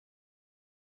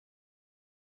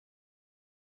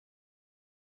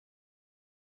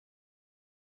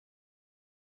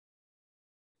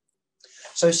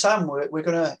So Sam, we're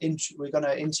gonna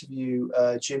interview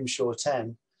Jim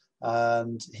Shorten,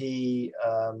 and he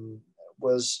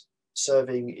was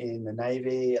serving in the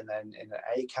Navy and then in an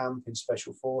A camp in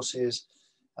Special Forces.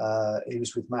 He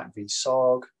was with MACV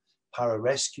SOG,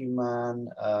 Pararescue man.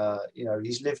 You know,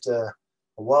 he's lived a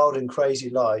wild and crazy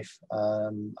life,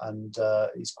 and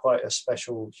he's quite a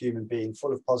special human being,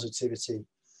 full of positivity.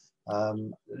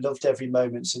 Loved every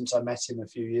moment since I met him a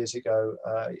few years ago.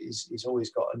 He's always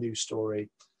got a new story,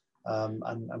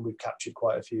 and we've captured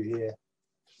quite a few here.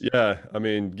 Yeah, I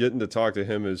mean, getting to talk to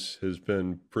him has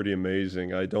been pretty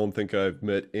amazing. I don't think I've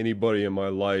met anybody in my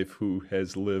life who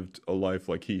has lived a life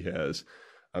like he has.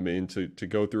 I mean, to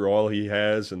go through all he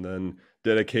has and then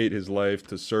dedicate his life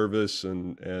to service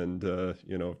and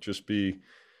you know, just be,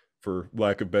 for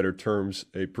lack of better terms,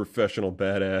 a professional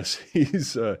badass.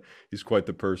 He's quite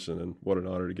the person, and what an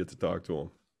honor to get to talk to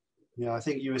him. Yeah, I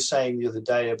think you were saying the other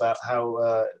day about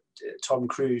how Tom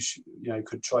Cruise, you know,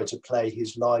 could try to play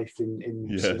his life in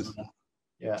Yes. cinema.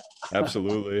 Yeah,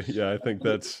 absolutely. Yeah, I think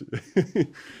that's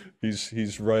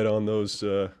he's right on those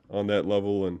on that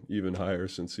level and even higher,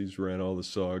 since he's ran all the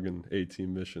SOG and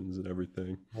A-team missions and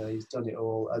everything. Yeah, he's done it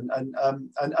all. And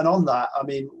on that, I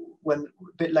mean, when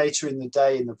a bit later in the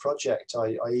day in the project,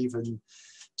 I even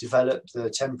developed the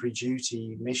temporary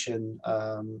duty mission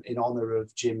in honor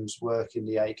of Jim's work in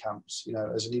the A camps, you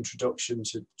know, as an introduction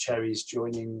to Cherries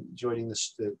joining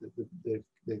the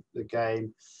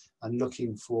game and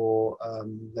looking for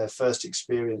their first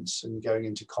experience and going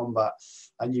into combat.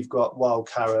 And you've got Wild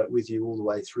Carrot with you all the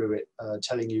way through it,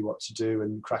 telling you what to do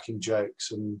and cracking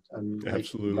jokes and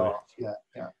making you laugh. Yeah,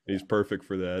 yeah. He's perfect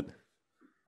for that.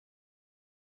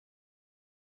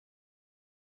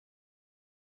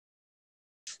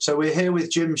 So we're here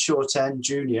with Jim Shorten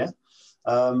Jr.,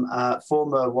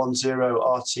 former 10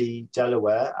 RT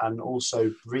Delaware, and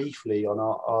also briefly on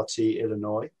RT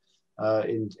Illinois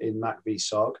in MACV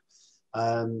SOG.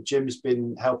 Jim's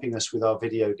been helping us with our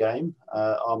video game,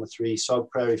 Arma 3 SOG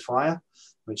Prairie Fire,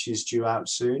 which is due out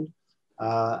soon.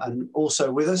 And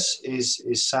also with us is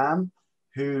Sam,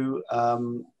 who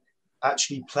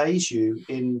actually plays you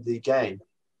in the game.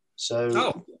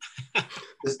 So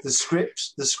the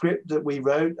script that we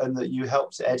wrote and that you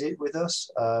helped edit with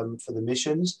us for the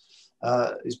missions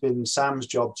has been Sam's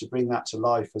job to bring that to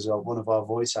life as one of our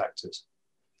voice actors.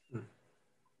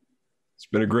 It's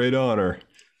been a great honor.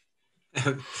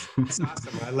 It's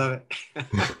awesome. I love it.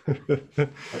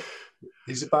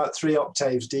 He's about 3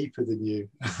 octaves deeper than you.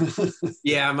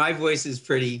 Yeah, my voice is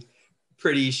pretty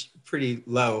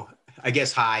low. I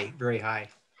guess high, very high.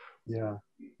 Yeah.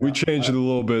 We changed it a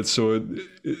little bit, so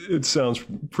it sounds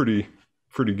pretty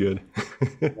good.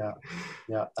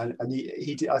 yeah, and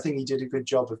he did, I think he did a good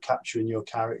job of capturing your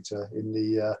character in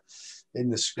the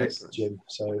script, excellent. Jim.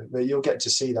 So but you'll get to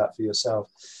see that for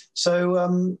yourself.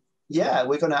 So yeah,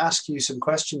 we're going to ask you some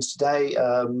questions today,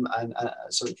 about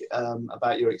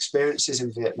your experiences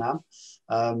in Vietnam.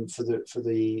 For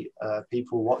the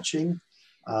people watching.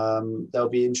 They'll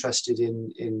be interested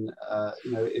in you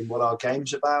know, in what our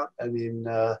game's about and in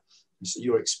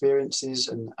your experiences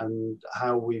and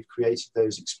how we've created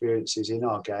those experiences in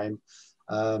our game.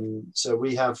 So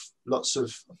we have lots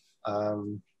of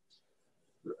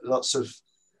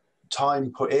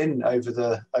time put in over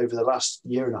the last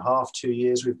year and a half, 2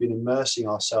 years. We've been immersing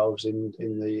ourselves in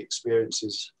the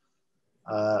experiences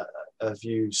of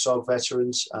you SOG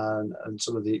veterans and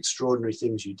some of the extraordinary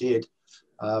things you did.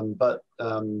 But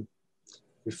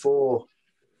before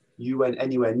you went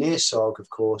anywhere near SOG, of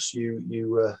course, you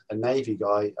were a Navy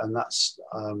guy, and that's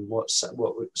what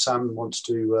Sam wants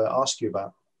to ask you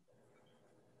about.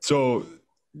 So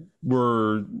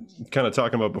we're kind of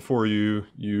talking about before you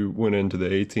went into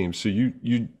the A-team. So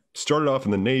you started off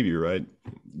in the Navy, right?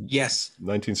 Yes.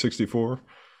 1964?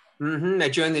 Mm-hmm. I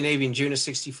joined the Navy in June of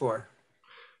 '64.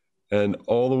 And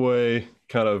all the way,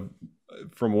 kind of,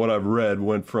 from what I've read,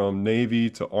 went from Navy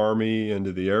to Army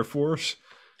into the Air Force.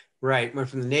 Right. Went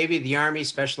from the Navy, the Army,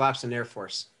 Special Ops, and Air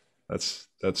Force. That's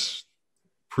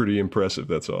pretty impressive.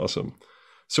 That's awesome.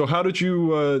 So how did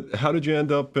you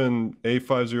end up in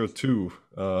A502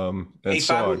 and A502?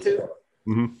 SOG?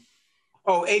 Mm-hmm.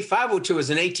 Oh, A502 is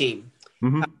an A-team.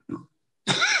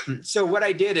 Mm-hmm. So what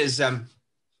I did is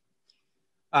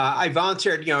I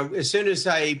volunteered, you know, as soon as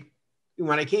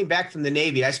when I came back from the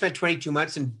Navy. I spent 22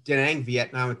 months in Da Nang,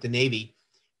 Vietnam with the Navy,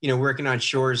 you know, working on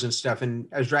shores and stuff. And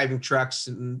I was driving trucks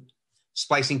and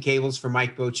splicing cables for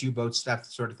Mike boats, U-boats, stuff,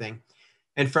 sort of thing.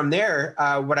 And from there,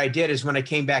 what I did is when I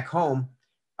came back home,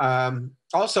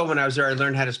 also when I was there, I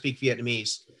learned how to speak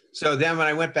Vietnamese. So then when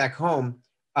I went back home,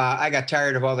 I got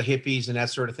tired of all the hippies and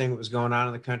that sort of thing that was going on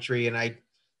in the country. And I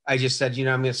I just said,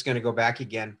 I'm just going to go back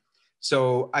again.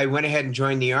 So I went ahead and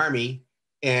joined the Army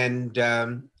and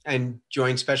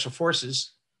joined Special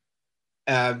Forces.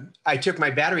 I took my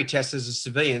battery test as a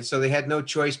civilian, so they had no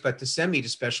choice but to send me to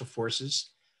Special Forces.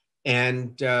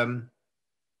 And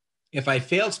if I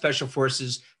failed Special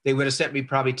Forces, they would have sent me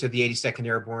probably to the 82nd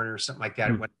Airborne or something like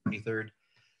that, at 123rd.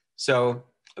 So,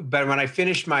 but when I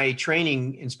finished my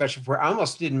training in Special Forces, I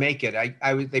almost didn't make it.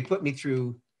 They put me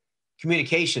through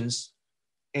communications,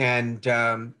 and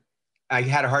I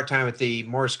had a hard time with the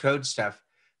Morse code stuff.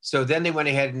 So then they went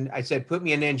ahead and I said, put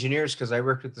me in engineers, because I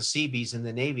worked with the Seabees in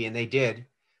the Navy, and they did.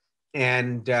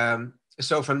 And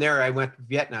so from there, I went to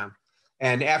Vietnam.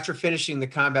 And after finishing the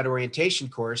combat orientation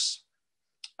course,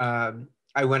 I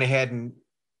went ahead and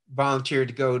volunteered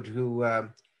to go to,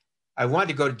 I wanted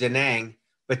to go to Da Nang,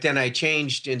 but then I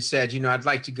changed and said, I'd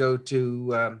like to go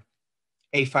to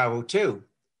A502,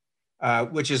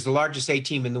 which is the largest A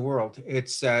team in the world.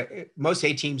 It's most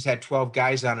A teams had 12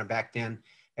 guys on it back then,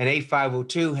 and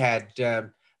A502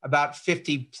 had about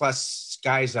 50 plus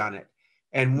guys on it.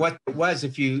 And what it was,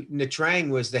 Nha Trang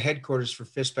was the headquarters for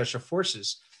 5th Special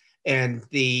Forces, and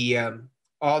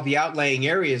all the outlying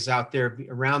areas out there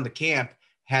around the camp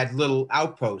had little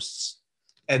outposts,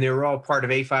 and they were all part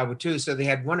of A502. So they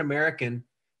had one American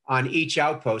on each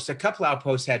outpost. A couple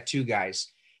outposts had 2 guys,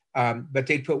 but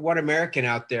they'd put one American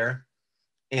out there,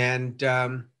 and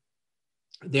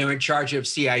they were in charge of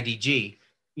CIDG.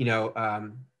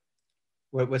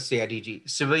 What's CIDG?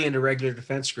 Civilian Irregular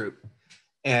Defense Group.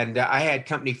 And I had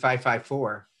Company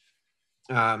 554.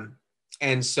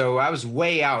 And so I was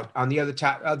way out on the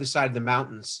other side of the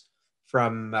mountains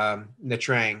from Nha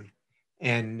Trang.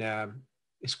 And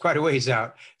it's quite a ways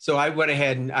out. So I went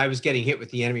ahead and I was getting hit with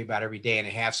the enemy about every day and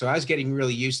a half. So I was getting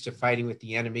really used to fighting with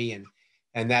the enemy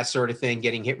and that sort of thing,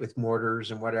 getting hit with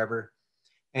mortars and whatever.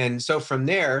 And so from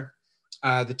there,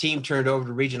 the team turned over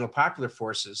to Regional Popular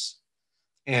Forces.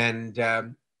 And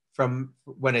from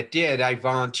when it did, I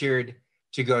volunteered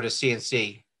to go to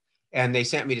CNC, and they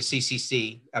sent me to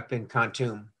CCC up in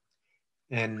Kontum,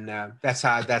 and that's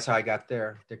how I got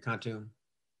there to Kontum.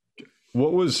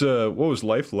 What was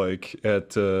life like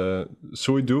at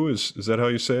Sui Do? Is that how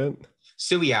you say it?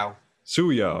 Suiao.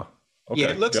 Suiao. Okay, yeah,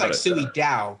 it looks like Sui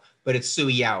Dao, but it's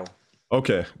Suiao.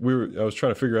 Okay, I was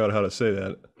trying to figure out how to say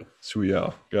that.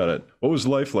 Suiao. Got it. What was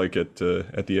life like at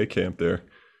the A camp there?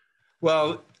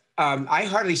 Well, I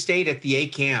hardly stayed at the A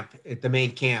camp, at the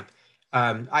main camp.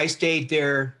 I stayed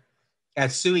there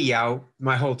at Suiao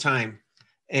my whole time.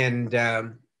 And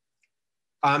on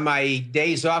my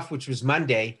days off, which was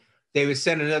Monday, they would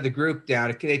send another group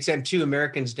down. They'd send 2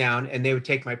 Americans down, and they would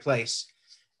take my place.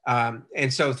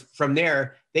 And so from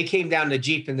there, they came down the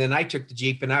Jeep, and then I took the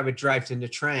Jeep, and I would drive to Nha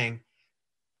Trang,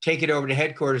 take it over to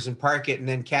headquarters and park it, and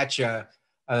then catch a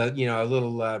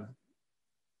little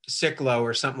Ciclo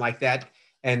or something like that.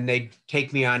 And they'd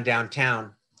take me on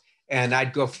downtown, and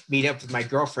I'd go meet up with my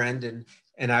girlfriend,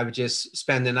 and I would just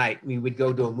spend the night. We would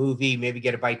go to a movie, maybe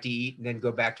get a bite to eat, and then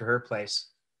go back to her place.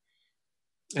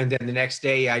 And then the next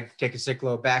day I'd take a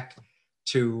Ciclo back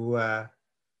to,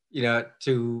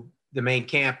 to the main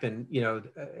camp and,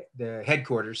 the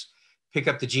headquarters, pick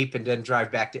up the Jeep, and then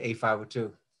drive back to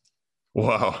A502.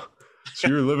 Wow. So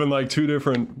you're living like 2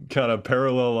 different kind of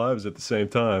parallel lives at the same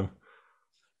time.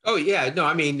 Oh yeah. No,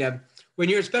 I mean, when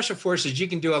you're in Special Forces, you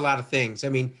can do a lot of things. I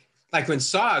mean, like when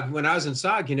I was in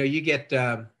SOG, you get,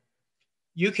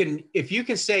 if you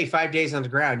can stay 5 days on the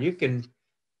ground, you can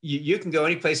go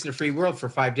any place in the free world for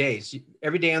 5 days.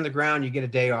 Every day on the ground, you get a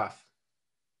day off.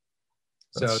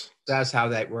 So that's how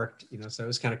that worked, so it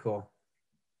was kind of cool.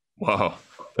 Wow.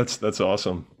 That's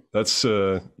awesome. That's,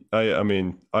 I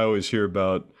mean, I always hear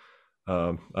about,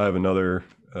 I have another,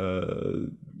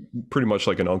 pretty much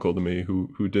like an uncle to me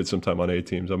who did some time on A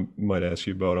teams. I might ask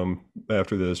you about him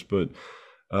after this, but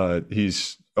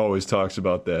he's always talks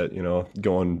about that,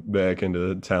 going back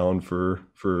into town for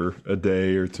a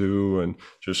day or 2 and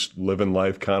just living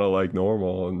life kind of like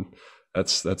normal. And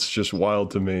that's just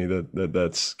wild to me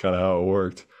that's kind of how it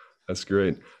worked. That's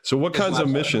great. So what kinds of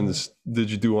missions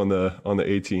did you do on the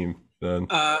A team then?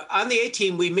 On the A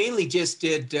team, we mainly just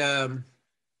did,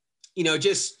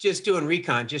 just doing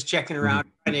recon, just checking around.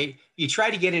 Mm-hmm. And you try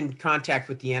to get in contact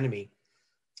with the enemy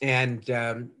and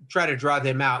try to draw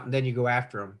them out, and then you go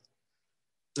after them.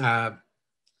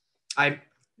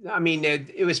 I mean,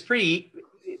 it was pretty,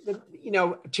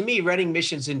 to me, running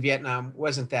missions in Vietnam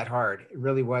wasn't that hard. It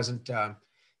really wasn't.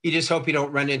 You just hope you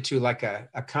don't run into like a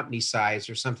company size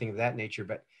or something of that nature.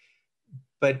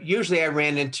 But usually I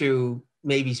ran into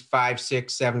maybe 5,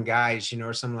 6, 7 guys,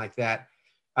 or something like that.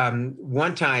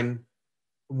 One time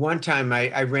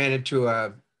I ran into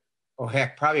a oh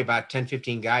heck, probably about 10,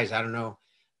 15 guys, I don't know.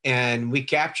 And we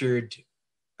captured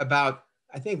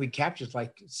I think we captured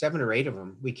like 7 or 8 of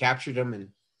them. We captured them and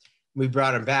we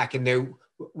brought them back. And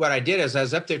what I did is I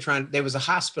was up there there was a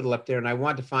hospital up there and I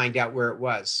wanted to find out where it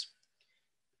was.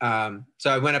 So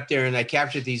I went up there and I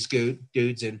captured these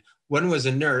dudes, and one was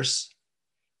a nurse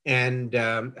and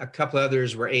a couple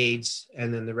others were aides.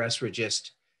 And then the rest were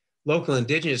just local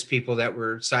indigenous people that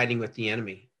were siding with the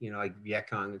enemy, like Viet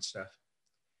Cong and stuff.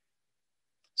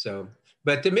 So,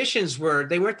 but the missions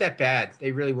they weren't that bad.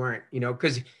 They really weren't,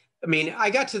 because I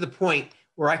got to the point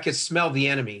where I could smell the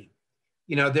enemy.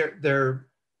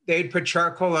 They'd put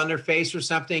charcoal on their face or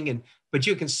something, but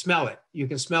you can smell it. You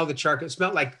can smell the charcoal. It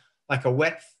smelled like a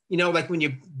wet, like when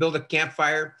you build a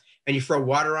campfire and you throw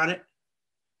water on it,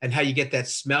 and how you get that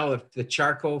smell of the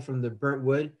charcoal from the burnt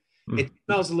wood. It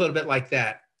smells a little bit like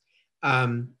that.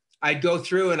 I'd go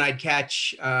through and I'd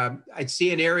catch, I'd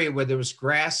see an area where there was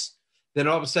grass. Then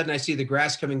all of a sudden I see the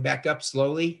grass coming back up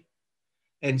slowly.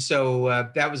 And so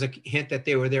that was a hint that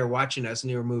they were there watching us and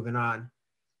they were moving on.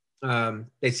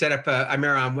 They set up, I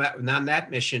remember on that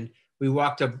mission, we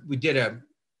walked up, we did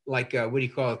what do you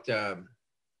call it?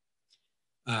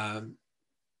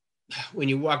 When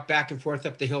you walk back and forth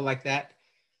up the hill like that.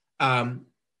 When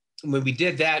we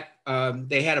did that,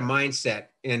 they had a mindset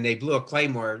and they blew a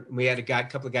claymore. And we had a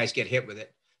couple of guys get hit with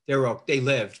it. They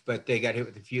lived, but they got hit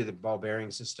with a few of the ball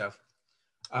bearings and stuff.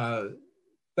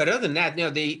 But other than that,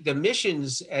 the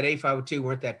missions at A502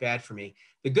 weren't that bad for me.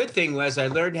 The good thing was I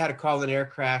learned how to call an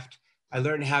aircraft. I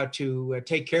learned how to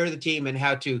take care of the team and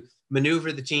how to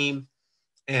maneuver the team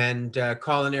and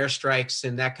call in airstrikes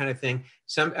and that kind of thing.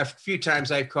 A few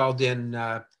times I've called in,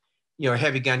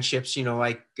 heavy gunships,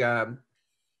 like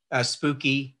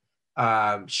Spooky,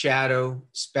 Shadow,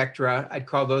 Spectra. I'd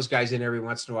call those guys in every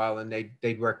once in a while and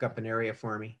they'd work up an area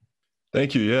for me.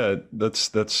 Thank you. Yeah,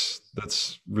 that's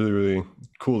really, really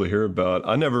cool to hear about.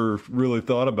 I never really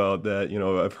thought about that.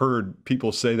 I've heard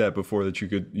people say that before, that you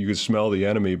could smell the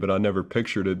enemy, but I never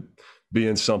pictured it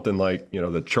being something like,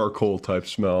 the charcoal type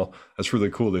smell. That's really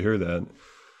cool to hear that.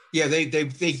 Yeah, they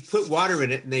put water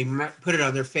in it and they put it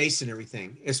on their face and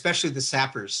everything, especially the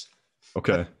sappers.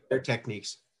 Okay. Their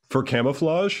techniques. For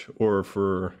camouflage or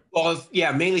for? Well,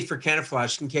 yeah, mainly for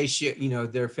camouflage in case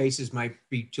their faces might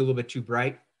be a little bit too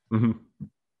bright.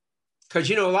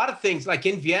 Because a lot of things, like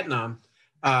in Vietnam,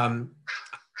 I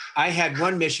had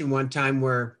one mission one time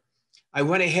where I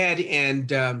went ahead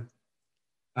and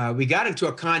we got into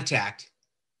a contact.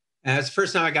 And that's the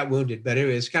first time I got wounded, but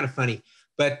anyway, it's kind of funny.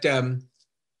 But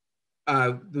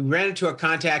we ran into a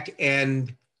contact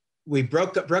and we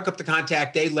broke up the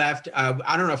contact. They left.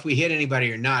 I don't know if we hit anybody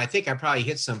or not. I think I probably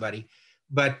hit somebody,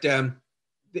 but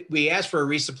we asked for a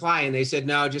resupply and they said,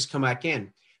 no, just come back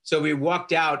in. So we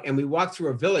walked out and we walked through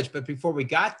a village. But before we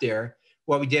got there,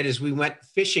 what we did is we went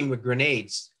fishing with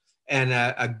grenades. And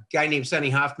a guy named Sonny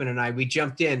Hoffman and we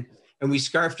jumped in and we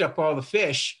scarfed up all the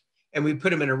fish and we put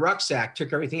them in a rucksack,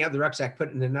 took everything out of the rucksack, put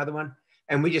it in another one.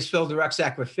 And we just filled the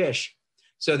rucksack with fish.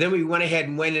 So then we went ahead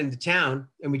and went into town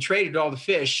and we traded all the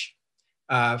fish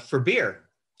for beer.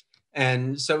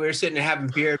 And so we were sitting there having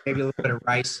beer, maybe a little bit of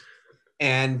rice.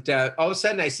 And all of a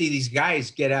sudden I see these guys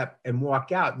get up and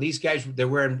walk out. And these guys, they're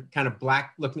wearing kind of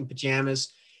black looking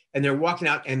pajamas and they're walking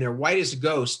out and they're white as a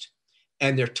ghost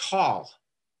and they're tall,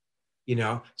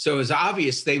 So it was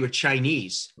obvious they were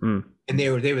Chinese and they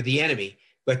were the enemy,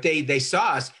 but they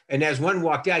saw us. And as one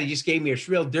walked out, he just gave me a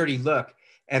real dirty look.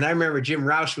 And I remember Jim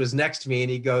Roush was next to me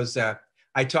and he goes,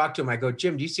 I talked to him. I go,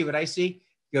 Jim, do you see what I see?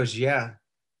 He goes, yeah.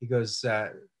 He goes,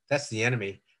 that's the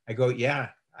enemy. I go, yeah,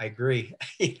 I agree.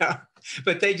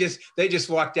 But they just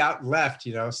walked out and left,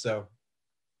 So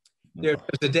there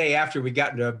was the day after we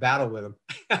got into a battle with them.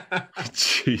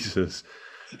 Jesus.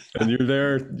 And you're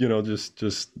there,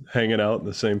 just hanging out in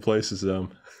the same place as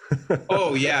them.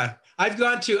 Oh yeah. I've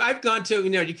gone to,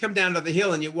 you come down to the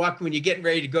hill and you walk when you're getting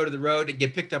ready to go to the road and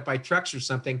get picked up by trucks or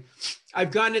something.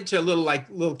 I've gone into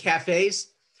little cafes.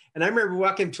 And I remember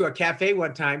walking to a cafe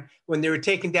one time when they were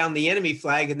taking down the enemy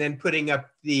flag and then putting up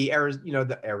the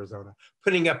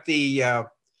putting up the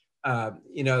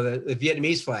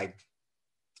Vietnamese flag.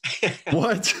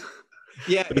 What?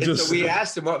 Yeah. So we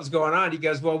asked him what was going on. He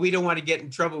goes, well, we don't want to get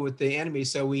in trouble with the enemy.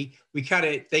 So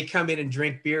they come in and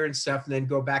drink beer and stuff and then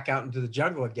go back out into the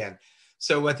jungle again.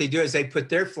 So what they do is they put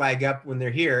their flag up when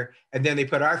they're here and then they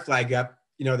put our flag up,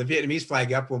 the Vietnamese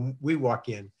flag up when we walk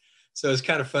in. So it's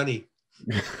kind of funny.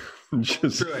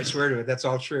 True, I swear to it. That's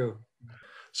all true.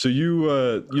 So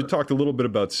you talked a little bit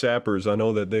about sappers. I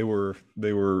know that they were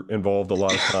involved a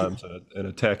lot of times in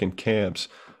attacking camps.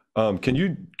 Can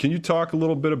you talk a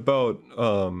little bit about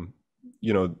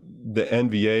you know, the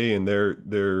NVA and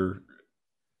their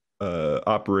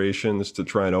operations to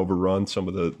try and overrun some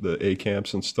of the A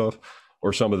camps and stuff,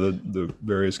 or some of the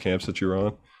various camps that you're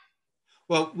on?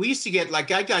 Well, we used to get, like,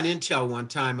 I got intel one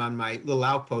time on my little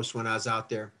outpost when I was out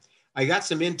there. I got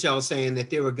some intel saying that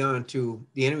the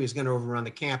enemy was going to overrun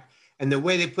the camp. And the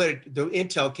way they put it, the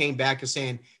intel came back as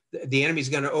saying the enemy's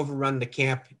going to overrun the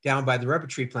camp down by the rubber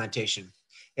tree plantation.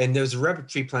 And there was a rubber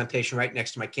tree plantation right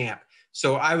next to my camp.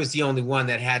 So I was the only one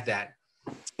that had that.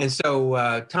 And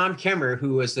so Tom Kemmer,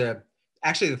 who was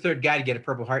actually the third guy to get a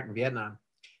Purple Heart in Vietnam,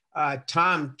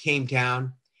 Tom came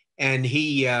down and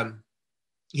he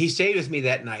stayed with me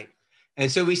that night.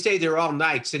 And so we stayed there all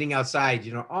night, sitting outside,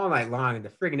 you know, all night long. And the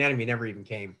friggin' enemy never even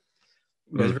came.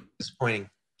 It was very disappointing.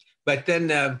 But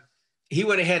then he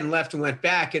went ahead and left and went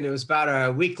back. And it was about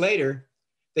a week later,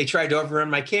 they tried to overrun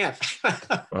my camp.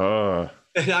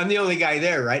 And I'm the only guy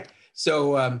there, right?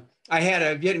 So I had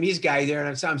a Vietnamese guy there,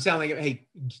 and I'm telling him, hey,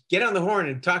 get on the horn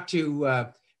and talk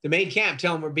to the main camp.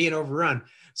 Tell them we're being overrun.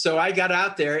 So I got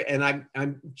out there, and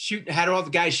I'm shooting, had all the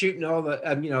guys shooting all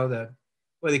the,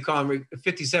 what do they call them,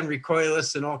 57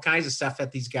 recoilless and all kinds of stuff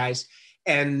at these guys,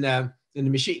 and the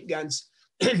machine guns.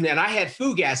 And I had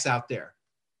foo gas out there.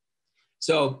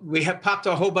 So we have popped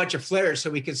a whole bunch of flares so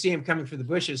we could see him coming through the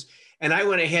bushes. And I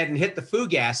went ahead and hit the foo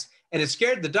gas, and it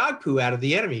scared the dog poo out of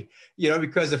the enemy, you know,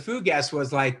 because the foo gas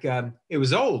was like, it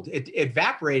was old. It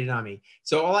evaporated on me.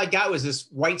 So all I got was this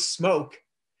white smoke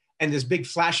and this big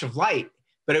flash of light,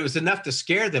 but it was enough to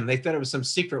scare them. They thought it was some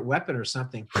secret weapon or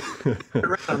something.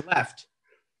 Around and left.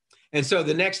 And so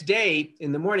the next day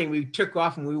in the morning, we took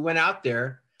off and we went out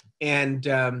there, and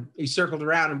we circled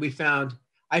around, and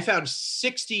I found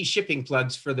 60 shipping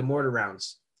plugs for the mortar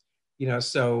rounds, you know,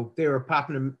 so they were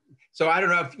popping them. So I don't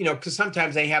know if, you know, because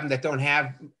sometimes they have them that don't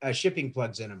have shipping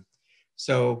plugs in them.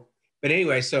 So, but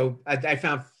anyway, so I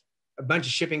found a bunch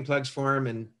of shipping plugs for them,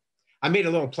 and I made a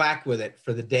little plaque with it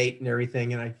for the date and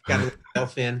everything. And I got a little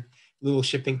elf in, little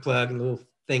shipping plug and a little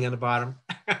thing on the bottom.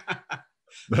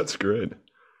 That's great.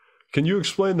 Can you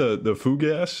explain the foo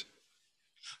gas?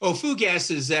 Oh, foo gas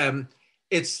is,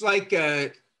 it's like,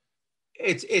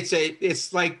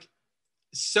 it's like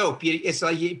soap. It's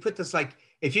like, you put this, like,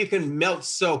 if you can melt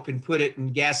soap and put it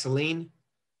in gasoline,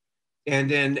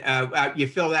 and then you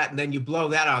fill that, and then you blow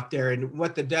that out there. And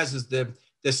what that does is the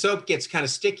soap gets kind of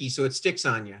sticky, so it sticks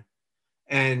on you.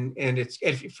 And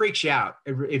it freaks you out.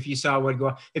 If you saw one go,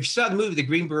 if you saw the movie, The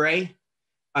Green Beret,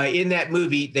 in that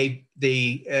movie,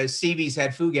 the Seabees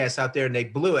had foo gas out there, and they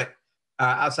blew it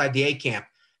outside the A camp,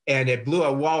 and it blew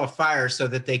a wall of fire so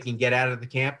that they can get out of the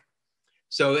camp.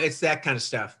 So it's that kind of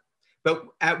stuff. But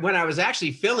when I was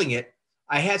actually filling it,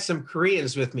 I had some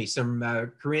Koreans with me,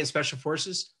 some Korean Special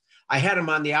Forces. I had them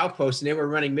on the outpost, and they were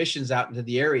running missions out into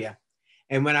the area.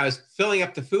 And when I was filling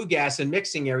up the foo gas and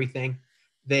mixing everything,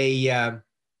 they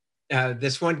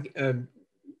this one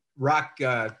rock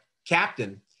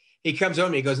captain, he comes over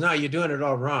to me, he goes, "No, you're doing it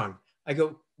all wrong." I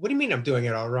go, "What do you mean I'm doing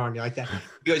it all wrong?" Like that.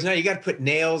 He goes, "No, you got to put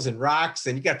nails and rocks,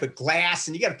 and you got to put glass,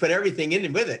 and you got to put everything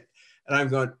in with it." And I'm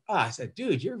going, "Oh," I said,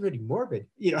 "Dude, you're really morbid."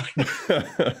 You know,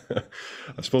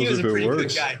 I suppose he was if a it pretty works.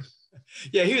 good guy.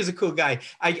 Yeah, he was a cool guy.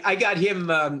 I got him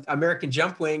American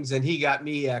jump wings, and he got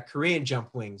me Korean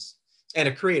jump wings and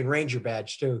a Korean Ranger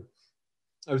badge too.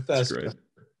 That's great.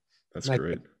 That's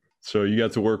great. So you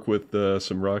got to work with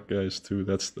some rock guys too.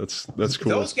 That's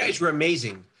cool. Those guys were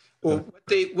amazing. Well,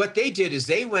 what they did is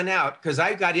they went out, because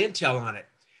I got intel on it.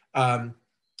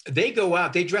 They go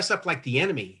out, they dress up like the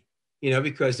enemy, you know,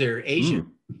 because they're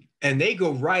Asian. And they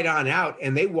go right on out,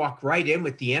 and they walk right in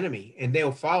with the enemy, and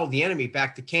they'll follow the enemy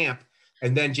back to camp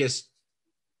and then just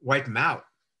wipe them out.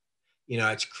 You know,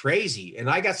 it's crazy. And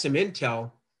I got some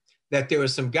intel that there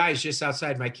was some guys just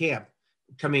outside my camp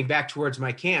coming back towards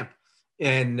my camp.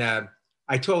 And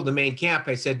I told the main camp,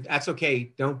 I said, "That's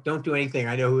okay. Don't do anything.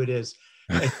 I know who it is."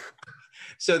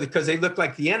 So because they look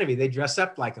like the enemy, they dress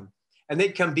up like them. And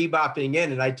they'd come bebopping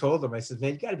in. And I told them, I said,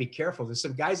 "Man, you got to be careful. There's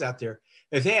some guys out there.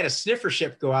 If they had a sniffer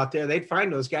ship go out there, they'd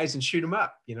find those guys and shoot them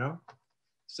up, you know?"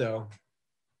 So.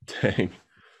 Dang.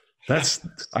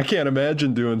 I can't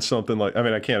imagine doing something like,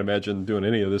 I can't imagine doing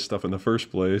any of this stuff in the first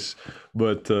place,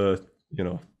 but, you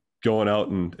know, going out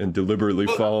and deliberately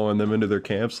following them into their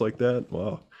camps like that.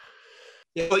 Wow.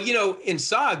 Yeah. Well, you know, in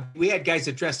SOG, we had guys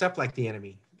that dressed up like the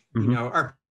enemy. You know,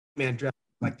 our man dressed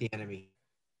up like the enemy.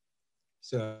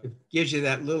 So it gives you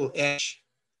that little edge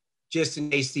just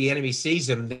in case the enemy sees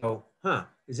them. They go, "Huh,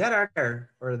 is that our guy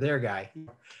or their guy?"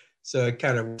 So it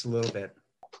kind of works a little bit.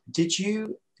 Did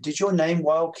your name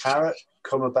Wild Carrot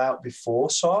come about before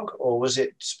SOG, or was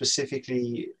it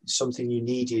specifically something you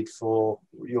needed for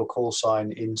your call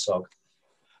sign in SOG?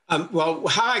 Well,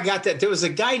 how I got that, there was a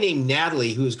guy named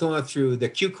Natalie who was going through the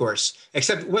Q course,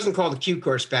 except it wasn't called the Q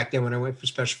course back then when I went for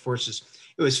Special Forces.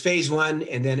 It was phase 1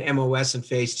 and then MOS in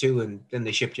phase 2, and then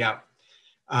they shipped you out.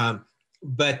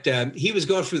 But he was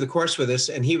going through the course with us,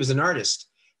 and he was an artist.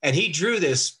 And he drew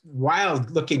this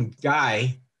wild-looking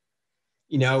guy,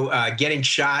 getting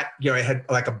shot. It had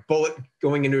like a bullet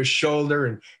going into his shoulder,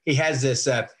 and he has this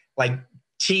like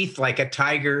teeth like a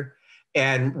tiger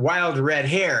and wild red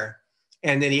hair.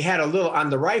 And then he had a little,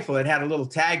 on the rifle, it had a little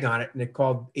tag on it,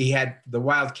 and he had the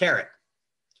Wild Carrot.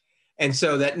 And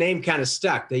so that name kind of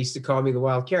stuck. They used to call me the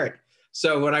Wild Carrot.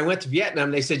 So when I went to Vietnam,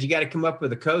 they said, you got to come up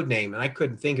with a code name. And I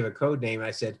couldn't think of a code name.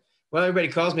 I said, well, everybody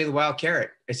calls me the Wild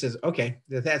Carrot. I says, okay,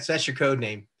 that's your code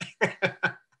name.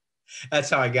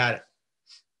 That's how I got it.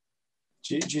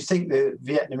 Do you think the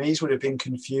Vietnamese would have been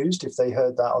confused if they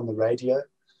heard that on the radio?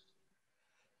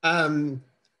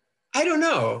 I don't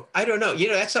know.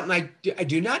 That's something I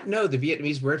do not know the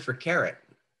Vietnamese word for carrot.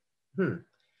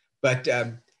 But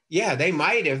yeah, they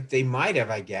might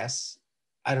have, I guess.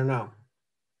 I don't know.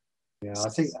 Yeah, I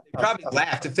think they probably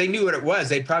laughed. If they knew what it was,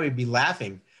 they'd probably be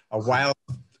laughing. A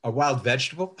wild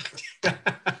vegetable.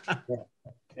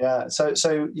 Yeah.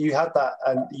 So you had that,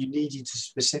 and you needed to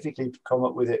specifically come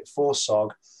up with it for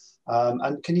SOG.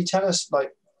 And can you tell us,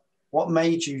 like, what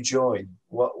made you join?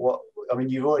 I mean,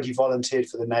 you've already volunteered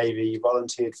for the Navy, you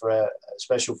volunteered for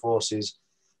Special Forces,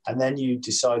 and then you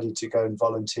decided to go and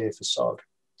volunteer for SOG.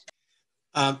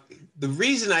 The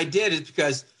reason I did is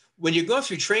because when you go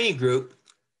through training group,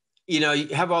 you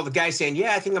have all the guys saying,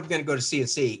 yeah, I think I'm going to go to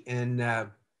CNC. And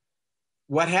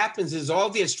what happens is all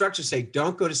the instructors say,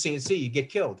 don't go to CNC, you get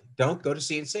killed. Don't go to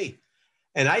CNC.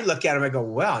 And I look at them, I go,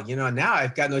 well, now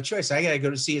I've got no choice. I got to go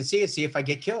to CNC and see if I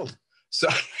get killed. So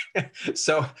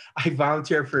I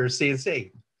volunteered for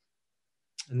CNC,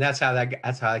 and that's how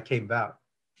that came about.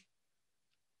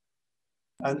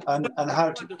 And how I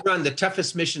wanted to run the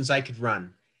toughest missions I could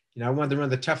run. I wanted to run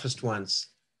the toughest ones.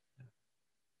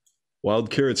 Wild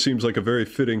Carrot seems like a very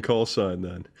fitting call sign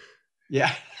then.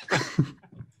 Yeah.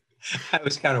 That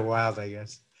was kind of wild, I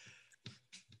guess.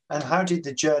 And how did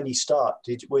the journey start?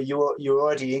 Were you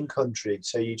already in country,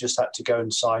 so you just had to go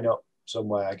and sign up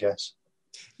somewhere, I guess?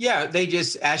 Yeah, they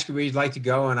just asked me where you'd like to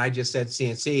go, and I just said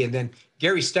CNC. And then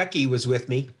Gary Stuckey was with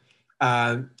me,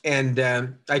 and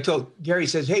I told Gary,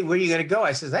 says, "Hey, where are you going to go?"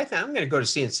 I says, "I'm going to go to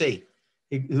CNC."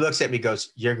 He looks at me,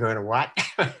 goes, "You're going to what?"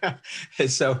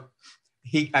 And so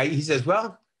he says,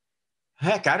 "Well,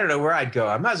 heck, I don't know where I'd go.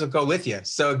 I might as well go with you."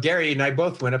 So Gary and I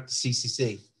both went up to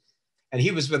CCC, and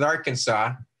he was with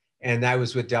Arkansas, and I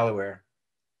was with Delaware.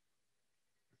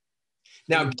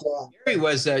 Now, Gary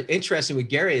was interesting with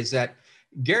Gary is that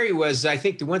Gary was, I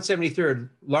think, the 173rd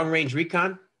Long Range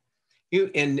Recon, he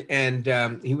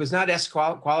was not S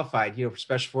qualified, for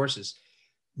Special Forces,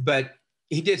 but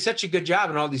he did such a good job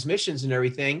in all these missions and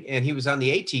everything, and he was on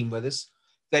the A team with us,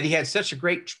 that he had such a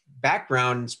great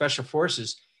background in Special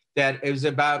Forces that it was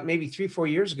about maybe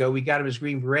 3-4 years ago we got him his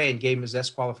Green Beret and gave him his S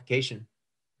qualification.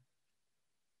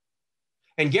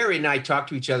 And Gary and I talk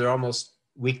to each other almost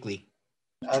weekly.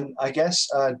 And I guess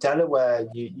Delaware,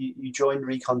 you joined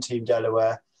Recon Team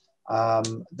Delaware.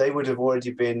 They would have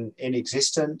already been in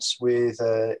existence with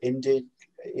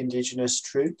indigenous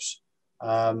troops.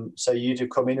 So you'd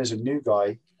have come in as a new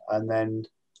guy. And then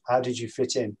how did you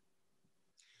fit in?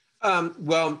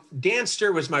 Well, Dan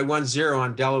Sturr was my 1-0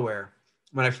 on Delaware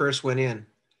when I first went in.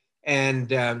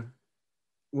 And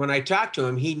when I talked to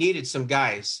him, he needed some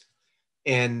guys.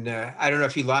 And I don't know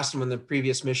if he lost them on the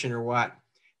previous mission or what.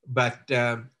 But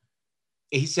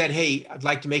he said, "Hey, I'd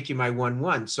like to make you my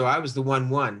 1-1." So I was the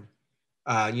 1-1,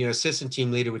 assistant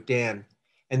team leader with Dan.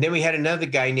 And then we had another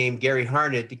guy named Gary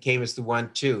Harnett that came as the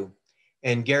 1-2.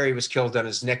 And Gary was killed on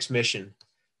his next mission.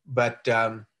 But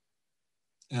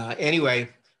anyway,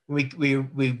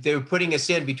 they were putting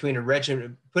us in between a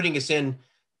regiment, putting us in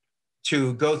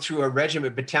to go through a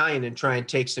regiment battalion and try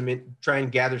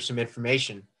and gather some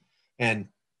information. And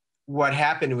what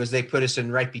happened was they put us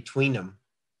in right between them.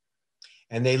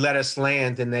 And they let us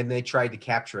land, and then they tried to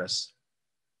capture us.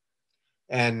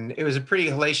 And it was a pretty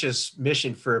hellacious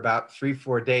mission for about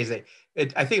 3-4 days. I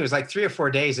think it was like 3 or 4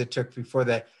 days it took before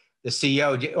the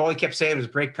CEO, all he kept saying was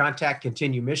break contact,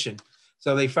 continue mission.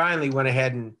 So they finally went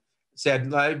ahead and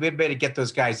said, we better get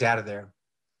those guys out of there.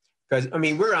 Because, I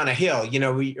mean, we're on a hill,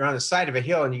 you're on the side of a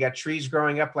hill, and you got trees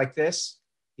growing up like this,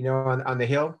 on the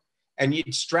hill. And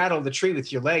you'd straddle the tree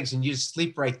with your legs, and you just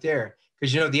sleep right there.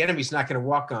 Because, the enemy's not going to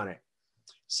walk on it.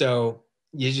 So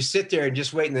you just sit there and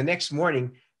just wait. And the next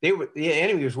morning, the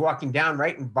enemy was walking down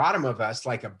right in bottom of us,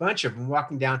 like a bunch of them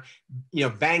walking down,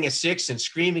 banging sticks and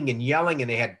screaming and yelling. And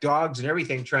they had dogs and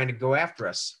everything trying to go after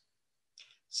us.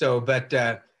 So, but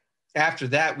after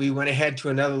that, we went ahead to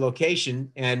another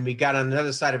location and we got on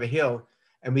another side of a hill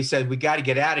and we said, we got to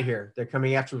get out of here. They're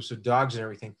coming after us with dogs and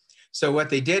everything. So what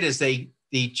they did is they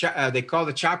called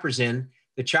the choppers in.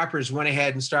 The choppers went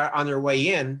ahead and started on their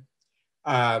way in.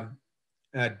 Dan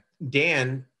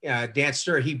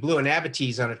Sturr, he blew an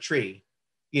abatis on a tree,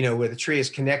 you know, where the tree is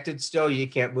connected still, you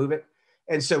can't move it.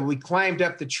 And so we climbed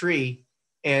up the tree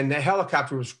and the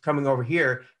helicopter was coming over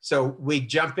here. So we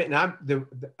jump in and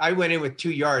I went in with 2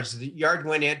 yards. The yard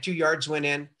went in, 2 yards went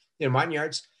in, you know, mountain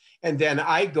yards. And then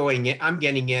I'm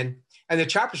getting in and the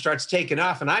chopper starts taking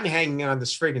off and I'm hanging on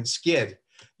this friggin' skid,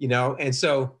 you know? And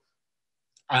so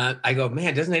I go,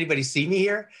 man, doesn't anybody see me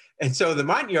here? And so the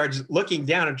mountain yard's looking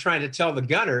down and trying to tell the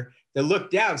gunner to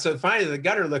look down. So finally the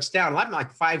gunner looks down. I'm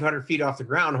like 500 feet off the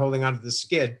ground holding onto the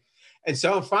skid. And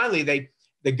so finally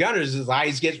the gunner's his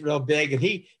eyes get real big and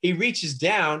he reaches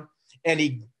down and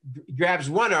he grabs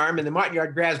one arm and the mountain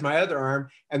yard grabs my other arm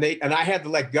and I had to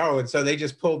let go. And so they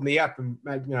just pulled me up and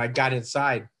I got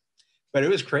inside, but it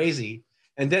was crazy.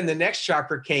 And then the next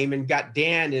chopper came and got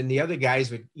Dan and the other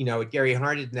guys with Gary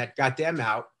Harned and that got them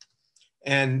out.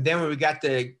 And then when we got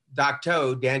to Dak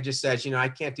To, Dan just says, I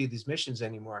can't do these missions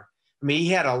anymore. I mean, he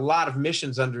had a lot of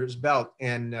missions under his belt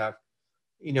and,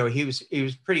 he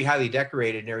was pretty highly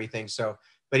decorated and everything. So,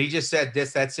 but he just said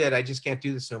that's it. I just can't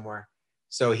do this no more.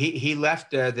 So he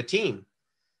left the team.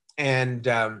 And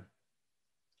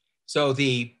so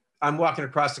I'm walking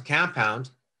across the compound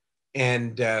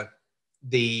and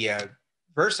the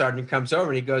first sergeant comes over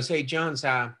and he goes, "Hey, Jones,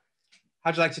 how'd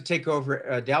you like to take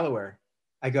over Delaware?"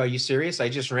 I go, "Are you serious? I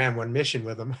just ran one mission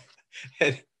with him."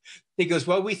 And he goes,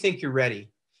 "Well, we think you're ready."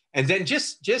 And then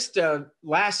the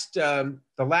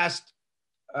last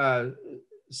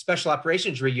special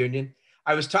operations reunion,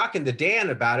 I was talking to Dan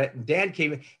about it and Dan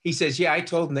came in, he says, "Yeah, I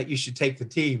told him that you should take the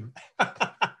team."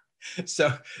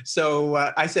 So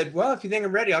I said, "Well, if you think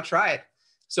I'm ready, I'll try it."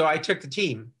 So I took the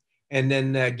team and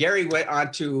then Gary went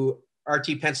on to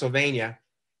RT Pennsylvania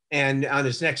and on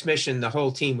his next mission, the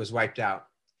whole team was wiped out.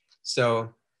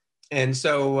 So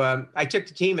I took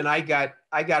the team and I got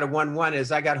a 1-1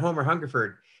 as I got Homer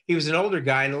Hungerford. He was an older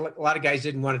guy and a lot of guys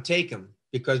didn't want to take him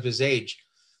because of his age,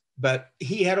 but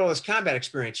he had all his combat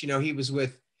experience. He was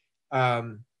with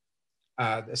the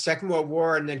Second World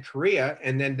War and then Korea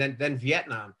and then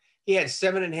Vietnam. He had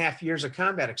 7.5 years of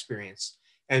combat experience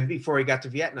and before he got to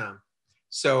Vietnam.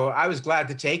 So I was glad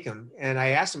to take him. And I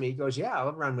asked him, he goes, "Yeah,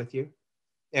 I'll run with you."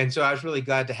 And so I was really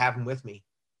glad to have him with me.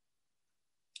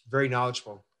 Very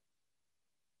knowledgeable.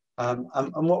 And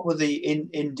what were the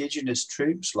indigenous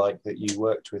troops like that you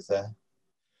worked with there?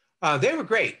 They were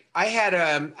great. I had,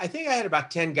 I think I had about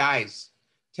 10 guys,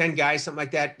 something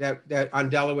like that on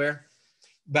Delaware.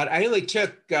 But I only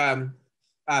took 5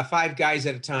 guys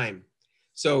at a time.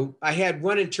 So I had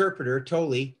one interpreter,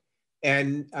 Tolly,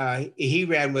 and he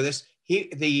ran with us.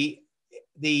 The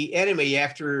enemy,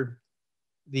 after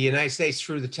the United States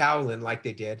threw the towel in like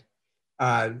they did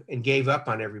and gave up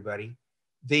on everybody,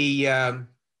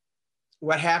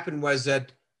 what happened was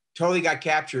that Tolly got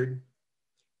captured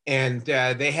and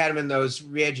they had him in those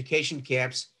re-education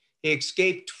camps. He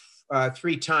escaped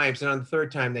 3 times, and on the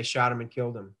 3rd time, they shot him and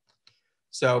killed him.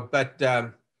 So, but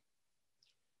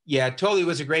yeah, Tolly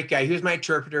was a great guy. He was my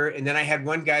interpreter. And then I had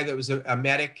one guy that was a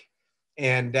medic,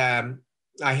 and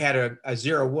I had a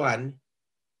 01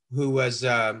 who was,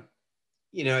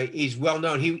 he's well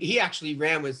known. He actually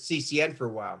ran with CCN for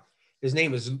a while. His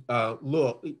name was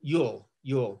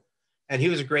Yule, and he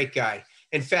was a great guy.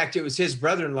 In fact, it was his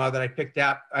brother-in-law that I picked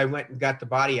up. I went and got the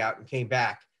body out and came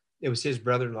back. It was his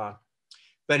brother-in-law.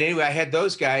 But anyway, I had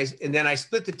those guys, and then I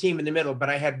split the team in the middle, but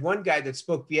I had one guy that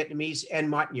spoke Vietnamese and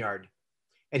Montagnard,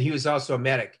 and he was also a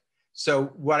medic. So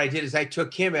what I did is I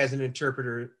took him as an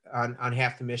interpreter on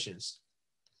half the missions.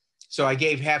 So I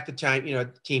gave half the time,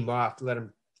 the team off to let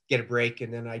them get a break,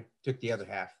 and then I took the other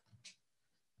half.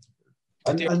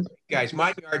 And guys,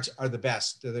 Montagnards are the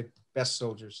best. They're the best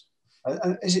soldiers.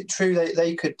 And is it true that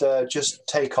they could just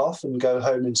take off and go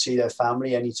home and see their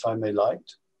family anytime they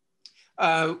liked?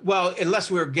 Well, unless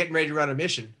we were getting ready to run a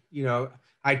mission.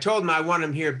 I told them I want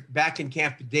them here back in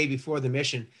camp the day before the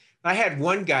mission. I had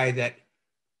one guy that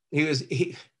he was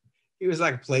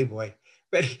like a playboy,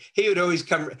 but he would always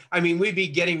come. I mean, we'd be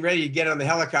getting ready to get on the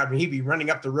helicopter and he'd be running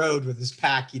up the road with his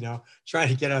pack, trying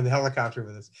to get on the helicopter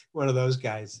with us. One of those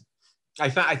guys.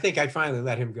 I think I finally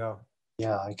let him go.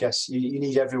 Yeah, I guess you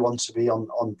need everyone to be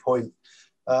on point.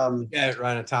 Yeah,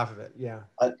 right on top of it. Yeah.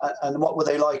 And what were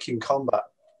they like in combat?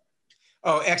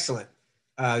 Oh, excellent.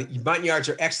 Montagnards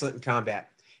are excellent in combat.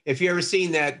 If you ever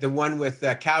seen the one with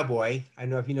Cowboy, I don't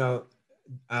know if you know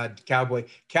Cowboy.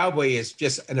 Cowboy is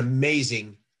just an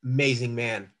amazing amazing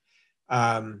man.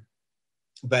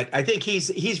 But I think he's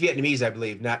Vietnamese, I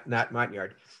believe, not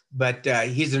Montagnard. But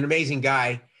he's an amazing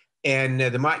guy. And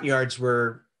the Montagnards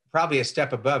were probably a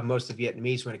step above most of the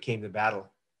Vietnamese when it came to battle.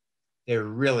 They were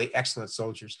really excellent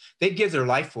soldiers. They'd give their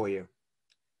life for you.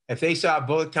 If they saw a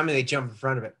bullet coming, they'd jump in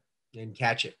front of it and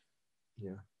catch it.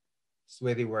 You know, it's the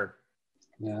way they were.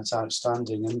 Yeah, it's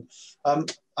outstanding.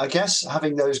 And I guess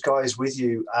having those guys with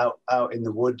you out in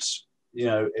the woods, you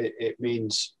know, it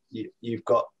means you've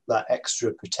got that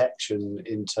extra protection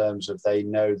in terms of they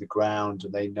know the ground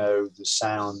and they know the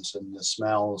sounds and the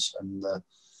smells and the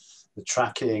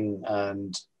tracking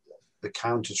and the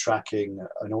counter tracking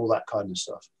and all that kind of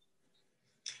stuff.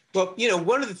 Well, you know,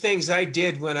 one of the things I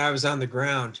did when I was on the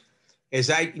ground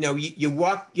is you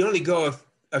walk, you only go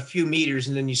a few meters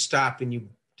and then you stop and you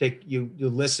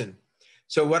listen.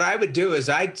 So what I would do is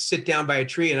I'd sit down by a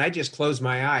tree and I just close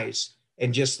my eyes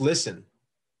and just listen,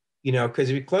 you know, because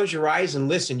if you close your eyes and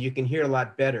listen, you can hear a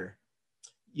lot better.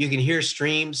 You can hear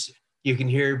streams, you can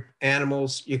hear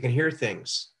animals, you can hear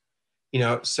things, you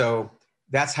know, so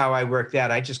that's how I worked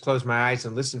that. I just closed my eyes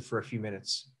and listened for a few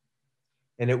minutes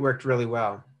and it worked really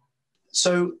well.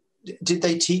 So did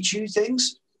they teach you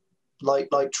things like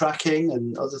tracking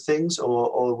and other things,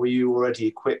 or were you already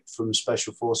equipped from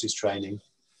Special Forces training?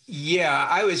 Yeah,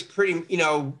 I was pretty, you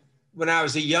know, when I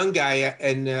was a young guy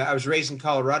and I was raised in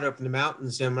Colorado up in the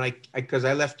mountains, and because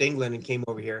I left England and came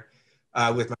over here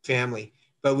with my family,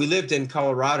 but we lived in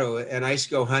Colorado and I used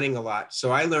to go hunting a lot.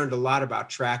 So I learned a lot about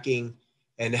tracking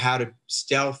and how to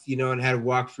stealth, you know, and how to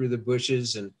walk through the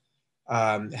bushes and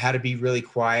how to be really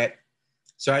quiet.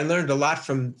 So I learned a lot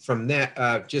from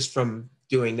that, just from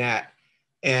doing that.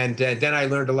 And then I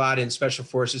learned a lot in Special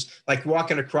Forces, like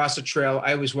walking across a trail.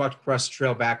 I always walked across the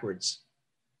trail backwards.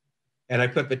 And I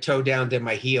put the toe down to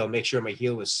my heel, make sure my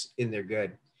heel was in there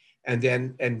good.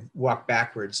 And walk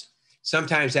backwards.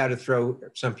 Sometimes that would throw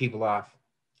some people off.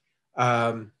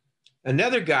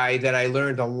 Another guy that I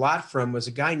learned a lot from was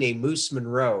a guy named Moose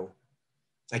Monroe.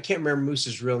 I can't remember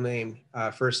Moose's real name,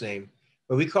 first name,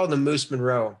 but we called him Moose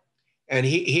Monroe. And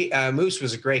Moose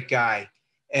was a great guy.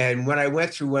 And when I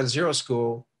went through 1-0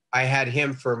 school, I had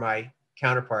him for my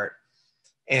counterpart.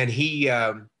 And he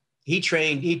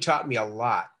taught me a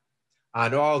lot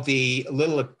on all the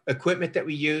little equipment that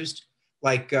we used,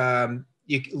 like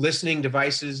listening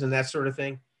devices and that sort of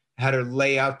thing, how to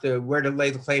lay out where to lay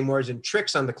the claymores and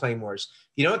tricks on the claymores.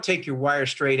 You don't take your wire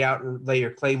straight out and lay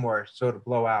your claymore so it'll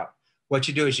blow out. What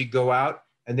you do is you go out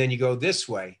and then you go this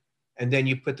way. And then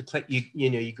you put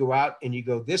you go out and you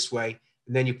go this way,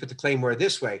 and then you put the claymore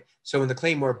this way. So when the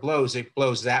claymore blows, it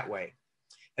blows that way.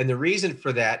 And the reason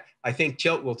for that, I think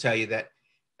Tilt will tell you that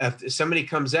if somebody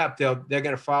comes up, they're going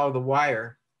to follow the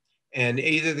wire, and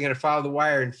either they're going to follow the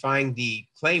wire and find the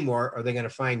claymore, or they're going to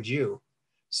find you.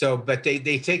 So, but they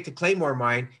take the claymore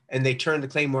mine and they turn the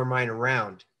claymore mine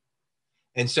around,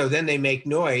 and so then they make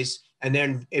noise. And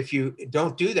then if you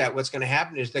don't do that, what's going to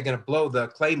happen is they're going to blow the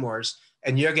claymores,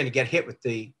 and you're going to get hit with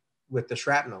the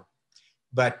shrapnel.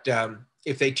 But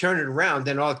if they turn it around,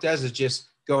 then all it does is just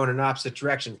go in an opposite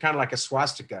direction, kind of like a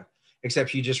swastika,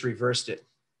 except you just reversed it.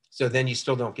 So then you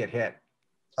still don't get hit.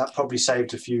 That probably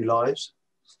saved a few lives.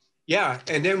 Yeah,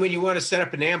 and then when you want to set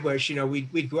up an ambush, you know,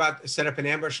 we'd go out and set up an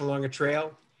ambush along a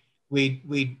trail. We'd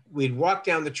walk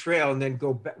down the trail and then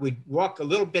go back. We'd walk a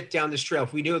little bit down this trail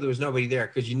if we knew there was nobody there,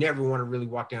 because you never want to really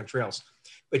walk down trails.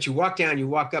 But you walk down, you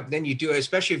walk up, then you do it,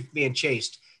 especially if being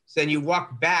chased. So then you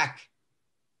walk back,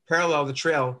 parallel the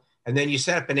trail, and then you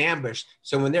set up an ambush.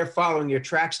 So when they're following your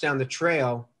tracks down the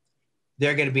trail,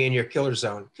 they're going to be in your kill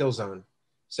zone.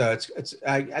 So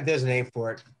there's a name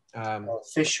for it.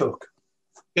 Fish hook.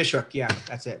 Fish hook, yeah,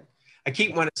 that's it. I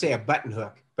keep wanting to say a button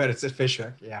hook, but it's a fish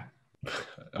hook, yeah.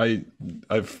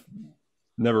 I've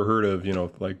never heard of, you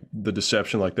know, like the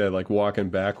deception like that, like walking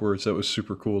backwards. That was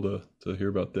super cool to hear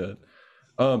about that.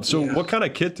 What kind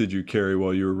of kit did you carry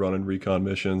while you were running recon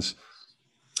missions?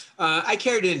 I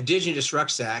carried an indigenous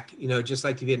rucksack, you know, just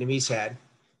like the Vietnamese had.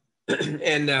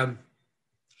 And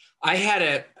I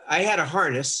had a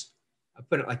harness. I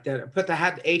put it like that. I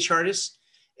had the H harness,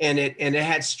 and it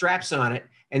had straps on it.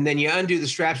 And then you undo the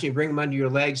straps and you bring them under your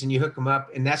legs and you hook them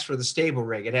up. And that's for the stable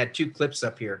rig. It had 2 clips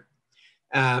up here.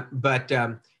 But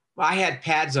I had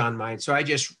pads on mine. So I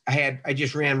just ran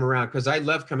them around because I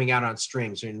love coming out on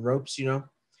strings and ropes, you know,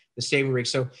 the stable rig.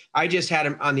 So I just had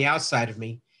them on the outside of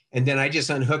me. And then I just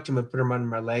unhooked them and put them under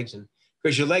my legs. And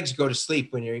because your legs go to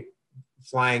sleep when you're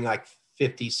flying like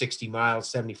 50, 60 miles,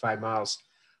 75 miles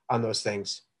on those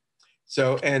things.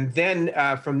 So, and then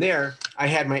from there, I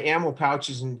had my ammo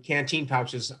pouches and canteen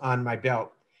pouches on my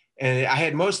belt. And I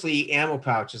had mostly ammo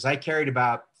pouches. I carried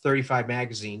about 35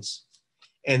 magazines.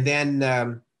 And then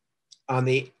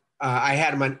I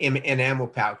had them in ammo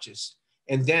pouches.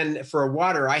 And then for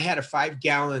water, I had a 5-quart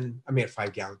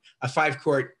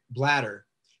bladder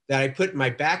that I put in my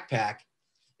backpack,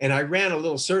 and I ran a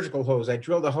little surgical hose. I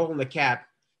drilled a hole in the cap,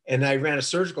 and I ran a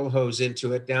surgical hose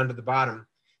into it down to the bottom,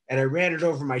 and I ran it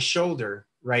over my shoulder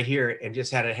right here and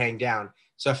just had it hang down.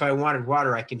 So if I wanted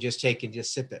water, I can just take and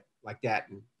just sip it like that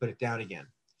and put it down again.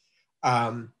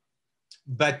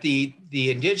 But the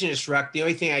indigenous ruck, the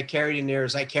only thing I carried in there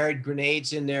is I carried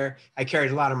grenades in there. I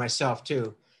carried a lot of myself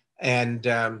too. And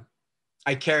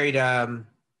I carried a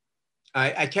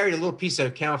little piece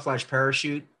of camouflage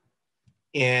parachute.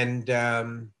 And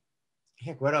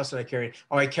heck, what else did I carry?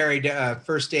 Oh, I carried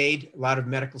first aid, a lot of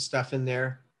medical stuff in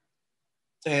there,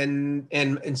 and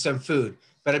some food.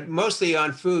 But mostly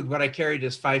on food, what I carried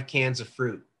is 5 cans of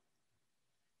fruit.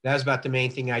 That was about the main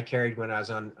thing I carried when I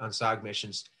was on SOG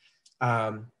missions.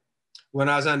 When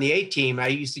I was on the A team, I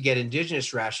used to get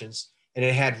indigenous rations, and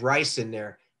it had rice in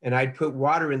there. And I'd put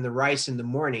water in the rice in the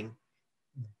morning,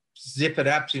 zip it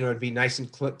up, it'd be nice and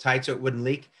tight so it wouldn't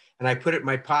leak. And I put it in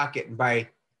my pocket, and by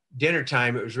dinner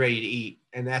time, it was ready to eat.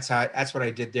 And that's what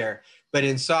I did there. But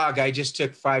in SOG, I just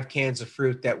took 5 cans of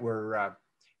fruit that were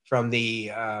from the,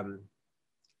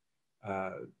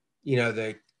 what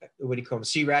do you call them,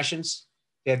 sea rations.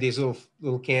 They had these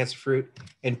little cans of fruit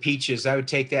and peaches. I would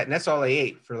take that, and that's all I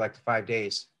ate for like 5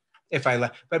 days. If I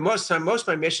left, but most of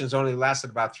my missions only lasted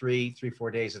about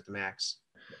 3-4 days at the max.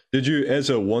 Did you, as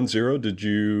a 1-0, did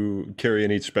you carry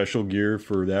any special gear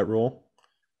for that role?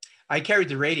 I carried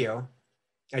the radio.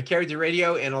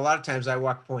 And a lot of times I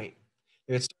walked point.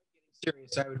 If it's getting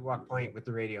serious, I would walk point with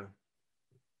the radio.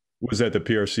 Was that the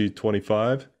PRC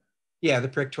 25? Yeah, the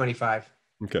Prick 25.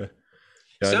 Okay.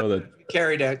 Yeah, I know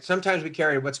that. Sometimes we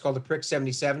carried what's called a Prick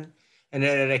 77, and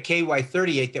then a KY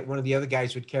 38 that one of the other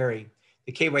guys would carry.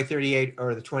 The KY 38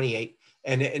 or the 28,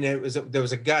 and there was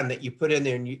a gun that you put in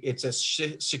there, and it's a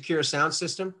secure sound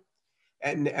system,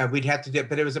 and we'd have to do it,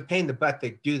 but it was a pain in the butt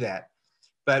to do that.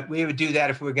 But we would do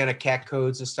that if we were going to cat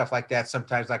codes and stuff like that.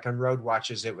 Sometimes, like on road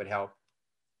watches, it would help.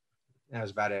 That was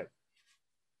about it.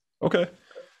 Okay,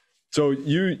 so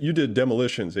you did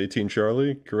demolitions, 18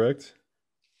 Charlie, correct?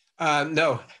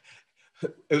 No,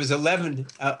 it was 11.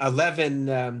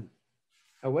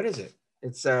 What is it?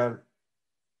 It's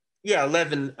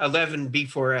 11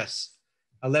 B4S.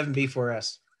 11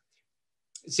 B4S.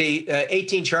 See,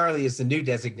 18 Charlie is the new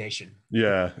designation.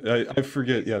 Yeah, I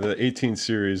forget. Yeah, the 18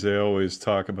 series, they always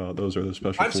talk about those are the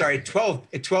special. I'm sorry, 12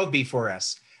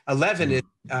 B4S. 11 is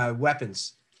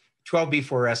weapons. 12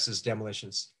 B4S is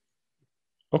demolitions.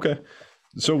 Okay.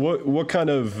 So what kind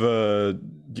of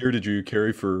gear did you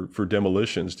carry for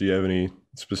demolitions? Do you have any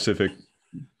specific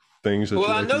things that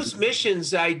on those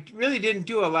missions, I really didn't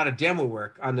do a lot of demo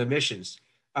work on the missions.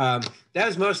 That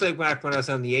was mostly when I was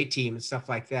on the A team and stuff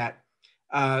like that.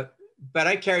 But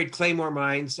I carried Claymore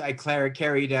mines. I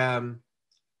carried, I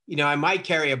might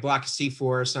carry a block of C4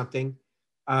 or something.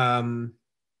 I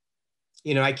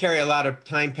carry a lot of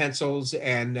time pencils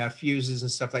and fuses and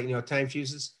stuff like, time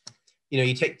fuses.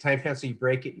 You take the time pencil, you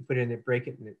break it, you put it in there, break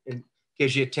it, and it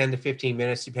gives you 10 to 15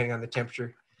 minutes, depending on the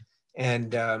temperature.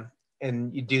 And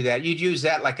you do that. You'd use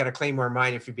that like at a Claymore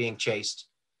mine if you're being chased.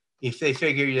 If they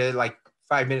figure you're like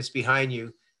 5 minutes behind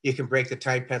you, you can break the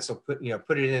time pencil, put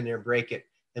it in there, break it,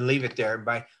 and leave it there.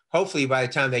 And hopefully by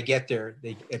the time they get there,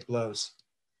 it blows.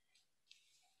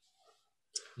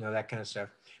 That kind of stuff.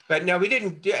 But no, I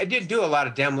didn't do a lot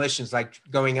of demolitions, like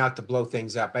going out to blow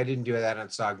things up. I didn't do that on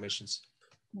SOG missions.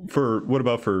 What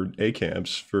about for A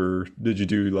camps? Did you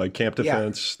do like camp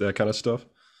defense, that kind of stuff?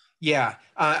 Yeah.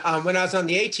 When I was on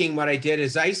the A team, what I did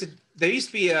is there used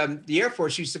to be the Air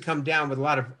Force used to come down with a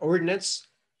lot of ordnance.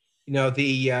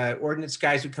 The ordnance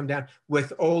guys would come down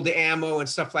with old ammo and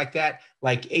stuff like that,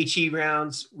 like HE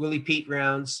rounds, Willie Pete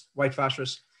rounds, white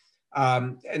phosphorus.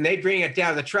 And they'd bring it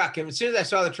down the truck. And as soon as I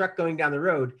saw the truck going down the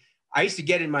road, I used to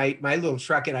get in my little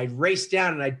truck and I'd race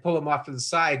down and I'd pull them off to the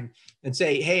side and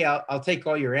say, "Hey, I'll take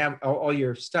all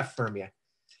your stuff from you."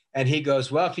 And he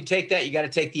goes, "Well, if you take that, you got to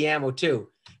take the ammo too."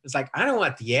 It's like, I don't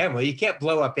want the ammo. You can't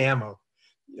blow up ammo.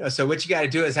 So what you got to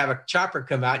do is have a chopper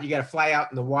come out. You got to fly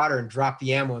out in the water and drop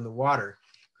the ammo in the water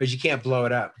because you can't blow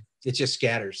it up. It just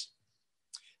scatters.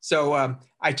 So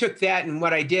I took that, and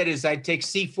what I did is I'd take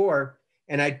C4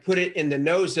 and I'd put it in the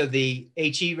nose of the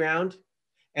HE round.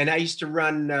 And I used to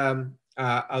run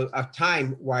a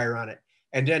time wire on it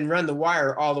and then run the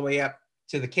wire all the way up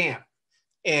to the camp.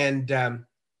 And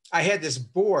I had this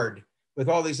board with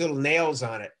all these little nails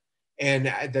on it.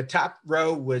 And the top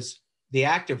row was the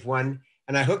active one.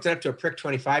 And I hooked it up to a Prick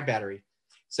 25 battery.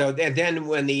 So then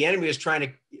when the enemy was trying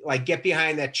to like get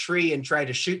behind that tree and try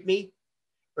to shoot me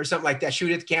or something like that, shoot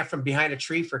at the camp from behind a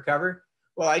tree for cover.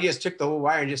 Well, I just took the little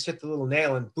wire and just hit the little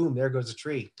nail and boom, there goes the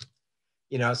tree.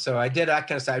 You know, so I did that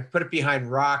kind of stuff. I put it behind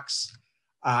rocks.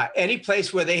 Any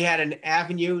place where they had an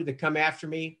avenue to come after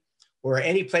me or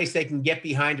any place they can get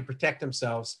behind to protect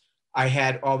themselves, I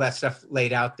had all that stuff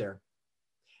laid out there.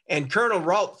 And Colonel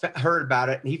Ralt heard about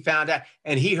it and he found out,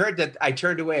 and he heard that I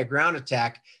turned away a ground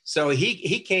attack. So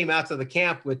he came out to the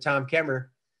camp with Tom Kemmer,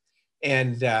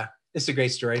 and this is a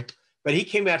great story, but he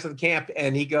came out to the camp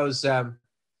and he goes,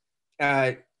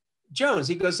 Jones,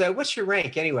 he goes, what's your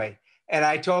rank anyway? And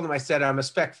I told him, I said, I'm a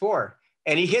Spec 4.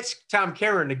 And he hits Tom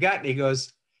Kemmer in the gut and he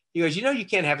goes, you know, you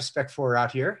can't have a Spec 4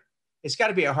 out here. It's got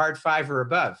to be a hard 5 or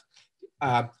above.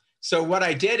 So what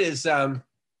I did is,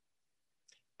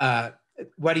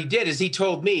 what he did is he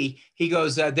told me, he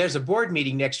goes, there's a board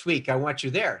meeting next week. I want you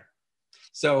there.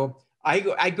 So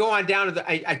I go on down to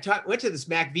the, went to this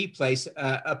MACV place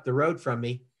up the road from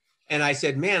me. And I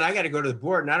said, man, I got to go to the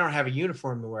board and I don't have a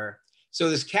uniform to wear. So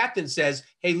this captain says,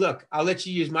 hey, look, I'll let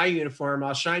you use my uniform.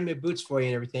 I'll shine my boots for you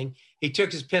and everything. He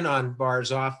took his pin-on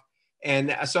bars off.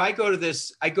 And so I go to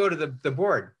the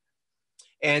board.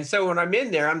 And so when I'm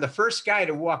in there, I'm the first guy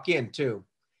to walk in too.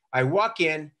 I walk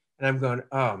in and I'm going,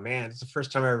 oh man, it's the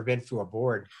first time I've ever been to a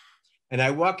board. And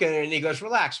I walk in and he goes,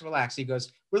 relax, relax. He goes,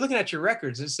 we're looking at your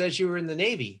records. It says you were in the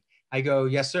Navy. I go,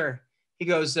 yes, sir. He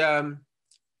goes,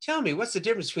 tell me, what's the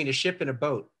difference between a ship and a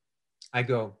boat? I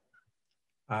go,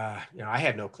 I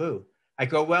had no clue. I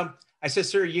go, well, I said,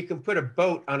 sir, you can put a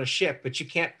boat on a ship, but you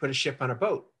can't put a ship on a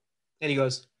boat. And he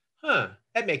goes, huh,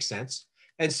 that makes sense.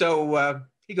 And so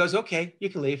he goes, okay, you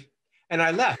can leave. And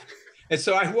I left. And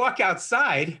so I walk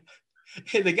outside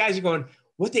and the guys are going,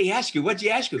 what'd they ask you? What'd you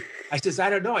ask you? I says, I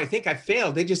don't know. I think I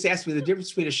failed. They just asked me the difference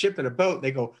between a ship and a boat.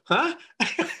 They go, huh?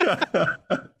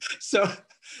 So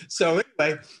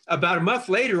anyway, about a month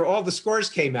later, all the scores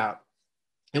came out.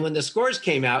 And when the scores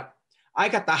came out, I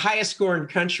got the highest score in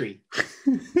country.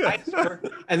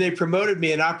 And they promoted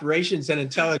me in operations and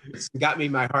intelligence and got me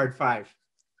my hard 5.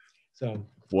 So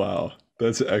wow,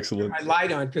 that's excellent. I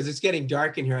light on because it's getting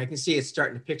dark in here. I can see it's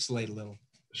starting to pixelate a little.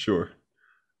 Sure.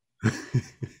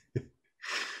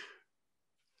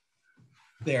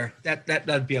 There,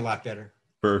 that'd be a lot better.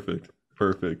 Perfect.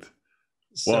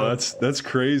 So, wow, that's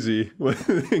crazy.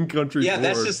 In country. Yeah, board.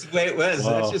 that's just the way it was.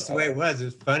 Wow. That's just the way it was.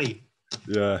 It's funny.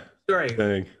 Yeah. Sorry.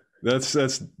 Dang. That's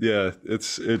yeah.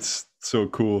 It's so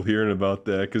cool hearing about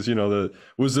that because you know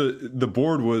the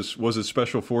board was it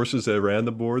Special Forces that ran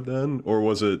the board then or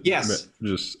was it yes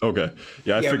just okay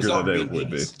yeah I figured that it would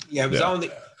be yeah it was on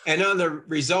the and on the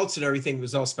results and everything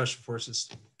was all Special Forces.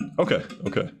 Okay.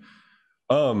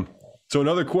 So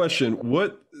another question,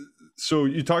 so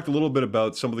you talked a little bit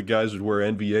about some of the guys who wear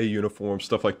NVA uniforms,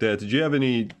 stuff like that. Did you have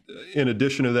any, in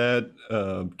addition to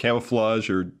that, camouflage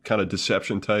or kind of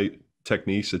deception type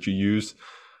techniques that you used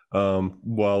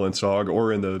while in SOG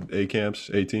or in the A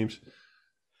teams?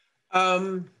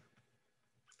 On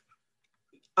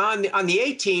the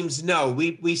A teams, no,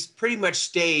 we pretty much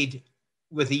stayed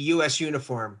with a U.S.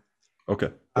 uniform. Okay.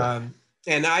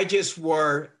 And I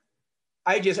wore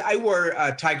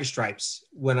tiger stripes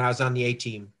when I was on the A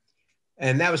team.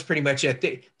 And that was pretty much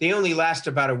it. They only last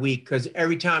about a week because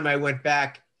every time I went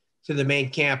back to the main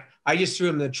camp, I just threw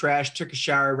them in the trash, took a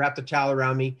shower, wrapped the towel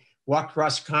around me, walked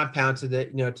across the compound to the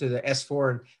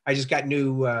S4, and I just got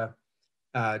new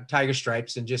tiger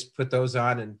stripes and just put those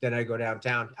on, and then I go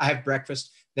downtown. I have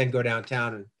breakfast, then go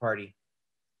downtown and party.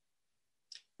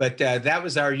 But that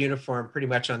was our uniform pretty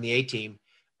much on the A team.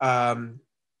 In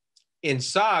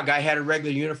SOG, I had a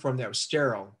regular uniform that was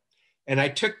sterile. And I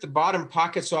took the bottom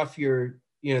pockets off the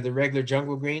regular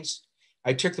jungle greens.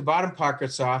 I took the bottom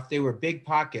pockets off. They were big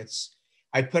pockets.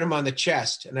 I put them on the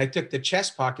chest. And I took the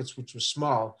chest pockets, which were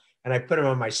small, and I put them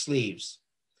on my sleeves.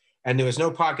 And there was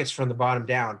no pockets from the bottom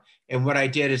down. And what I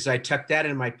did is I tucked that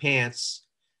in my pants.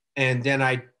 And then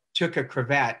I took a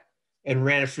cravat and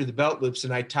ran it through the belt loops,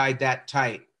 and I tied that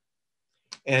tight.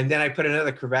 And then I put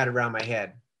another cravat around my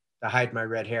head to hide my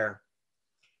red hair.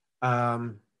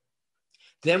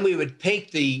 Then we would paint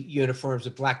the uniforms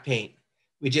with black paint.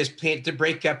 We just paint to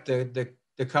break up the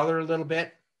color a little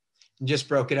bit and just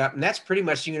broke it up. And that's pretty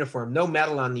much the uniform. No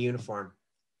metal on the uniform.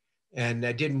 And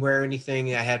I didn't wear anything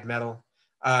that had metal.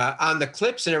 On the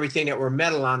clips and everything that were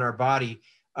metal on our body,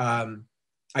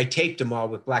 I taped them all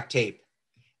with black tape.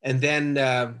 And then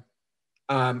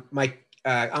on my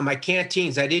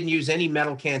canteens, I didn't use any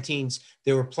metal canteens.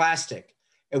 They were plastic.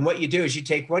 And what you do is you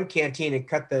take one canteen and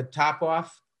cut the top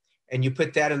off, and you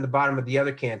put that in the bottom of the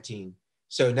other canteen.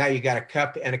 So now you got a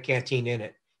cup and a canteen in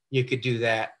it. You could do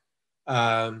that.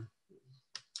 And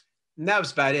that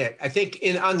was about it. I think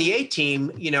on the A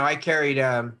team, you know, I carried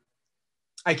a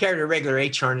regular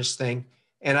H harness thing,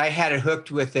 and I had it hooked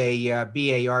with a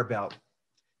BAR belt,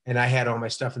 and I had all my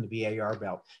stuff in the BAR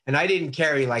belt. And I didn't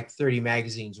carry like 30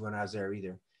 magazines when I was there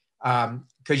either,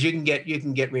 because you can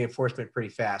get reinforcement pretty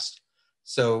fast.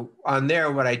 So on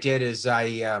there, what I did is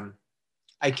I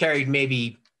carried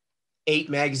maybe 8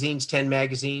 magazines, 10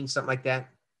 magazines, something like that,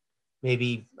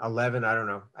 maybe 11. I don't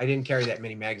know. I didn't carry that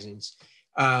many magazines.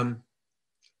 Let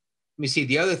me see.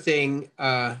 The other thing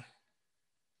I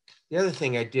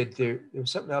did there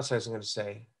was something else I was going to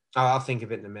say. Oh, I'll think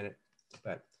of it in a minute.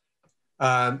 But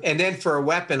and then for a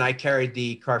weapon, I carried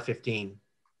the Car 15.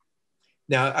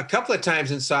 Now, a couple of times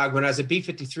in SOG, when I was at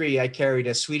B-53, I carried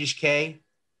a Swedish K,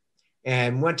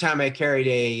 and one time I carried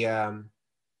an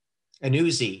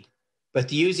Uzi, but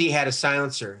the Uzi had a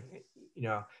silencer, you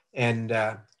know, and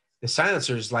the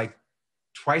silencer is like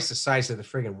twice the size of the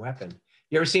friggin' weapon.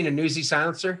 You ever seen a Uzi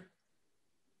silencer?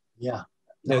 Yeah.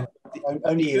 No,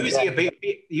 Only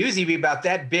the Uzi be about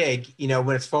that big, you know,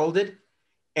 when it's folded,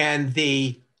 and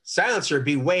the silencer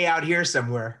be way out here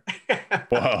somewhere.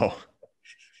 Wow.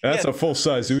 That's a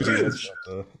full-size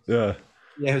Uzi. Yeah.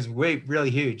 Yeah, it was really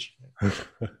huge.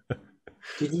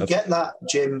 Did you get that,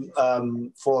 Jim,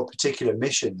 for a particular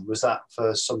mission? Was that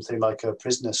for something like a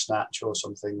prisoner snatch or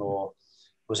something, or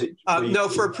was it? No,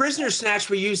 for a prisoner snatch,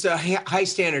 we used a high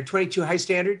standard, 22 high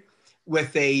standard,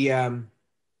 with a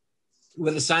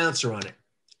silencer on it,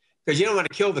 because you don't want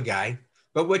to kill the guy.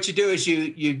 But what you do is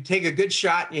you take a good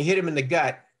shot and you hit him in the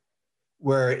gut,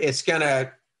 where it's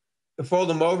gonna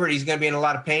fold him over and he's gonna be in a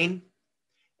lot of pain.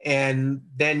 And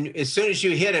then as soon as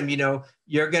you hit him, you know,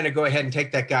 you're gonna go ahead and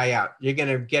take that guy out. You're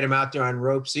gonna get him out there on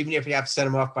ropes, even if you have to set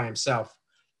him off by himself.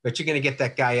 But you're gonna get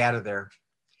that guy out of there,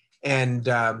 and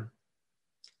then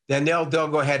they'll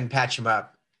go ahead and patch him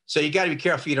up. So you got to be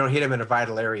careful you don't hit him in a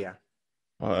vital area.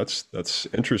 Oh, that's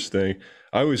interesting.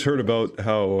 I always heard about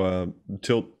how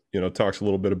Tilt, you know, talks a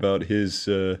little bit about his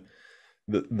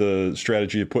the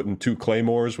strategy of putting 2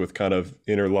 claymores with kind of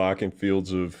interlocking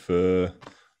fields of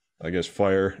I guess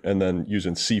fire, and then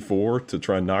using C4 to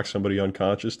try and knock somebody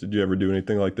unconscious. Did you ever do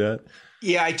anything like that?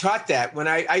 Yeah, I taught that when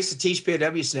I used to teach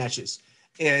POW snatches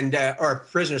and or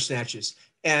prisoner snatches.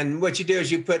 And what you do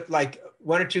is you put like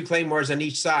 1 or 2 claymores on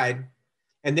each side,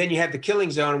 and then you have the killing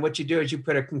zone. And what you do is you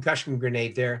put a concussion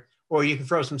grenade there, or you can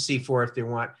throw some C4 if they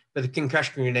want, but the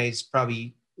concussion grenade is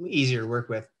probably easier to work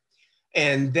with.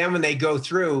 And then when they go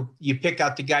through, you pick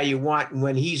out the guy you want. And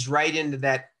when he's right into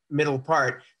that middle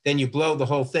part, then you blow the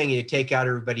whole thing and you take out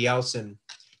everybody else and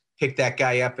pick that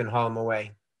guy up and haul him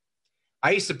away.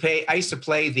 I used to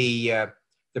play the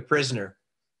prisoner.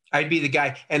 I'd be the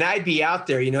guy, and I'd be out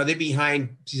there, you know, they'd be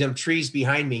behind some trees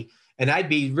behind me, and I'd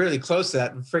be really close to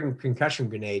that friggin' concussion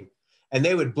grenade, and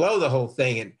they would blow the whole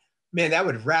thing, and man, that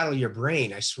would rattle your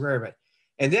brain, I swear. But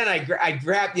and then I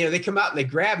grab, you know, they come out and they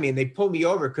grab me and they pull me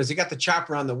over because they got the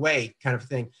chopper on the way, kind of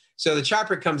thing. So the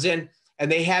chopper comes in and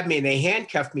they have me and they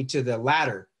handcuffed me to the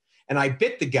ladder, and I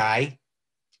bit the guy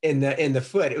in the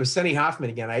foot. It was Sonny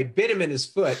Hoffman again. I bit him in his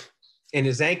foot, in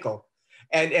his ankle,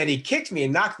 and he kicked me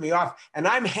and knocked me off, and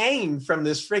I'm hanging from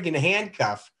this friggin'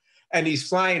 handcuff, and he's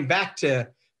flying back to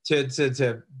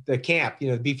the camp, you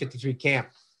know, the B-53 camp.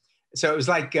 So it was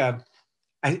like,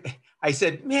 I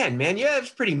said, man, yeah, that's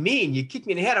pretty mean. You kicked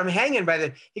me in the head. I'm hanging by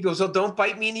the, he goes, well, don't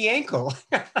bite me in the ankle.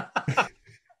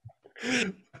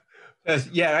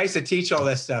 Yeah, I used to teach all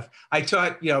that stuff. I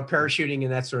taught, you know, parachuting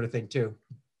and that sort of thing too.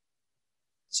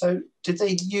 So did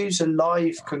they use a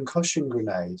live concussion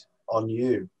grenade on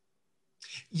you?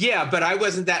 Yeah, but I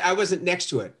wasn't next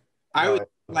to it. I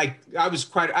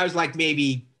was like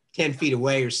maybe 10 feet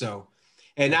away or so.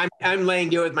 And I'm laying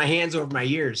there with my hands over my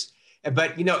ears.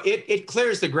 But you know, it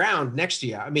clears the ground next to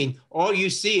you. I mean, all you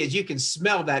see is you can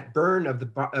smell that burn of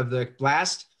the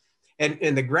blast,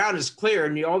 and the ground is clear,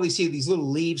 and you always see these little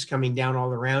leaves coming down all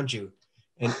around you.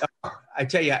 And I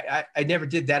tell you, I never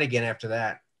did that again after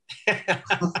that.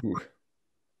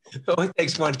 It only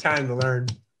takes one time to learn.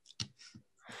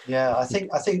 Yeah, I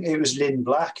think it was Lynn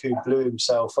Black who blew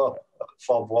himself up at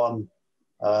Fob 1,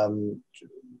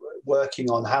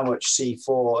 working on how much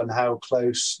C4 and how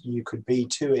close you could be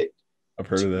to it. I've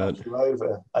heard of that.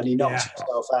 Over, and he knocked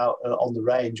himself out on the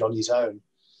range on his own.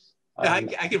 I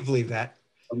can believe that.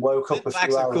 And woke up a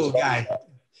few hours. A cool guy.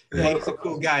 Later. Yeah, he's a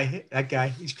cool guy. That guy,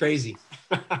 he's crazy.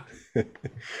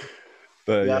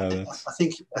 But yeah,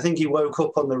 I think he woke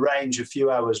up on the range a few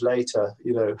hours later,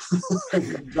 you know,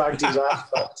 dragged his ass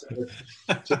back to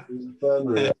the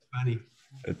infirmary. That's funny.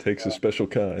 It takes a special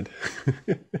kind.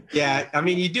 Yeah, I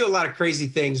mean, you do a lot of crazy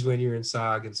things when you're in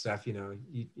SOG and stuff, you know.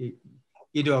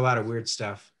 You do a lot of weird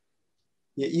stuff.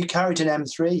 You carried an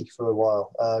M3 for a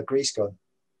while, grease gun.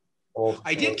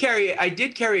 I did carry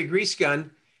a grease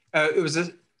gun. It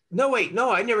was no,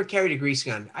 I never carried a grease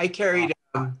gun. I carried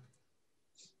a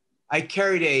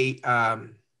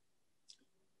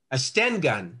Sten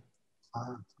gun,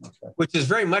 okay. which is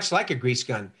very much like a grease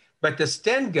gun, but the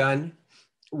Sten gun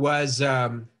was it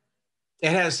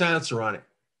had a silencer on it,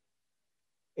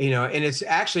 and it's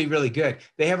actually really good.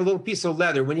 They have a little piece of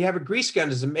leather. When you have a grease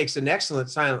gun, it makes an excellent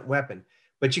silent weapon,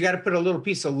 but you got to put a little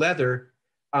piece of leather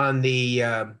on the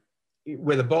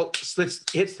where the bolt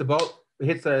hits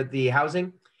the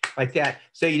housing, like that,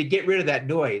 so you get rid of that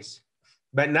noise,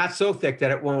 but not so thick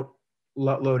that it won't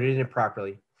load it in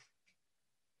properly.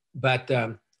 But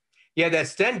yeah, that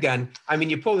Sten gun, I mean,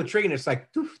 you pull the trigger and it's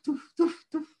like doof, doof, doof,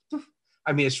 doof, doof.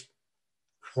 I mean, it's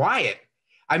quiet.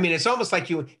 I mean, it's almost like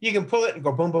you can pull it and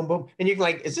go boom, boom, boom, and you can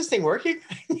like, is this thing working?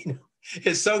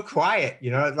 It's so quiet.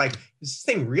 It's like, is this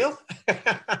thing real?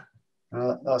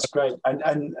 That's great.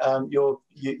 And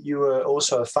you were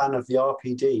also a fan of the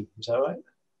RPD, is that right?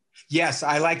 Yes,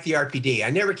 I like the RPD. I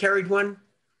never carried one,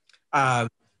 but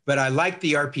I like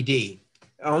the RPD.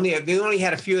 They only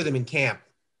had a few of them in camp.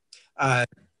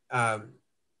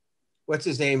 What's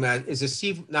his name? Is it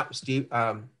Steve? Not Steve.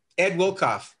 Ed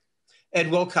Wilkoff. Ed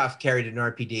Wilkoff carried an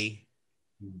RPD,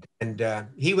 and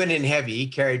he went in heavy. He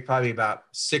carried probably about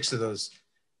 6 of those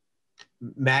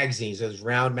magazines, those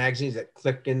round magazines that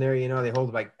clipped in there. They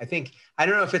hold like, I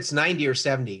don't know if it's 90 or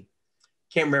 70.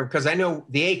 Can't remember, because I know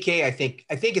the AK, I think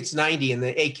it's 90, and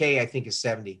the AK I think is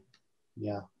 70.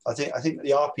 Yeah, I think the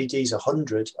RPD is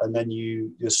 100, and then your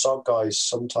SOG guys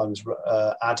sometimes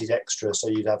added extra, so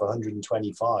you'd have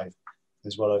 125,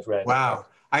 is what I've read. Wow,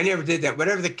 I never did that.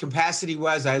 Whatever the capacity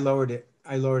was, I lowered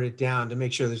it down to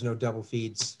make sure there's no double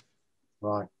feeds.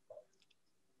 Right.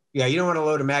 Yeah, you don't want to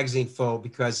load a magazine full,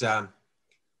 because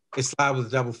it's liable to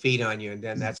double feed on you, and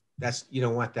then that's you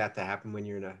don't want that to happen when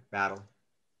you're in a battle.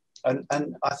 And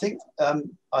I think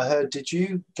I heard, did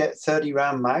you get 30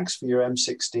 round mags for your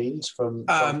M16s from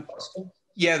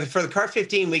yeah, for the Car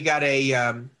 15 we got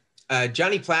a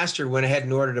Johnny Plaster went ahead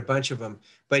and ordered a bunch of them,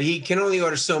 but he can only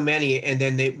order so many, and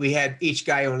then each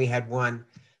guy only had one.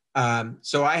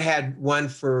 So I had one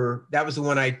that was the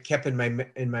one I kept in my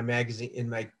magazine, in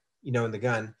my in the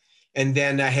gun, and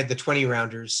then I had the 20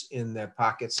 rounders in the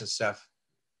pockets and stuff.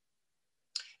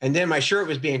 And then my shirt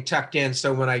was being tucked in,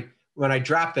 so when I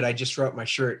dropped it, I just threw out my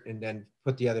shirt and then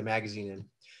put the other magazine in.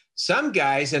 Some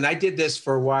guys, and I did this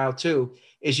for a while too,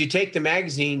 is you take the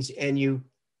magazines and you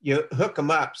hook them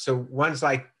up. So one's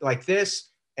like this,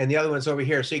 and the other one's over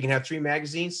here. So you can have 3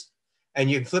 magazines, and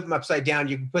you can flip them upside down.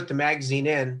 You can put the magazine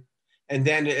in, and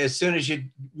then as soon as you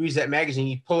use that magazine,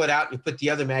 you pull it out and you put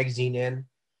the other magazine in.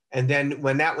 And then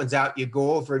when that one's out, you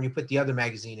go over and you put the other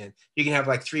magazine in. You can have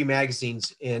like 3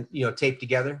 magazines taped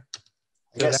together.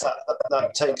 I guess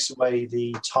that takes away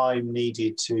the time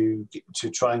needed to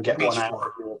try and get one out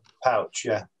of your pouch.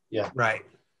 Yeah. Right.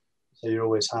 So you're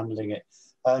always handling it.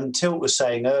 And Tilt was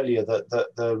saying earlier that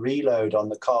the reload on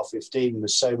the Car 15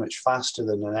 was so much faster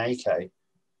than an AK.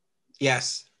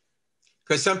 Yes,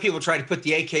 because some people try to put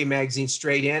the AK magazine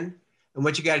straight in, and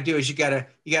what you got to do is you got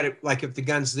to like, if the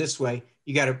gun's this way,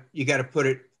 you got to put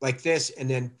it like this and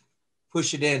then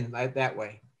push it in like that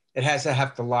way. It has to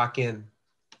have to lock in.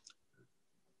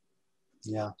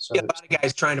 Yeah, so a lot of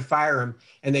guys trying to fire them,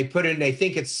 and they put it in, they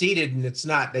think it's seated, and it's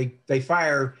not. They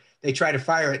try to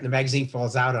fire it, and the magazine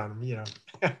falls out on them.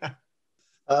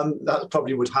 That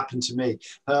probably would happen to me.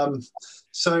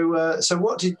 So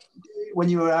when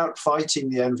you were out fighting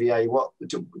the NVA,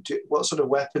 what sort of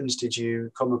weapons did you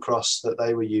come across that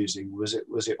they were using? Was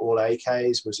it all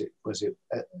AKs? Was it?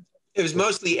 It was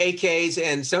mostly AKs,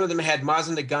 and some of them had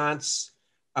Mazen-Nagants.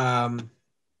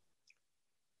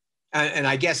 And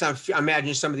I guess I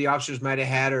imagine some of the officers might have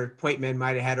had, or point men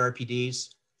might have had RPDs.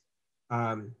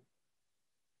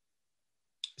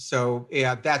 So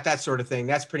yeah, that sort of thing.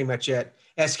 That's pretty much it.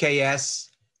 SKS.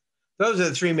 Those are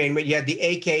the 3 main. But you had the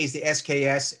AKs, the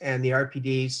SKS, and the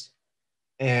RPDs,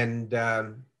 and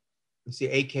let's see,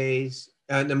 AKs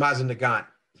and the Mazen-Nagant.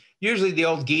 Usually the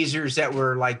old geezers that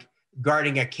were like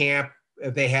guarding a camp,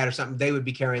 if they had or something, they would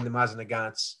be carrying the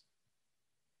Mazen-Nagants,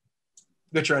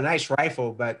 which are a nice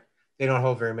rifle, but they don't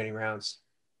hold very many rounds.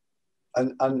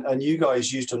 And you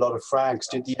guys used a lot of frags.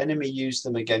 Did the enemy use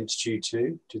them against you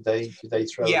too? Did they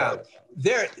throw? Yeah,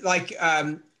 they're like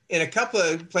in a couple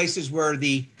of places where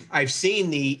I've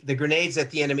seen the grenades that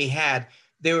the enemy had.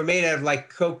 They were made out of like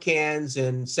Coke cans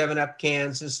and 7-Up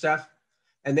cans and stuff,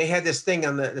 and they had this thing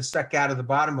that stuck out of the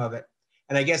bottom of it.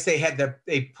 And I guess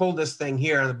they pulled this thing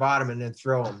here on the bottom and then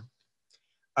throw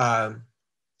them.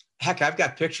 heck, I've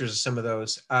got pictures of some of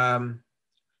those from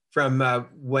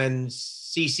when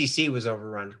CCC was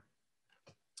overrun.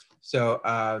 So,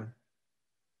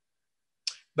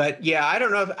 but yeah, I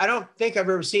don't know. I don't think I've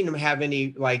ever seen them have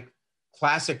any like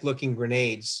classic looking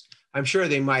grenades. I'm sure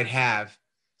they might have.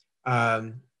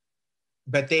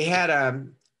 But they had,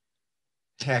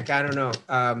 heck, I don't know.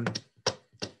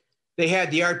 They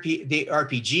had the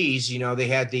RPGs, you know, they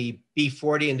had the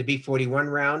B40 and the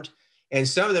B41 round, and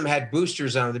some of them had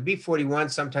boosters on them. The B41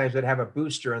 sometimes would have a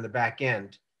booster on the back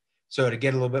end. So to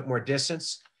get a little bit more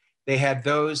distance, they had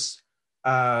those.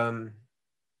 Other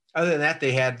than that,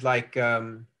 they had like, they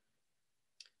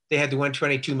had the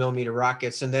 122 millimeter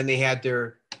rockets, and then they had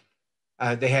their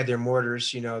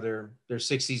mortars, you know, their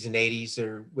 60s and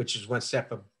 80s, which is one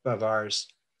step above ours.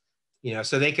 You know,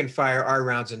 so they can fire our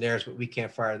rounds in theirs, but we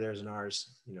can't fire theirs in ours,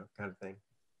 you know, kind of thing.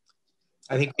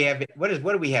 I think we have, what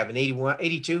do we have, an 81,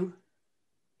 82?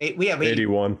 We have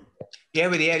 81. Yeah,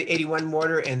 we had 81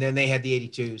 mortar, and then they had the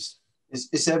 82s.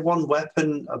 Is there one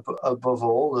weapon above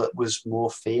all that was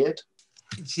more feared?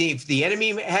 See, if the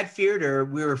enemy had feared, or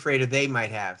we were afraid of they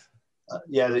might have.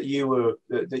 Yeah, that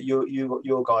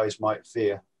your guys might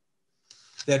fear.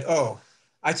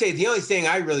 I'd say the only thing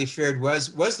I really feared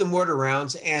was the mortar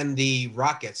rounds and the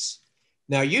rockets.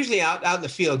 Now, usually out in the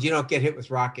field, you don't get hit with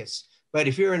rockets. But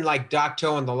if you're in like Dak To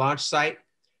on the launch site,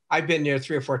 I've been there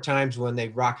 3 or 4 times when the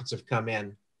rockets have come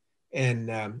in.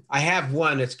 And I have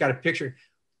one that's got a picture.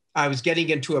 I was getting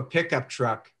into a pickup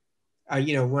truck,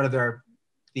 you know, one of the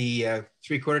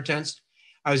 3/4 tons.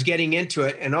 I was getting into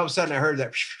it, and all of a sudden I heard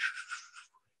that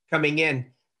coming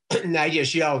in, and I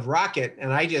just yelled rocket,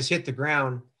 and I just hit the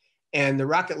ground. And the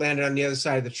rocket landed on the other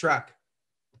side of the truck.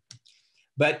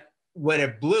 But when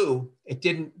it blew, it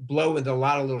didn't blow into a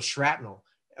lot of little shrapnel.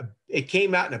 It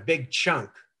came out in a big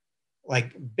chunk,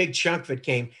 like big chunk of it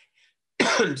came.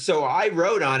 So I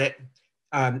wrote on it,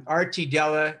 RT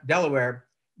Delaware,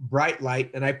 bright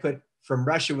light, and I put from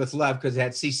Russia with love because it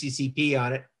had CCCP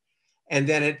on it. And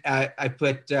then I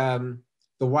put the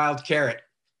wild carrot,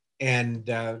 and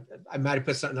I might have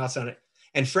put something else on it.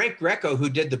 And Frank Greco, who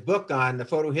did the book on the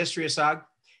photo history of SOG,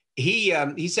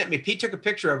 he sent me, he took a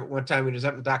picture of it one time when he was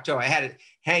up in Dak To. I had it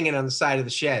hanging on the side of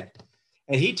the shed,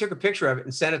 and he took a picture of it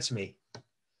and sent it to me.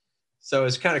 So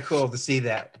it's kind of cool to see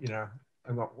that, you know.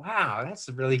 I'm going, wow, that's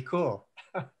really cool.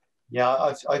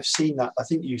 Yeah, I've seen that. I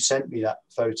think you sent me that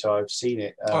photo. I've seen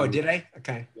it. Oh, did I?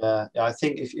 Okay. Yeah, I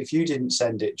think if you didn't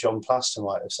send it, John Plaster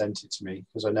might have sent it to me,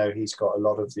 because I know he's got a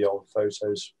lot of the old photos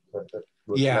that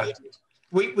were collected.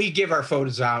 We give our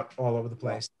photos out all over the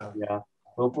place. So. Yeah.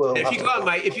 If you go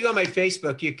on my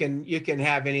Facebook, you can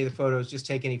have any of the photos. Just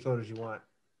take any photos you want.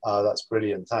 That's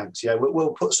brilliant. Thanks. Yeah,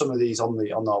 we'll put some of these on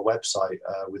our website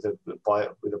with a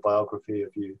biography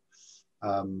of you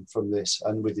from this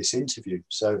and with this interview.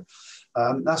 So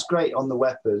that's great on the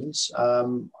weapons.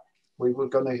 We were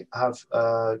going to have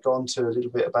gone to a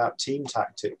little bit about team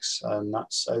tactics, and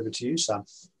that's over to you, Sam.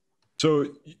 So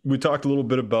we talked a little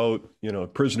bit about, you know,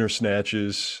 prisoner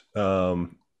snatches.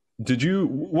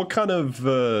 What kind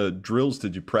of drills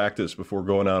did you practice before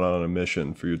going out on a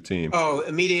mission for your team? Oh,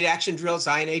 immediate action drills,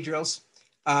 INA drills.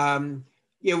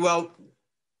 Yeah, well,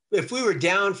 if we were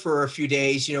down for a few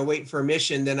days, you know, waiting for a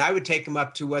mission, then I would take them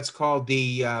up to what's called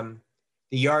the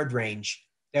yard range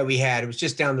that we had. It was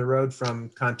just down the road from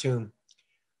Khartoum.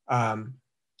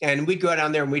 And we'd go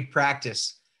down there and we'd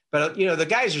practice. But, you know, the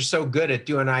guys are so good at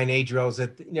doing INA drills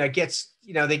that, you know, it gets,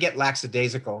 you know, they get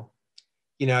lackadaisical.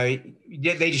 You know,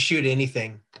 they just shoot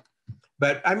anything.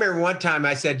 But I remember one time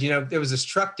I said, you know, there was this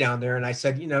truck down there, and I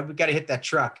said, you know, we got to hit that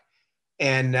truck.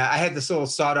 And I had this little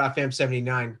sawed-off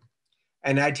M79,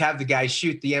 and I'd have the guys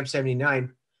shoot the M79,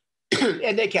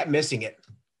 and they kept missing it.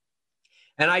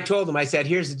 And I told them, I said,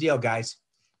 here's the deal, guys.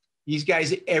 These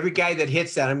guys, every guy that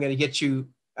hits that, I'm going to get you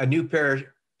a new pair of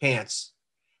pants.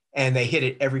 And they hit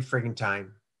it every friggin'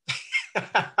 time.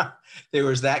 They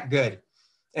was that good.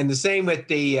 And the same with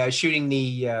the shooting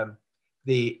the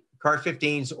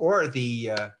CAR-15s or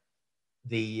the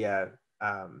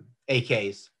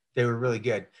AKs. They were really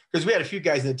good because we had a few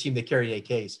guys in the team that carried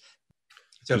AKs.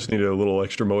 So just needed a little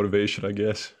extra motivation, I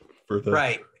guess, for the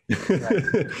right.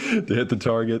 to hit the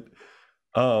target.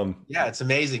 Yeah, it's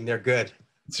amazing. They're good.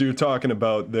 So you're talking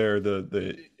about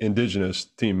the indigenous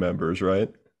team members, right?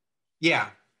 Yeah.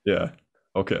 Yeah.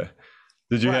 Okay.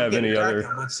 Did you have any other?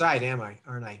 On one side,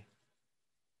 aren't I?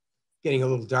 Getting a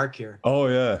little dark here. Oh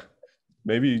yeah.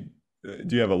 Maybe.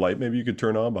 Do you have a light? Maybe you could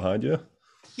turn on behind you.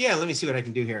 Yeah. Let me see what I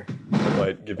can do here. That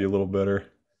might give you a little better.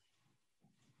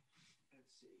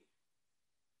 Let's see.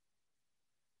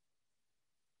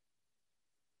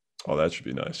 Oh, that should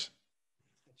be nice.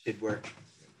 That should work.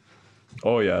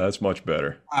 Oh yeah, that's much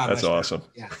better. That's much awesome.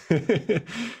 Better. Yeah.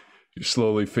 You're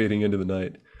slowly fading into the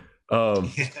night.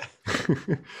 Um,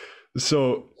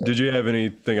 so did you have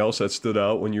anything else that stood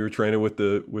out when you were training with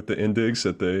the indigs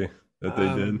that they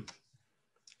did?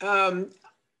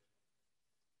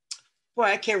 Boy,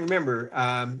 I can't remember.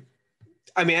 I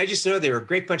mean, I just know they were a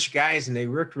great bunch of guys and they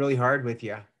worked really hard with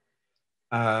you.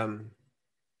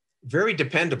 Very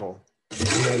dependable.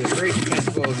 They're very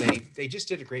dependable and they just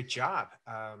did a great job.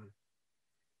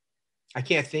 I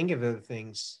can't think of other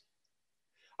things.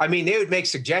 I mean, they would make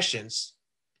suggestions.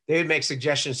 They would make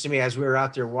suggestions to me as we were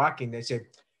out there walking. They said,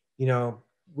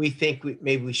 we think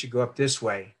maybe we should go up this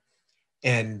way.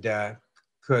 And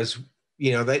because,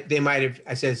 they might have,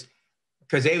 I says,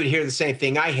 because they would hear the same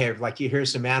thing I hear, like you hear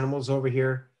some animals over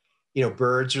here,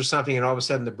 birds or something, and all of a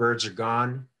sudden the birds are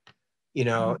gone,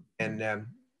 and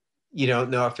you don't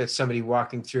know if it's somebody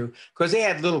walking through, because they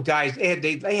had little guys,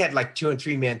 they had like 2 and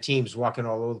 3 man teams walking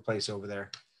all over the place over there.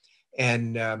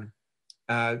 And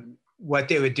what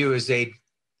they would do is they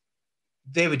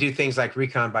would do things like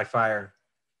recon by fire,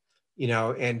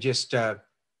 and just,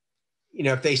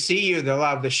 if they see you, they'll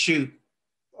allow to shoot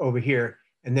over here,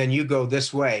 and then you go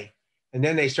this way. And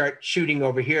then they start shooting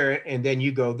over here, and then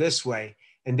you go this way.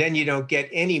 And then you don't get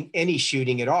any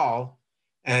shooting at all.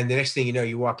 And the next thing you know,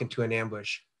 you walk into an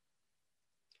ambush.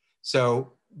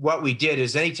 So what we did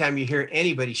is anytime you hear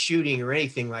anybody shooting or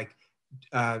anything like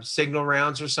signal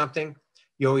rounds or something,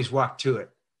 you always walk to it.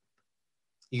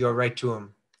 You go right to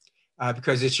them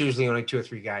because it's usually only 2 or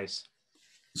 3 guys.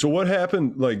 So what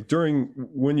happened, like during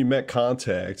when you met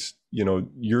contacts,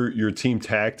 your team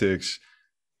tactics,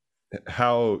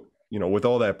 how, with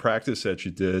all that practice that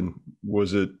you did,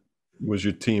 was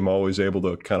your team always able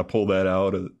to kind of pull that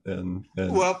out and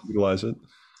utilize it?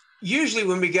 Usually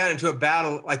when we got into a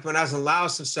battle, like when I was in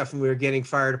Laos and stuff and we were getting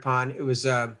fired upon, it was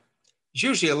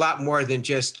usually a lot more than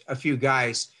just a few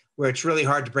guys where it's really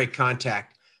hard to break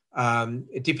contact.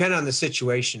 It depended on the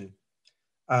situation.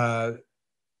 But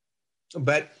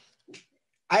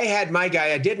I had my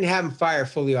guy, I didn't have him fire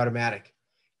fully automatic.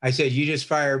 I said, you just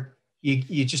fire,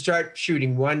 you just start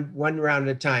shooting one round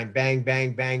at a time, bang,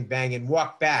 bang, bang, bang, and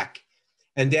walk back.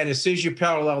 And then as soon as you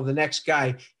parallel the next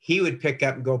guy, he would pick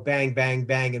up and go bang, bang,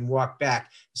 bang, and walk back.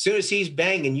 As soon as he's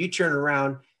banging, you turn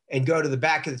around and go to the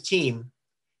back of the team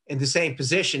in the same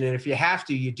position. And if you have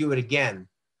to, you do it again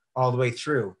all the way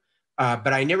through.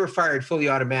 But I never fired fully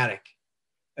automatic.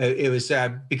 It was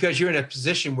because you're in a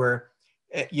position where,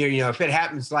 if it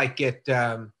happens like at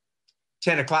 10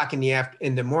 o'clock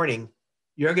in the morning,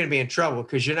 you're going to be in trouble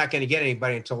because you're not going to get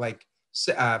anybody until like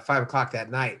 5 o'clock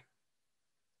that night.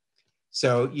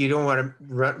 So you don't want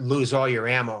to lose all your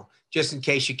ammo just in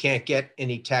case you can't get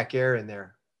any TAC air in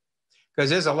there. Because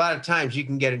there's a lot of times you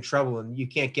can get in trouble and you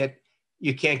can't get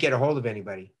a hold of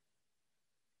anybody,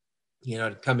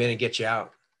 to come in and get you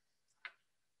out.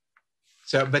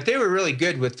 So, but they were really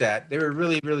good with that. They were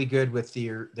really, really good with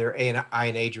their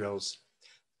I&A drills.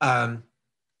 I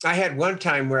had one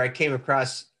time where I came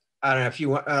across, I don't know if you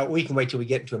want, we can wait till we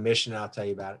get into a mission and I'll tell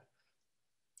you about it.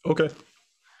 Okay.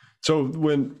 So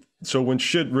when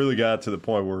shit really got to the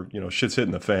point where, shit's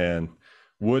hitting the fan,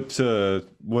 what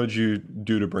did you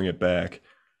do to bring it back?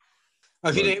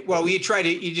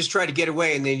 You just try to get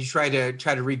away, and then you try to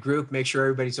regroup, make sure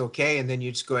everybody's okay. And then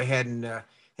you just go ahead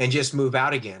and just move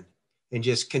out again and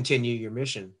just continue your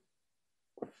mission.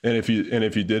 And if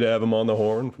you did have them on the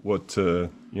horn, what,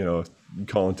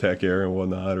 calling tech air and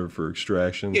whatnot, or for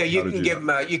extraction? Yeah, you can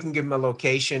give them a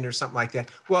location or something like that.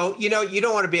 Well, you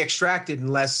don't want to be extracted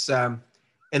unless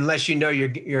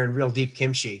you're in real deep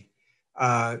kimchi,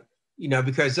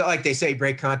 because like they say,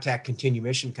 break contact, continue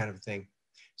mission kind of thing.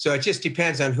 So it just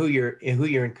depends on who you're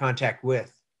in contact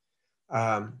with.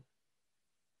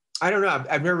 I don't know.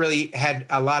 I've never really had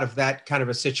a lot of that kind of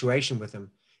a situation with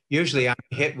them. Usually I'm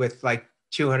hit with like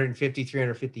 250,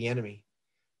 350 enemy.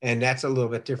 And that's a little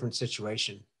bit different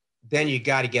situation. Then you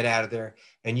got to get out of there.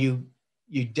 And you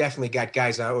definitely got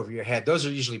guys out over your head. Those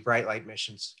are usually bright light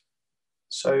missions.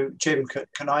 So Jim,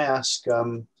 can I ask,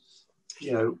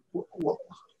 what,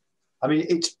 I mean,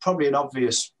 it's probably an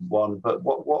obvious one, but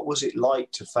what was it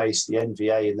like to face the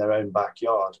NVA in their own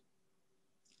backyard?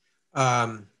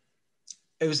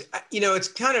 It was, it's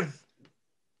kind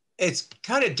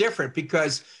of different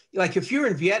because, like, if you're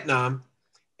in Vietnam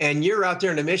and you're out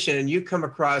there in a mission and you come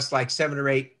across like 7 or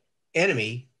 8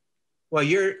 enemy, well,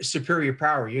 you're superior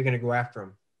power. You're going to go after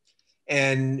them.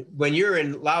 And when you're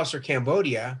in Laos or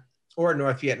Cambodia or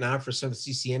North Vietnam for some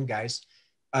CCN guys,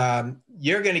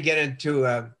 you're going to get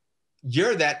into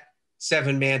you're that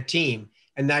 7-man team.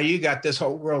 And now you got this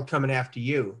whole world coming after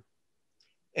you.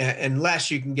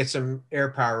 unless you can get some air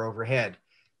power overhead.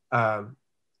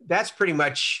 That's pretty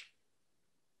much,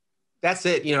 that's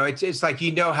it. You know, it's like,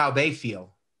 you know how they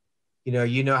feel,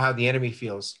 you know how the enemy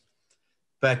feels,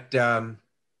 but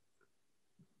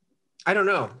I don't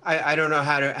know. I don't know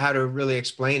how to really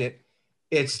explain it.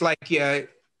 It's like, you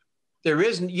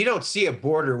don't see a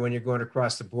border when you're going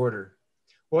across the border.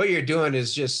 What you're doing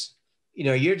is just,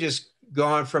 you're just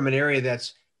going from an area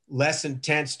that's less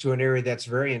intense to an area that's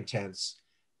very intense.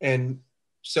 And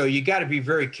so you got to be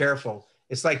very careful.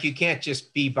 It's like, you can't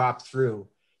just bebop through.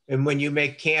 And when you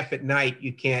make camp at night,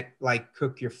 you can't like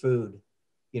cook your food.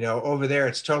 Over there,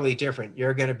 it's totally different.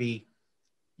 You're going to be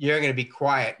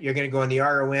quiet. You're going to go in the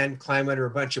RON, climb under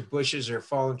a bunch of bushes or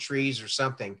fallen trees or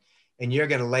something, and you're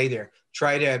going to lay there.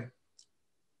 Try to,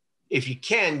 if you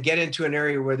can, get into an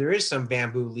area where there is some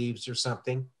bamboo leaves or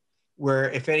something,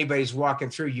 where if anybody's walking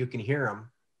through, you can hear them.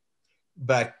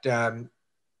 But they'll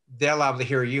be able to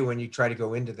hear you when you try to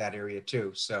go into that area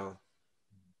too. So,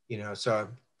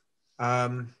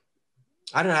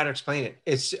 I don't know how to explain it.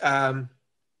 It's,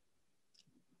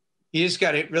 you just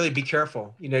got to really be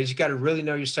careful. You just got to really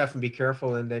know your stuff and be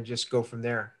careful, and then just go from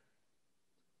there.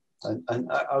 And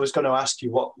I was going to ask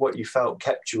you what you felt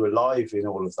kept you alive in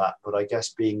all of that, but I guess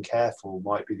being careful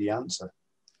might be the answer.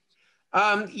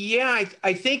 Yeah,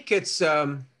 I think it's,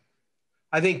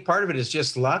 I think part of it is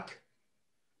just luck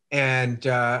and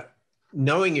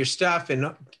knowing your stuff,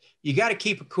 and you got to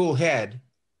keep a cool head.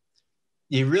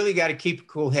 You really got to keep a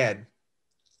cool head,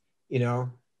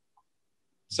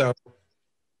 so,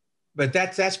 but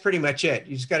that's pretty much it.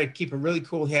 You just got to keep a really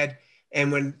cool head. And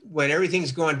when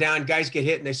everything's going down, guys get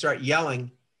hit and they start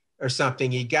yelling or something,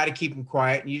 you got to keep them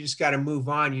quiet, and you just got to move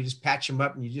on. You just patch them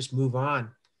up and you just move on.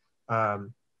 I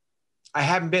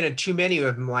haven't been in too many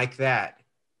of them like that,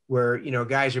 where,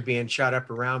 guys are being shot up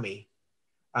around me.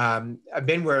 I've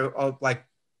been where, like,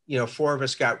 4 of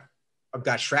us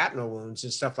got shrapnel wounds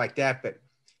and stuff like that, but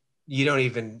you don't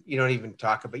even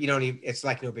talk about, it's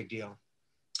like no big deal.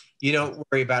 You don't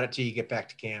worry about it till you get back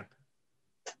to camp.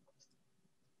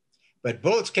 But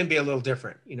bullets can be a little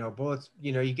different. Bullets,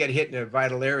 you get hit in a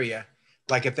vital area.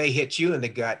 Like if they hit you in the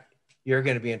gut, you're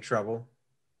going to be in trouble.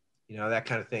 That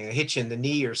kind of thing. They hit you in the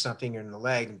knee or something, or in the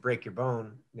leg, and break your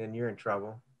bone, then you're in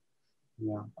trouble.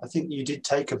 Yeah. I think you did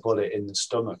take a bullet in the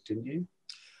stomach, didn't you?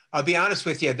 I'll be honest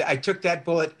with you. I took that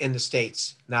bullet in the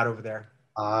States, not over there.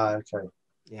 Ah, okay.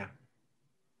 Yeah.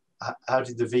 How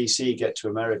did the VC get to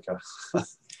America?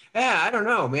 Yeah, I don't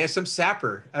know, man. Some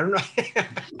sapper. I don't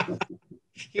know.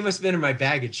 He must have been in my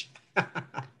baggage.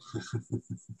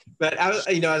 But I was,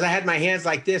 as I had my hands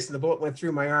like this, and the bullet went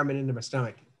through my arm and into my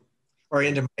stomach, or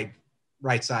into my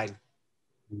right side.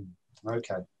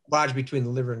 Okay. Lodged between the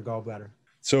liver and gallbladder.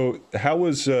 So how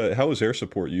was air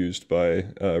support used by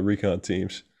recon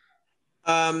teams?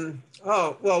 Well,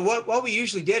 what we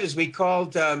usually did is we'd call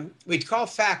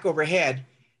FAC overhead,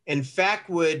 and FAC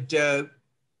would,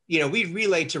 we'd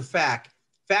relay to FAC.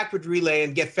 FAC would relay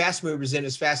and get fast movers in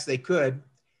as fast as they could.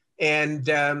 And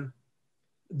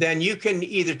then you can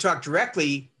either talk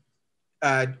directly,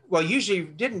 usually you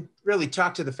didn't really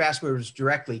talk to the fast movers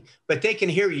directly, but they can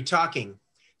hear you talking.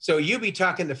 So you'd be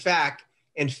talking to FAC,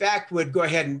 and FAC would go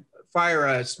ahead and fire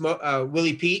a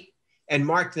Willie Pete and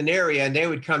mark an area, and they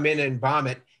would come in and bomb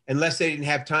it unless they didn't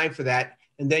have time for that.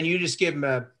 And then you just give them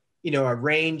a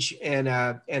range and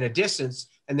a distance,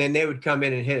 and then they would come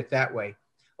in and hit it that way.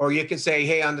 Or you can say,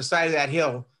 hey, on the side of that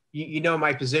hill, you know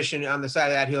my position on the side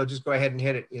of that hill, just go ahead and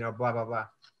hit it, blah, blah, blah.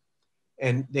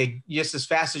 And they just as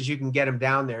fast as you can get them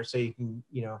down there. So you can,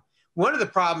 one of the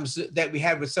problems that we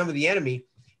had with some of the enemy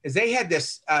is they had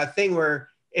this thing where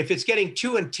if it's getting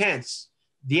too intense,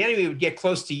 the enemy would get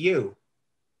close to you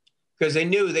because they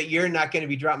knew that you're not going to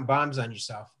be dropping bombs on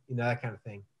yourself, that kind of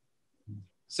thing.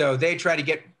 So they try to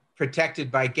get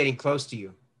protected by getting close to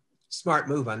you. Smart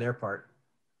move on their part.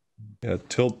 Yeah,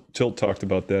 Tilt talked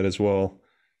about that as well.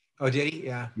 Oh, did he?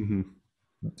 Yeah. Mm-hmm.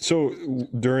 So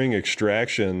during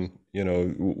extraction,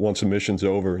 once the mission's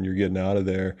over and you're getting out of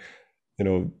there,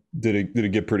 did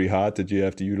it get pretty hot? Did you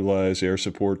have to utilize air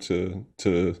support to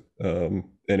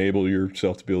enable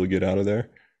yourself to be able to get out of there?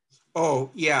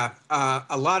 Oh yeah,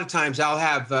 a lot of times I'll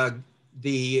have the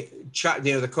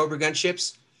Cobra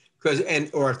gunships,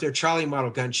 or if they're Charlie model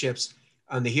gunships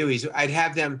on the Hueys, I'd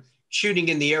have them shooting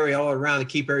in the area all around to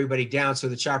keep everybody down so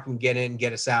the chopper can get in and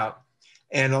get us out.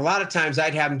 And a lot of times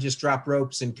I'd have them just drop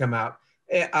ropes and come out.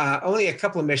 Only a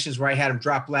couple of missions where I had them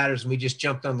drop ladders and we just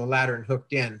jumped on the ladder and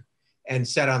hooked in and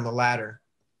set on the ladder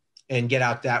and get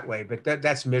out that way. But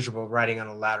that's miserable riding on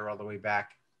a ladder all the way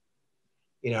back,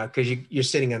 because you're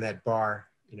sitting on that bar,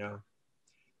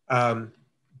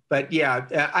 But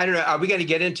yeah, I don't know. Are we going to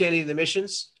get into any of the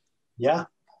missions? Yeah.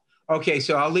 Okay,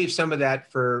 so I'll leave some of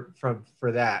that for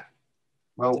that.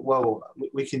 Well,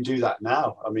 we can do that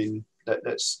now. I mean,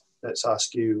 let's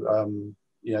ask you.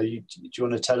 You know, do you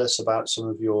want to tell us about some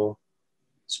of your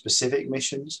specific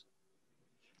missions?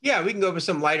 Yeah, we can go over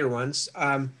some lighter ones.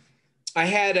 I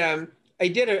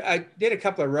did a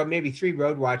couple of maybe 3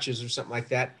 road watches or something like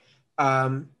that.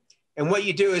 And what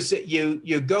you do is that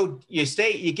you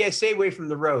stay away from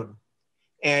the road,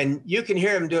 and you can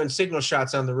hear them doing signal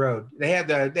shots on the road. They have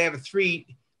a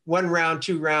 1 round,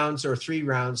 2 rounds, or 3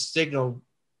 rounds signal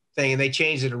thing, and they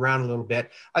changed it around a little bit.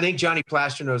 I think Johnny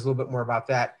Plaster knows a little bit more about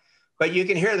that, but you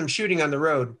can hear them shooting on the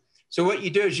road. So what you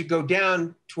do is you go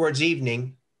down towards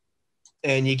evening,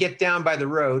 and you get down by the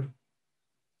road,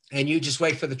 and you just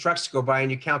wait for the trucks to go by, and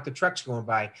you count the trucks going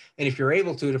by. And if you're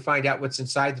able to find out what's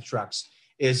inside the trucks.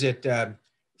 Is it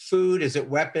food? Is it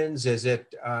weapons? Is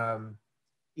it,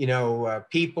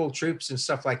 people, troops, and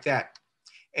stuff like that?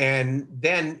 And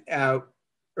then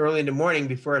early in the morning,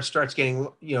 before it starts getting,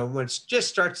 when it just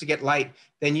starts to get light,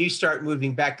 then you start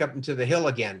moving back up into the hill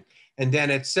again. And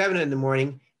then at 7 in the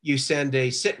morning, you send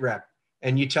a sit rep,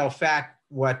 and you tell FAC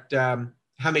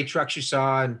how many trucks you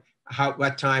saw, and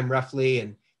what time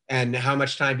roughly, and how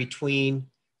much time between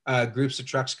groups of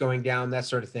trucks going down, that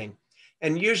sort of thing.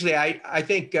 And usually I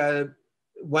think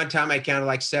one time I counted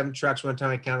like 7 trucks, one time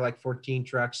I counted like 14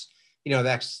 trucks,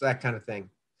 that's that kind of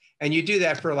thing. And you do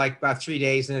that for like about 3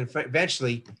 days, and then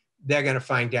eventually they're going to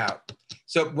find out.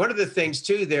 So one of the things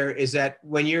too there is that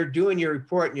when you're doing your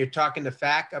report and you're talking to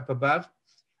FAC up above,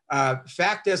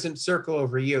 FAC doesn't circle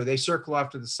over you. They circle off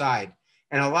to the side.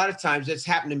 And a lot of times, it's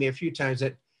happened to me a few times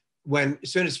that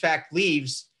as soon as FAC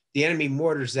leaves, the enemy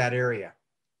mortars that area.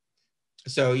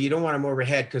 So you don't want them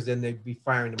overhead, because then they'd be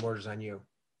firing the mortars on you.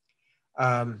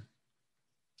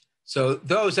 So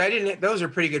those are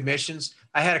pretty good missions.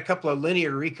 I had a couple of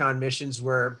linear recon missions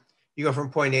where you go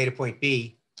from point A to point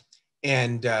B.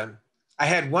 And I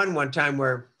had one time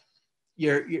where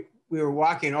we were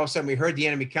walking, and all of a sudden we heard the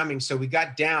enemy coming. So we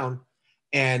got down,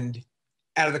 and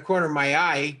out of the corner of my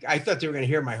eye, I thought they were going to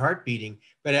hear my heart beating,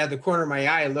 but out of the corner of my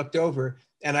eye, I looked over,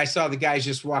 and I saw the guys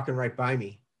just walking right by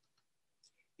me.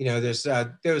 There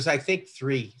was, I think,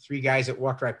 three guys that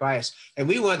walked right by us, and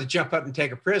we wanted to jump up and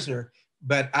take a prisoner,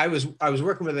 but I was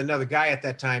working with another guy at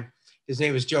that time. His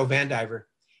name was Joe Vandiver,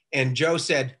 and Joe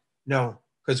said, no,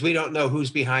 because we don't know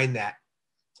who's behind that.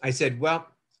 I said, well,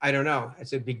 I don't know. I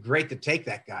said, it'd be great to take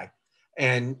that guy.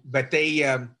 But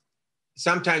they,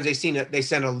 sometimes they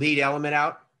send a lead element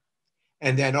out,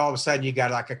 and then all of a sudden you got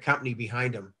like a company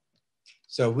behind them.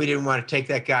 So we didn't want to take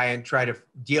that guy and try to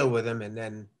deal with him and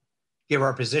then give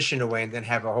our position away and then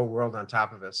have a whole world on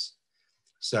top of us.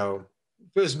 So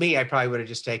if it was me, I probably would have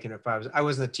just taken it if I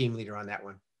wasn't the team leader on that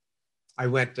one. I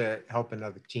went to help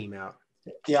another team out.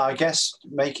 Yeah, I guess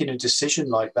making a decision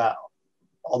like that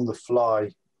on the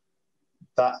fly,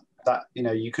 that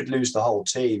you could lose the whole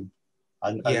team.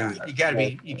 And you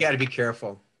gotta be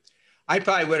careful. I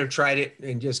probably would have tried it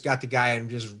and just got the guy and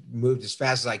just moved as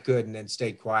fast as I could and then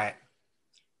stayed quiet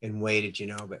and waited,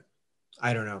 but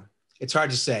I don't know. It's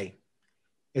hard to say.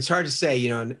 It's hard to say,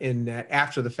 in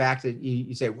after the fact that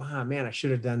you say, wow, man, I should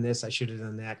have done this. I should have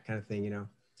done that kind of thing,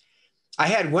 I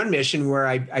had one mission where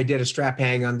I did a strap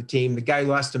hang on the team. The guy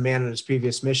lost a man on his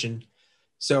previous mission.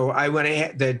 So I went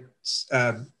ahead,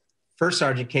 the first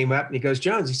sergeant came up and he goes,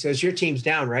 Jones, he says, your team's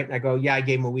down, right? And I go, yeah, I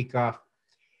gave him a week off.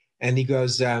 And he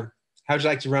goes, how'd you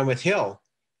like to run with Hill?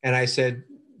 And I said,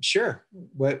 sure.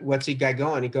 What's he got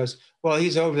going? He goes, well,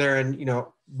 he's over there and,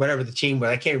 whatever the team was.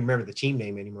 I can't remember the team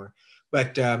name anymore.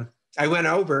 But I went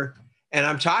over and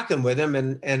I'm talking with him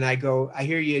and I go, I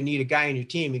hear you need a guy on your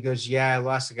team. He goes, yeah, I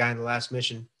lost a guy in the last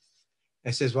mission.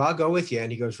 I says, well, I'll go with you.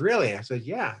 And he goes, really? I said,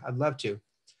 yeah, I'd love to.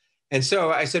 And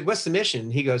so I said, what's the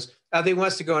mission? He goes, oh, they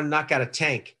wants to go and knock out a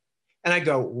tank. And I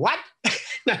go, what?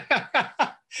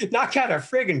 Knock out a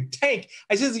friggin' tank.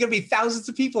 I said, there's going to be thousands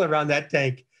of people around that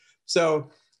tank. So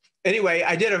anyway,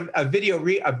 I did a visual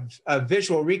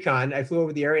recon. I flew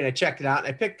over the area and I checked it out and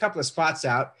I picked a couple of spots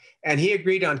out and he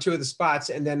agreed on 2 of the spots.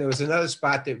 And then there was another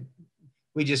spot that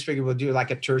we just figured we'll do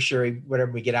like a tertiary,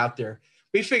 whatever we get out there.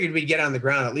 We figured we'd get on the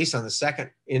ground, at least on the second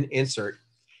insert.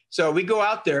 So we go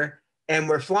out there and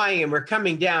we're flying and we're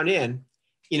coming down in,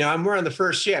 and we're on the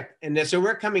first ship. And then, so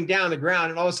we're coming down the ground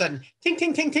and all of a sudden, ting,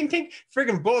 ting, ting, ting, ting,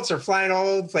 friggin' bullets are flying all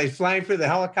over the place, flying through the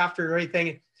helicopter and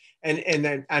everything.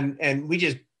 And we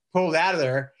just pulled out of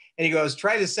there and he goes,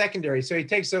 try the secondary. So he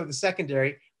takes over the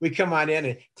secondary. We come on in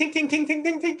and ting, ting, ting, ting,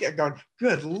 ting, ting, going,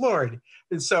 good Lord.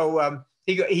 And so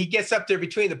he gets up there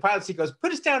between the pilots. He goes,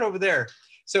 put us down over there.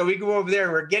 So we go over there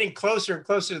and we're getting closer and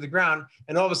closer to the ground.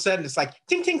 And all of a sudden it's like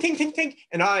ting, ting, ting, ting, ting.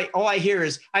 And all I hear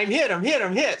is I'm hit, I'm hit,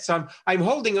 I'm hit. So I'm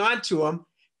holding on to him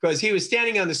because he was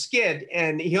standing on the skid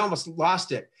and he almost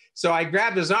lost it. So I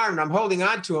grabbed his arm and I'm holding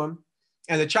on to him,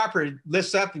 and the chopper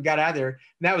lifts up and got out of there. And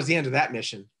that was the end of that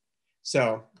mission.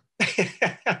 So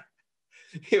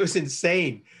it was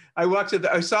insane.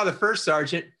 I saw the first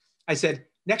sergeant. I said,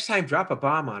 next time, drop a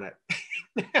bomb on it.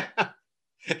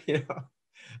 You know,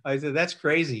 I said, that's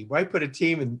crazy. Why put a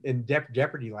team in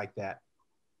jeopardy like that?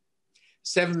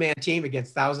 7-man team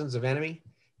against thousands of enemy?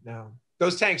 No,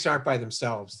 those tanks aren't by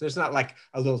themselves. There's not like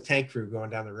a little tank crew going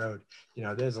down the road. You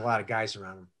know, there's a lot of guys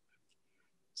around them.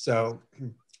 So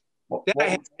then I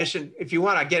had a mission. If you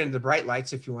want, I'll get into the bright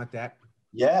lights if you want that.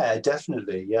 Yeah,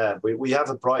 definitely. Yeah, we have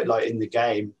a bright light in the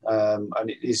game, and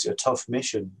it is a tough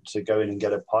mission to go in and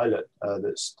get a pilot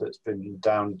that's been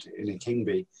downed in a King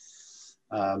Bee.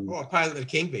 A pilot in a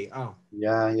King Bee. Oh.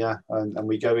 Yeah, and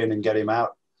we go in and get him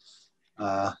out,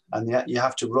 and yet you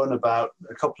have to run about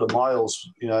a couple of miles,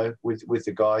 you know, with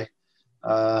the guy,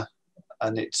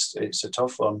 and it's a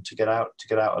tough one to get out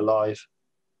alive.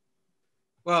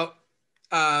 Well,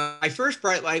 my first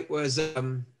bright light was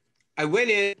I went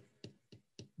in.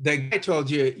 The guy told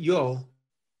you, Yule,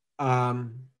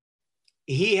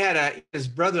 he had his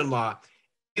brother-in-law.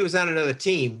 He was on another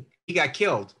team. He got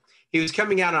killed. He was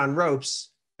coming out on ropes,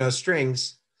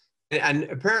 strings, and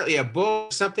apparently a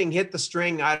bull, something hit the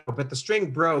string, I don't know, but the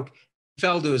string broke,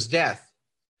 fell to his death.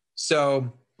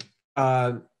 So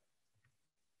that's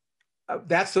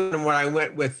the one where I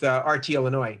went with RT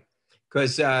Illinois,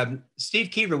 because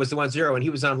Steve Keever was the 1-0 and he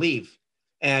was on leave,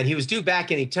 and he was due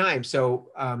back any time.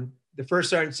 So the first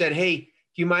sergeant said, hey, do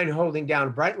you mind holding down a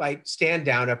bright light stand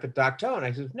down up at Dock Toe? And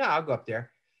I said, no, I'll go up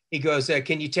there. He goes,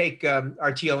 can you take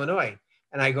RT Illinois?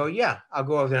 And I go, yeah, I'll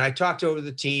go over there. And I talked over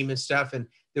the team and stuff. And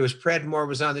there was Predmore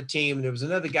was on the team. And there was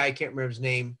another guy, I can't remember his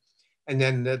name. And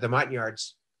then the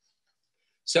Montagnards.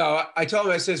 So I told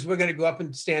him, I says, we're going to go up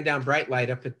and stand down bright light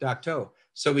up at Dock Toe.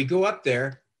 So we go up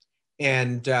there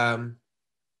and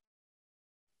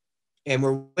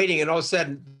we're waiting, and all of a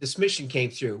sudden this mission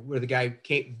came through where the guy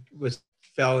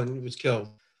fell and was killed.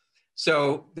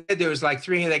 So there was like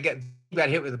 300 got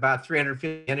hit with about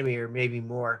 350 enemy or maybe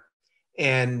more,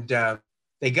 and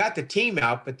they got the team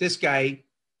out, but this guy,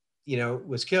 you know,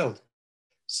 was killed.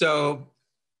 So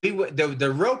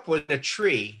the rope was in a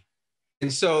tree,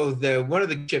 and so one of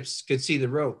the ships could see the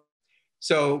rope.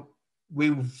 So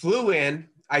we flew in.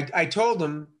 I told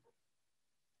them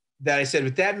that, I said,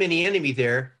 with that many enemy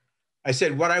there, I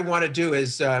said, what I want to do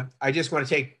is I just want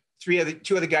to take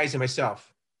two other guys and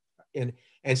myself. And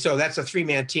so that's a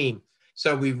 3-man team.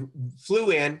 So we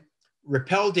flew in,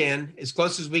 rappelled in as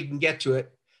close as we can get to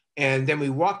it. And then we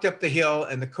walked up the hill,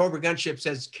 and the Cobra gunship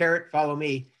says, Carrot, follow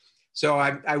me. So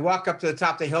I walk up to the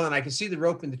top of the hill and I can see the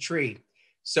rope in the tree.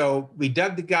 So we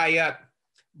dug the guy up,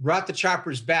 brought the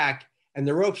choppers back, and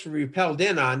the ropes were rappelled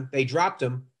in on. They dropped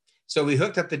them. So we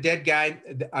hooked up the dead guy.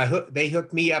 They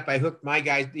hooked me up. I hooked my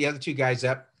guys, the other 2 guys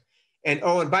up. And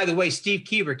by the way, Steve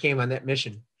Keever came on that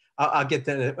mission. I'll get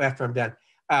that after I'm done.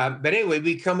 But anyway,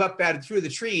 we come up through the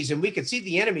trees, and we could see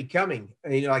the enemy coming.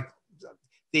 And, you know, like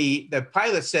the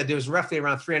pilot said, there was roughly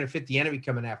around 350 enemy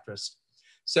coming after us.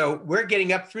 So we're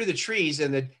getting up through the trees,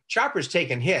 and the chopper's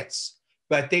taking hits,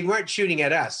 but they weren't shooting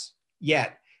at us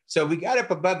yet. So we got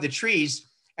up above the trees,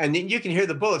 and then you can hear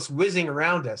the bullets whizzing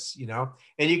around us, you know,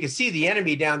 and you can see the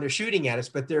enemy down there shooting at us,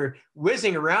 but they're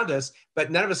whizzing around us,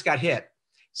 but none of us got hit.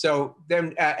 So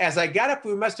then as I got up,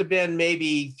 we must have been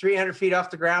maybe 300 feet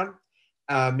off the ground,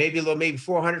 maybe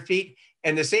 400 feet.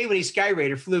 And the Savanese Sky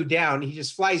Raider flew down. He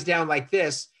just flies down like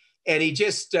this. And he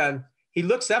just, he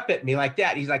looks up at me like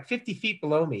that. He's like 50 feet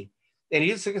below me. And he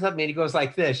just looks up at me and he goes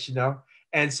like this, you know.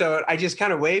 And so I just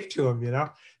kind of waved to him, you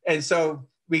know. And so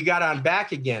we got on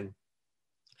back again.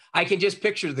 I can just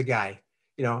picture the guy,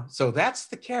 you know. So that's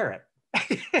the Carrot.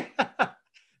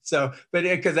 So, but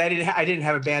because I didn't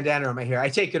have a bandana on my hair. I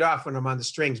take it off when I'm on the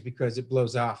strings because it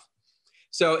blows off.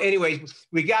 So anyway,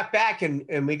 we got back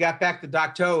and we got back to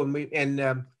Dock Toe,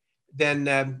 and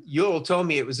then Yule told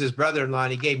me it was his brother-in-law,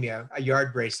 and he gave me a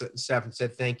yard bracelet and stuff and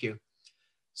said thank you.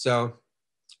 So,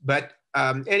 but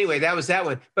anyway, that was that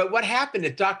one. But what happened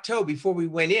at Dock Toe before we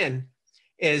went in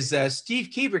is Steve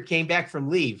Keever came back from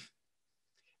leave,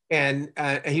 and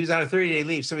he was on a 30-day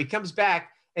leave. So he comes back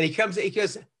and he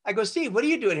goes, I go, Steve, what are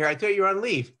you doing here? I thought you were on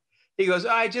leave. He goes,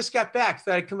 I just got back.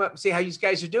 Thought I'd come up and see how you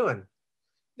guys are doing.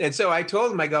 And so I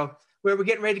told him, I go, well, we're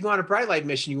getting ready to go on a bright light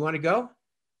mission. You want to go?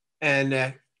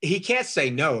 And he can't say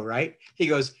no, right? He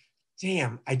goes,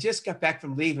 damn, I just got back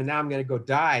from leave and now I'm going to go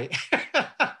die.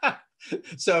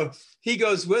 So he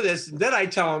goes with us. And then I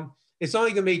tell him, it's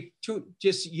only going to be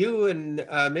just you and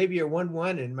maybe your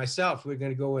 1-1 and myself. We're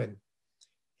going to go in.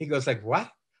 He goes like, what?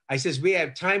 I says, we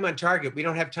have time on target. We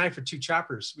don't have time for 2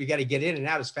 choppers. We got to get in and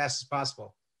out as fast as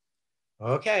possible.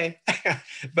 Okay.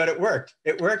 But it worked.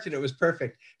 It worked and it was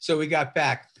perfect. So we got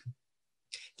back.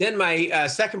 Then my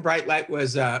second bright light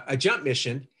was a jump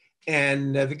mission.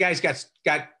 And the guys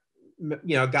got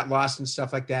lost and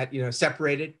stuff like that,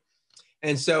 separated.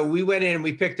 And so we went in and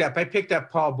I picked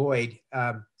up Paul Boyd.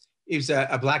 He was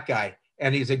a black guy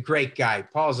and he's a great guy.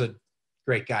 Paul's a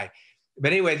great guy.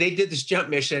 But anyway, they did this jump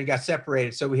mission and got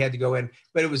separated. So we had to go in,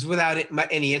 but it was without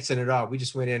any incident at all. We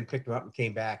just went in, picked them up and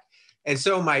came back. And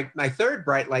so my third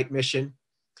bright light mission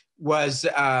was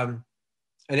an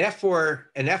F4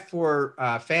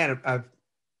 Phantom.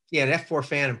 An F4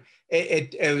 Phantom.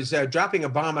 It was dropping a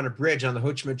bomb on a bridge on the Ho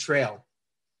Chi Minh Trail.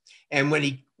 And when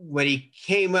he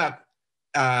came up,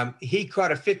 he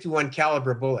caught a 51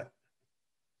 caliber bullet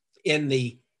in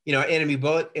the enemy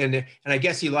bullet, and I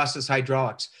guess he lost his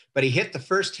hydraulics. But he hit the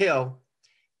first hill,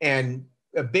 and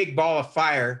a big ball of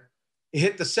fire. He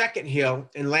hit the second hill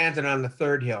and landed on the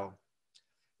third hill.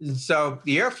 And so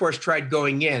the Air Force tried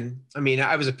going in. I mean,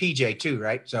 I was a PJ too,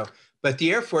 right? So, but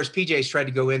the Air Force PJs tried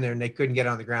to go in there, and they couldn't get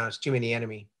on the ground. It's too many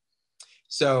enemy.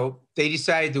 So they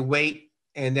decided to wait,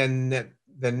 and then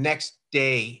the next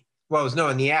day,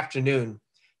 in the afternoon,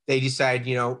 they decided,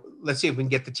 let's see if we can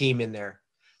get the team in there.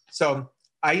 So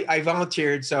I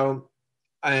volunteered.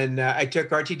 And I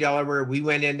took RT Delaware. We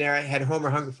went in there. I had Homer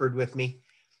Hungerford with me,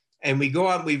 and we go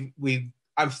up.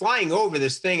 I'm flying over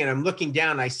this thing, and I'm looking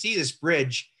down. And I see this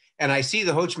bridge, and I see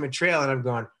the Ho Chi Minh Trail, and I'm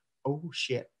going, "Oh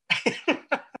shit,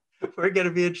 we're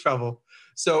gonna be in trouble."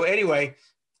 So anyway,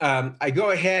 I go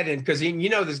ahead and because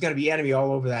there's going to be enemy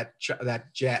all over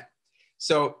that jet.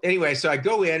 So anyway, so I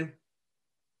go in.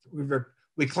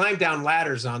 We climbed down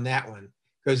ladders on that one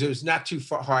because it was not too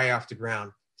far high off the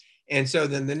ground. And so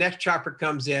then the next chopper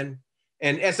comes in,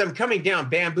 and as I'm coming down,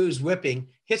 bamboo's whipping,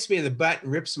 hits me in the butt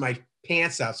and rips my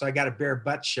pants out. So I got a bare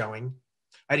butt showing.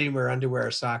 I didn't wear underwear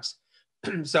or socks.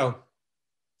 So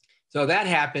that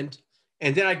happened.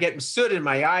 And then I get soot in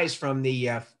my eyes from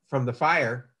the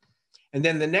fire. And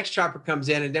then the next chopper comes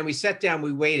in, and then we sat down,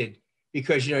 we waited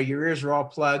because, your ears are all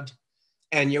plugged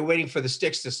and you're waiting for the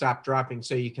sticks to stop dropping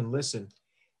so you can listen.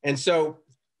 And so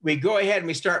we go ahead and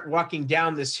we start walking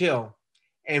down this hill.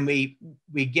 And we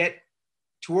get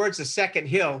towards the second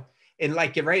hill and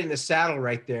like get right in the saddle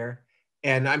right there.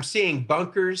 And I'm seeing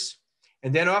bunkers.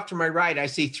 And then off to my right, I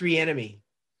see 3 enemy.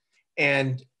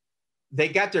 And they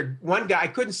got one guy, I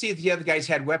couldn't see if the other guys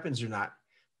had weapons or not,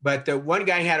 but the one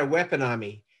guy had a weapon on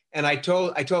me. And I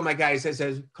told my guys, I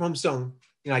said, "Kom Song,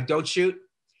 don't shoot."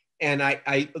 And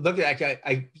I looked at it,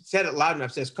 I said it loud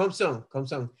enough, says, "Kom Song, Kom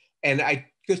Song." And I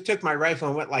just took my rifle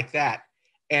and went like that.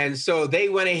 And so they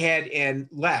went ahead and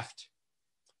left,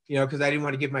 because I didn't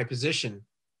want to give my position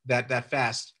that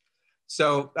fast.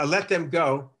 So I let them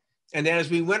go. And then as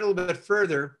we went a little bit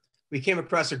further, we came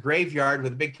across a graveyard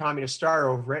with a big communist star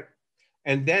over it.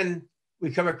 And then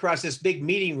we come across this big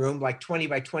meeting room, like 20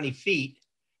 by 20 feet.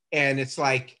 And it's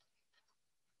like,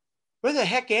 where the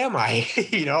heck am I?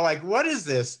 Like, what is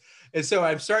this? And so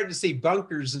I'm starting to see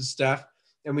bunkers and stuff.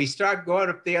 And we start going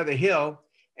up the other hill,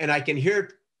 and I can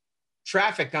hear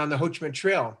traffic on the Ho Chi Minh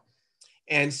Trail.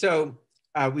 And so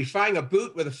we find a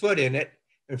boot with a foot in it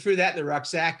and threw that in the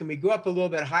rucksack. And we go up a little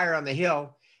bit higher on the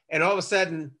hill. And all of a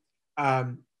sudden,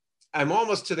 I'm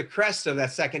almost to the crest of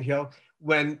that second hill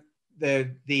when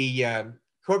the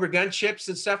Cobra gunships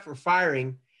and stuff were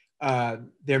firing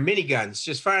their miniguns,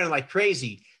 just firing like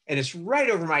crazy. And it's right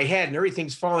over my head, and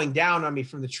everything's falling down on me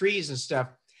from the trees and stuff.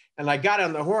 And I got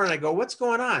on the horn, and I go, "What's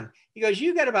going on?" He goes,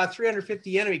 "You got about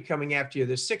 350 enemy coming after you.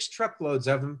 There's 6 truckloads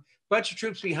of them, bunch of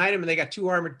troops behind them, and they got 2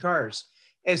 armored cars."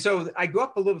 And so I go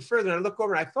up a little bit further, and I look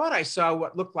over, and I thought I saw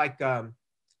what looked like a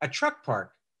truck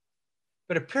park.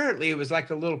 But apparently it was like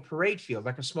a little parade field,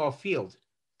 like a small field.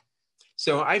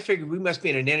 So I figured we must be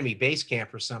in an enemy base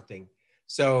camp or something.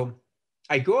 So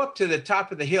I go up to the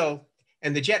top of the hill,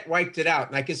 and the jet wiped it out.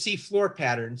 And I can see floor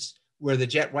patterns where the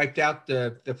jet wiped out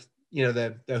the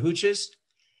hooches.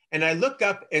 And I look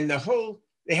up, and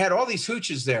they had all these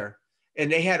hooches there,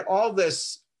 and they had all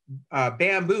this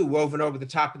bamboo woven over the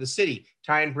top of the city,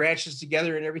 tying branches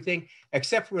together and everything,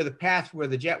 except for the path where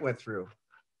the jet went through.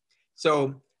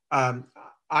 So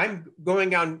I'm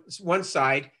going on one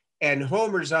side, and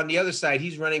Homer's on the other side.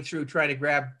 He's running through trying to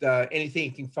grab anything he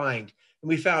can find. And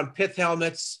we found pith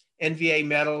helmets, NVA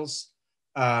medals,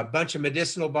 a bunch of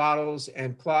medicinal bottles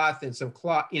and cloth and some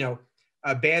cloth,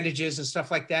 bandages and stuff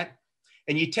like that.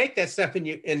 And you take that stuff and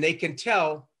they can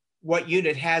tell what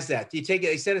unit has that. They take it,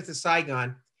 they send it to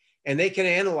Saigon, and they can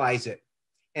analyze it.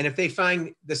 And if they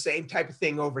find the same type of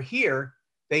thing over here,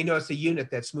 they know it's a unit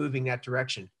that's moving that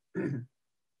direction.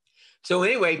 So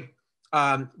anyway,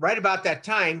 right about that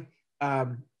time,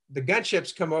 the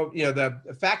gunships come over, you know,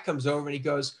 the FAC comes over and he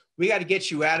goes, "We got to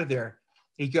get you out of there."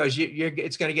 He goes,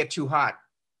 it's going to get too hot.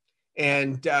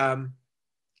 And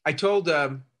I told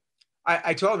him,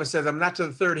 I said, "I'm not to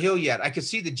the third hill yet. I could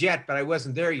see the jet, but I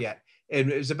wasn't there yet."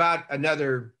 And it was about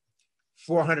another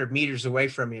 400 meters away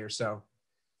from me or so.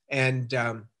 And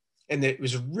it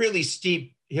was a really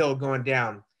steep hill going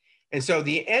down. And so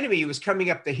the enemy was coming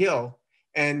up the hill,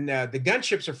 and the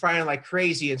gunships are firing like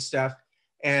crazy and stuff.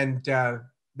 And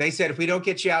they said, "If we don't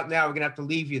get you out now, we're going to have to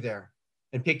leave you there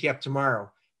and pick you up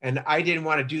tomorrow." And I didn't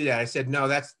want to do that. I said, "No,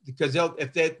 that's because they're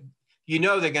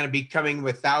going to be coming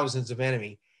with thousands of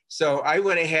enemy." So I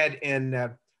went ahead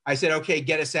and I said, "Okay,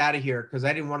 get us out of here," because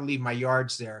I didn't want to leave my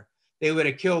yards there. They would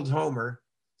have killed Homer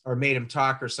or made him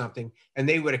talk or something, and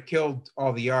they would have killed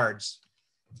all the yards.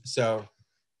 So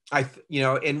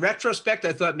in retrospect,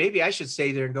 I thought maybe I should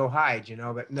stay there and go hide,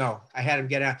 but no, I had him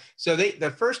get out. So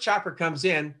the first chopper comes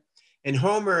in, and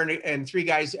Homer and two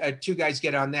guys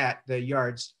get on the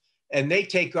yards, and they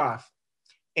take off.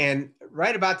 And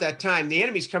right about that time, the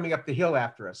enemy's coming up the hill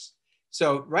after us.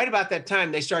 So right about that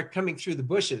time, they start coming through the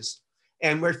bushes,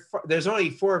 and there's only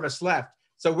 4 of us left.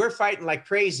 So we're fighting like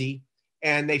crazy,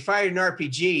 and they fired an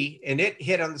RPG, and it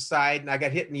hit on the side, and I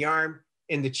got hit in the arm,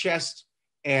 in the chest,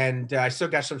 and I still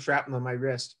got some shrapnel on my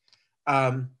wrist.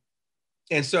 And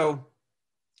so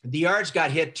the yards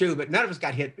got hit too, but none of us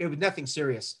got hit. It was nothing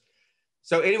serious.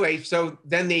 So anyway, so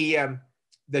then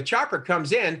the chopper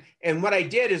comes in, and what I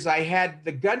did is I had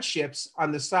the gunships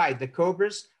on the side, the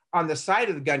Cobras on the side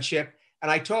of the gunship,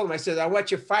 and I told them, I said, "I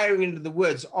want you firing into the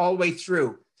woods all the way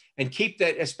through, and keep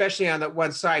that, especially on that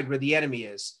one side where the enemy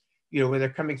is, where they're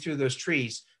coming through those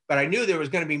trees." But I knew there was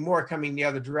going to be more coming the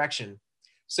other direction.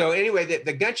 So anyway,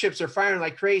 the gunships are firing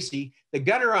like crazy. The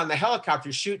gunner on the helicopter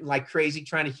is shooting like crazy,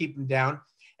 trying to keep them down.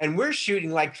 And we're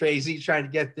shooting like crazy, trying to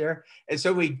get there. And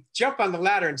so we jump on the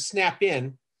ladder and snap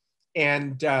in.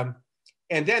 And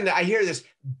then I hear this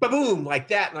boom like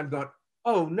that. And I'm going,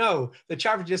 "Oh no, the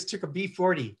chopper just took a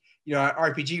B-40,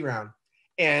 RPG round."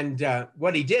 And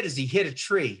what he did is he hit a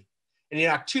tree, and he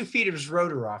knocked 2 feet of his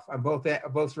rotor off on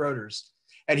both rotors.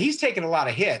 And he's taken a lot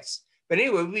of hits. But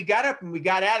anyway, we got up and we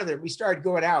got out of there. We started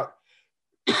going out.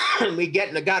 And we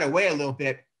got away a little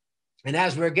bit. And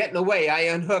as we were getting away, I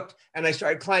unhooked and I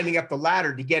started climbing up the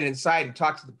ladder to get inside and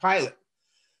talk to the pilot.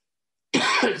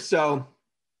 So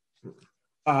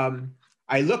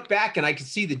I looked back and I could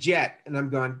see the jet, and I'm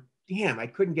going, damn, I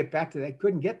couldn't get back to that. I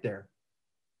couldn't get there.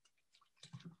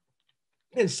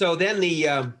 And so then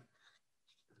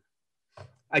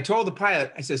I told the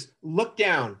pilot, I says, "Look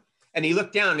down." And he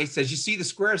looked down and he says, "You see the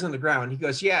squares on the ground?" He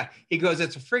goes, "Yeah." He goes,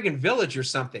 "It's a friggin' village or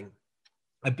something,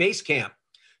 a base camp."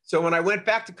 So when I went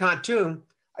back to Khartoum,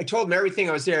 I told him everything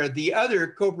I was there. The other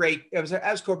Cobra 8, that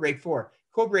was Cobra 8 4.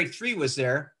 Cobra 8 3 was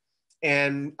there.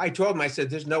 And I told him, I said,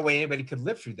 "There's no way anybody could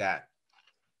live through that."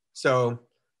 So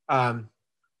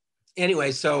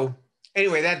anyway,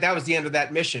 that was the end of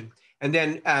that mission. And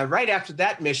then right after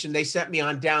that mission, they sent me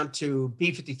on down to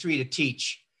B-53 to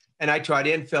teach. And I taught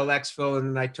infill, exfil,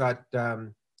 and I taught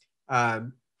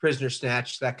prisoner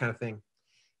snatch, that kind of thing.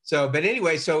 So, but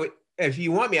anyway, so if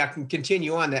you want me, I can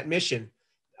continue on that mission.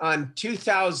 On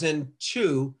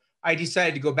 2002, I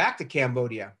decided to go back to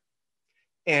Cambodia.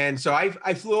 And so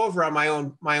I flew over on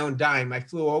my own dime. I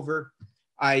flew over.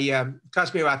 It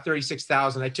cost me about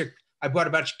 $36,000. I bought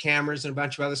a bunch of cameras and a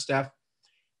bunch of other stuff.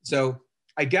 So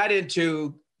I got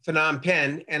into Phnom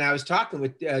Penh, and I was talking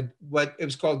with what it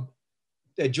was called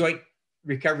the Joint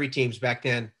Recovery Teams back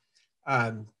then,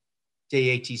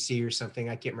 JATC or something,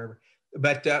 I can't remember.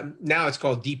 But now it's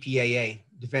called DPAA,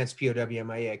 Defense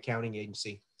POW-MIA Accounting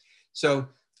Agency. So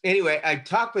anyway, I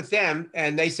talked with them,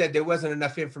 and they said there wasn't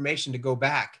enough information to go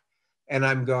back. And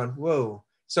I'm going, whoa.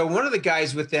 So one of the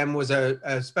guys with them was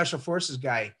a Special Forces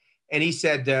guy. And he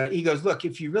said, he goes, "Look,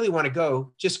 if you really want to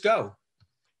go, just go."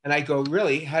 And I go,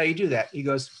 "Really? How do you do that?" He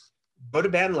goes, "Go to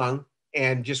Ban Lung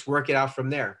and just work it out from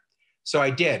there." So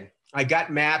I did. I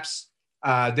got maps.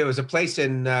 There was a place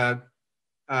in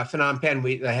Phnom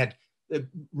Penh. I had a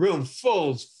room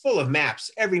full of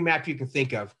maps, every map you can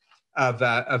think of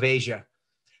Asia.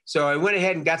 So I went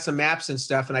ahead and got some maps and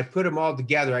stuff, and I put them all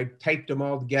together. I typed them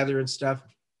all together and stuff.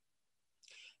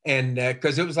 And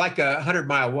because it was like a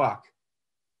 100-mile walk.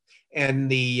 And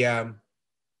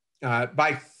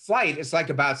by flight, it's like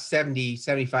about 70,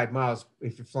 75 miles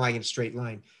if you're flying in a straight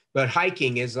line. But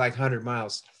hiking is like 100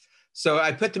 miles. So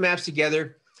I put the maps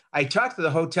together. I talked to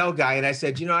the hotel guy and I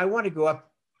said, you know, I want to go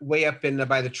up way up in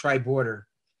by the tri-border.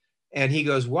 And he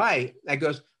goes, why? I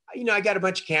goes, you know, I got a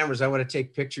bunch of cameras. I want to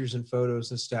take pictures and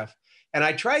photos and stuff. And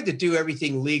I tried to do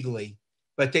everything legally,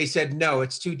 but they said, no,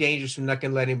 it's too dangerous. I'm not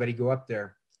going to let anybody go up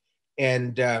there.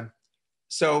 And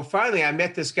so finally I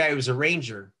met this guy who was a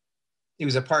ranger. He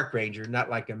was a park ranger, not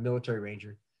like a military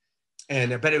ranger.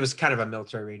 But it was kind of a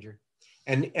military ranger.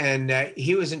 And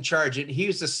he was in charge. And he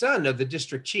was the son of the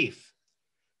district chief.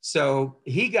 So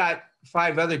he got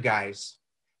 5 other guys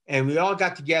and we all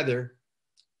got together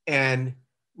and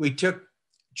we took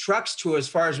trucks to as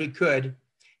far as we could.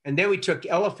 And then we took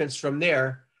elephants from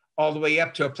there all the way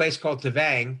up to a place called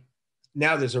Tavang.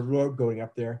 Now there's a road going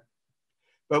up there.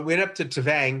 But we went up to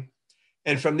Tavang.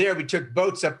 And from there, we took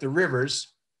boats up the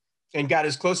rivers and got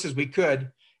as close as we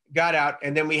could, got out.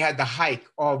 And then we had the hike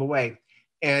all the way.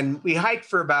 And we hiked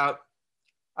for about,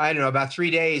 I don't know, about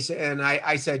 3 days. And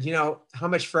I said, you know, how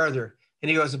much further? And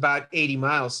he goes, about 80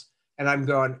 miles. And I'm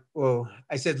going, whoa.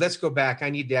 I said, let's go back.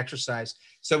 I need to exercise.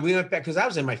 So we went back because I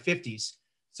was in my 50s.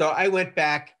 So I went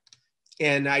back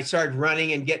and I started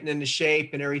running and getting into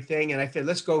shape and everything. And I said,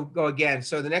 let's go again.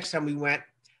 So the next time we went,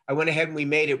 I went ahead and we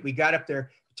made it. We got up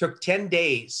there. It took 10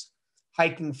 days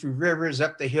hiking through rivers,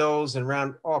 up the hills and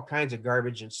around all kinds of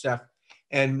garbage and stuff.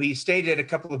 And we stayed at a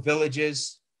couple of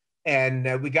villages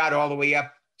and we got all the way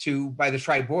up to by the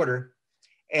tri-border.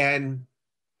 And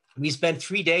we spent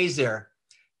 3 days there.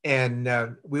 And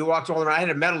we walked all around. I had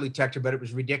a metal detector, but it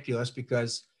was ridiculous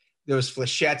because there was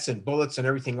flechettes and bullets and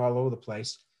everything all over the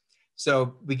place.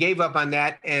 So we gave up on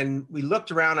that and we looked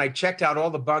around. I checked out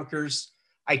all the bunkers.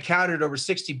 I counted over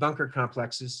 60 bunker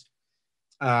complexes.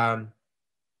 I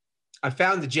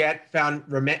found the jet, found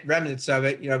remnants of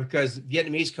it, you know, because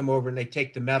Vietnamese come over and they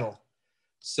take the metal.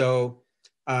 So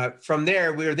from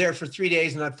there, we were there for 3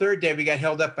 days. And on the third day, we got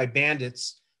held up by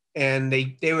bandits. And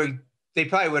they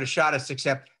probably would have shot us,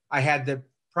 except I had the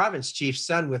province chief's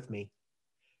son with me.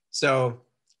 So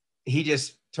he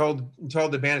just told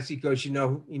the bandits, he goes, you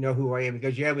know who I am. He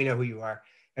goes, yeah, we know who you are,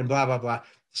 and blah, blah, blah.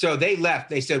 So they left.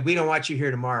 They said, we don't want you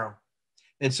here tomorrow.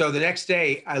 And so the next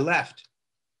day I left.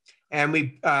 And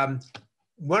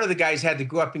one of the guys had to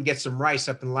go up and get some rice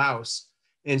up in Laos.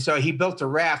 And so he built a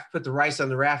raft, put the rice on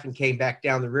the raft and came back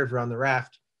down the river on the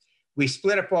raft. We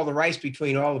split up all the rice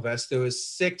between all of us. There was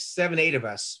 6, 7, 8 of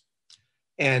us.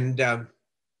 And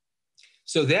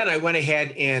so then I went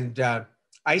ahead and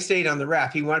I stayed on the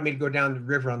raft. He wanted me to go down the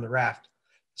river on the raft.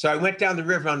 So I went down the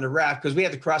river on the raft because we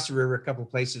had to cross the river a couple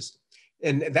of places.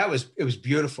 And it was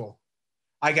beautiful.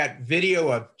 I got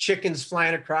video of chickens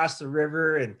flying across the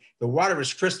river and the water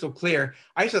was crystal clear.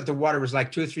 I thought the water was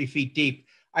like 2 or 3 feet deep.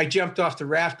 I jumped off the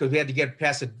raft because we had to get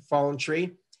past a fallen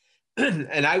tree. And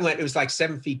it was like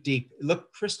 7 feet deep. It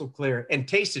looked crystal clear and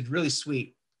tasted really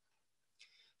sweet.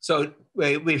 So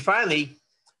we finally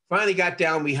got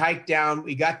down, we hiked down,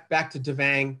 we got back to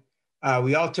Tavang.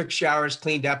 We all took showers,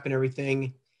 cleaned up and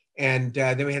everything. And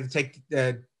then we had to take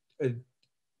the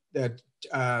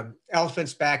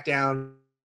elephants back down.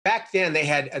 Back then they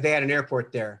had an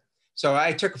airport there. So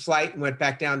I took a flight and went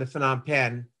back down to Phnom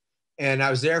Penh and I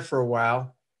was there for a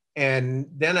while. And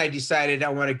then I decided I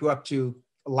want to go up to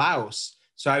Laos.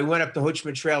 So I went up the Ho Chi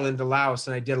Minh Trail into Laos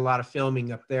and I did a lot of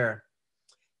filming up there.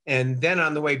 And then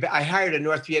on the way back, I hired a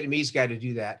North Vietnamese guy to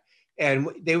do that. And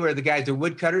they were the guys, the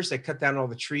woodcutters that cut down all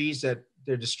the trees that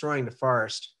they're destroying the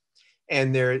forest.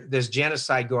 And there's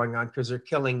genocide going on because they're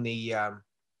killing the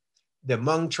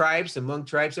Hmong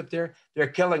tribes up there. They're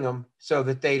killing them so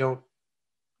that they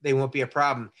won't be a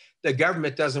problem. The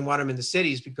government doesn't want them in the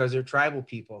cities because they're tribal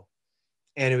people.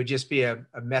 And it would just be a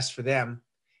mess for them.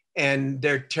 And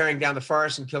they're tearing down the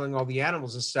forest and killing all the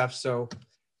animals and stuff. So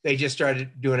they just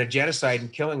started doing a genocide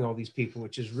and killing all these people,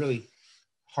 which is really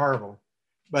horrible.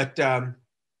 But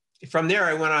from there,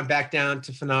 I went on back down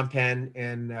to Phnom Penh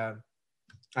and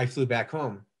I flew back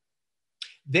home.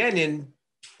 Then in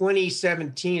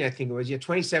 2017, I think it was,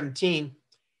 2017,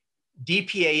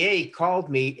 DPAA called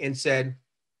me and said,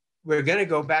 we're going to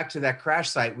go back to that crash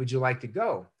site. Would you like to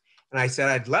go? And I said,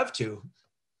 I'd love to.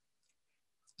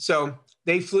 So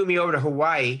they flew me over to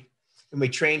Hawaii and we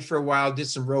trained for a while, did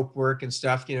some rope work and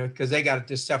stuff, because they got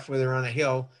this stuff where they're on a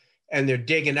hill and they're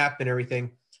digging up and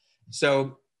everything.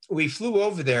 So we flew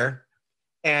over there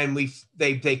and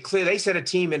they set a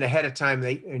team in ahead of time,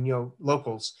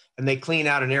 locals, and they clean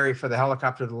out an area for the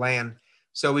helicopter to land.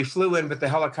 So we flew in with the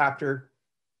helicopter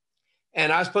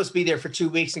and I was supposed to be there for 2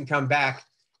 weeks and come back.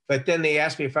 But then they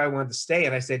asked me if I wanted to stay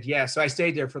and I said, yeah. So I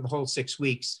stayed there for the whole 6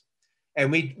 weeks. And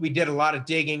we did a lot of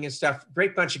digging and stuff.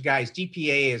 Great bunch of guys.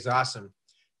 DPAA is awesome.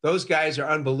 Those guys are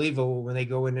unbelievable when they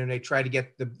go in there and they try to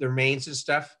get the remains and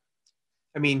stuff.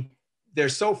 I mean, they're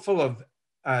so full of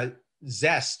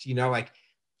zest, you know, like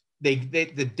the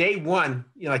day one,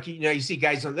 you know, like, you know, you see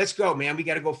guys on, let's go, man, we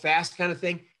got to go fast kind of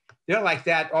thing. They're like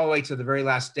that all the way to the very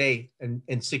last day.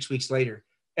 And 6 weeks later,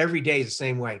 every day is the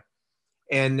same way.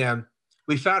 And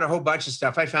we found a whole bunch of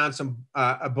stuff. I found some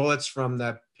bullets from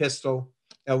the pistol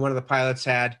that one of the pilots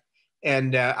had.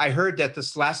 And I heard that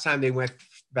this last time they went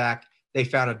back, they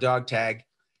found a dog tag.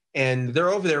 And they're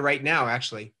over there right now,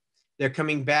 actually. They're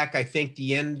coming back, I think,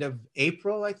 the end of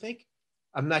April, I think.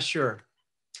 I'm not sure.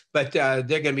 But they're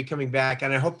going to be coming back.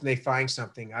 And I hope they find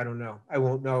something. I don't know. I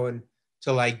won't know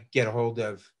until I get a hold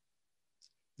of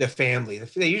the family.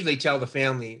 They usually tell the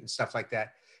family and stuff like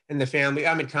that. And the family,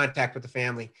 I'm in contact with the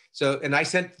family. So, and I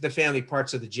sent the family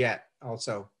parts of the jet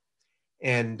also.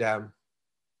 And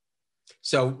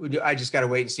so I just got to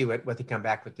wait and see what they come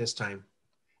back with this time.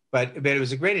 But it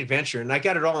was a great adventure, and I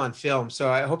got it all on film. So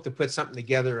I hope to put something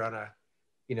together on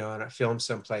a film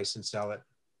someplace and sell it.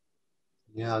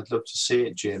 Yeah, I'd love to see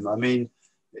it, Jim. I mean,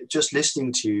 just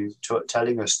listening to you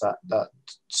telling us that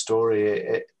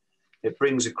story, it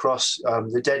brings across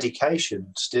the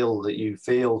dedication still that you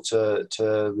feel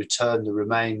to return the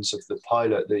remains of the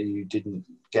pilot that you didn't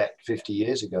get 50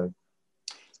 years ago.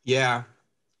 Yeah,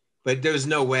 but there was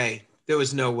no way. There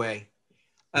was no way.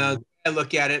 I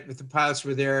look at it, if the pilots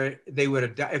were there, they would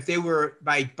have died. If they were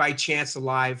by chance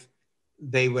alive,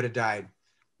 they would have died.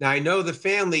 Now I know the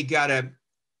family got a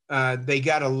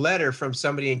letter from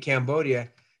somebody in Cambodia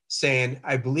saying,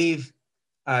 I believe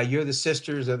you're the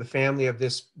sisters of the family of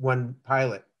this one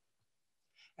pilot.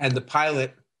 And the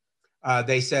pilot,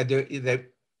 they said that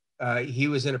he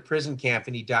was in a prison camp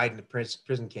and he died in the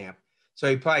prison camp. So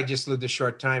he probably just lived a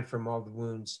short time from all the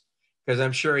wounds, because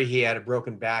I'm sure he had a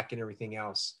broken back and everything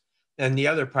else. And the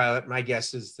other pilot, my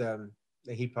guess is that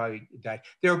he probably died.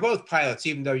 They were both pilots,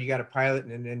 even though you got a pilot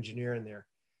and an engineer in there,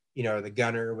 you know, the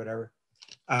gunner or whatever.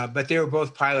 But they were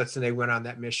both pilots and they went on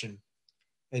that mission.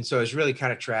 And so it's really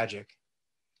kind of tragic.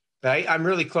 But I'm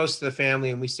really close to the family,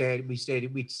 and we stay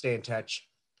in touch.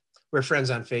 We're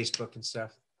friends on Facebook and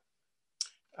stuff.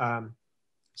 Then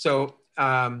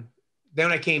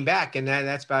I came back, and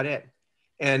that's about it.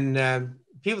 And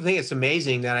people think it's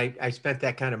amazing that I spent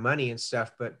that kind of money and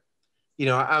stuff, but you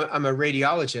know, I'm a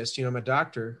radiologist, you know, I'm a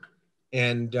doctor.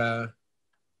 And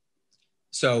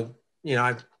so, you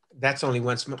know, that's only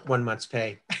 1 month's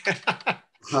pay.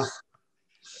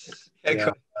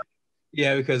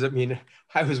 Yeah, because I mean,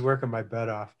 I was working my butt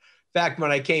off. In fact,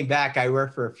 when I came back, I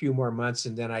worked for a few more months,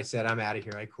 and then I said, I'm out of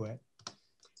here. I quit.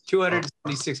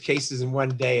 276 cases in one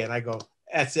day. And I go,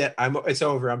 that's it. It's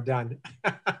over. I'm done.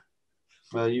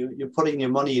 Well, you're putting your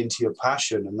money into your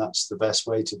passion, and that's the best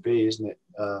way to be, isn't it?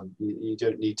 You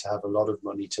don't need to have a lot of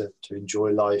money to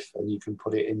enjoy life, and you can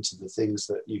put it into the things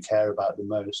that you care about the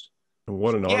most.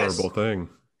 What an honorable thing.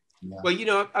 Yeah. Well, you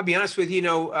know, I'll be honest with you, you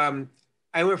know,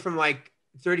 I went from like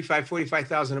 35,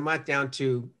 45,000 a month down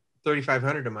to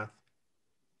 3,500 a month.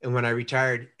 And when I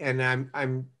retired, and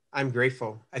I'm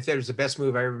grateful. I thought it was the best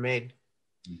move I ever made,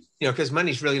 you know, because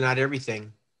money's really not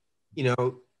everything. You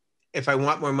know, if I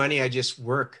want more money, I just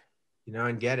work, you know,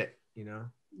 and get it, you know.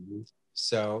 Mm-hmm.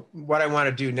 So what I want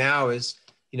to do now is,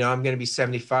 you know, I'm going to be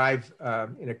 75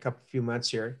 in a few months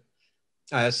here.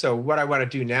 So what I want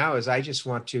to do now is I just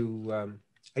want to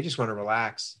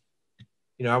relax.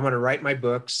 You know, I want to write my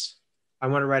books. I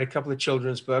want to write a couple of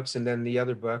children's books, and then the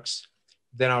other books.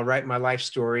 Then I'll write my life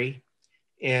story,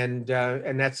 and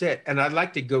that's it. And I'd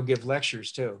like to go give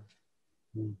lectures too.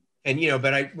 Mm. And, you know,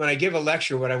 but when I give a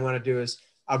lecture, what I want to do is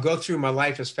I'll go through my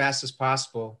life as fast as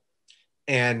possible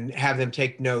and have them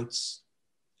take notes.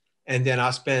 And then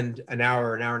I'll spend an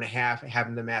hour and a half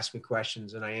having them ask me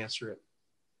questions, and I answer it.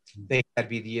 I think that'd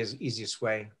be the easiest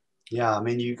way. Yeah, I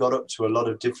mean, you got up to a lot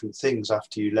of different things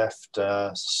after you left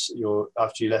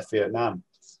Vietnam.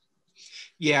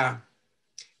 Yeah,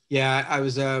 I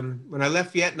was when I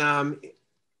left Vietnam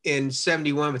in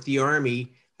 '71 with the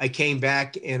Army. I came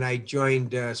back and I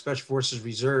joined Special Forces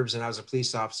Reserves, and I was a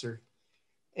police officer.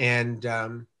 And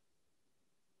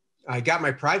I got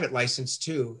my private license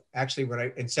too.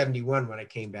 Actually, in '71 when I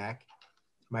came back,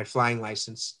 my flying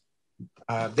license.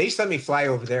 They used to let me fly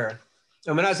over there.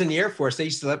 And when I was in the Air Force, they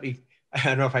used to let me, I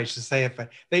don't know if I should say it,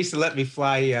 but they used to let me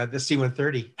fly the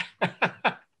C-130.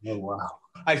 Oh, wow.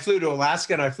 I flew to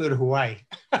Alaska and I flew to Hawaii.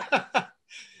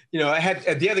 You know, I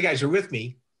had, the other guys were with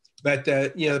me, but,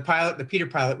 you know, the Peter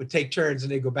pilot would take turns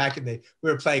and they'd go back and we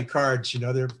were playing cards, you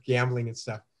know, they're gambling and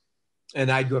stuff.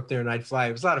 And I'd go up there and I'd fly.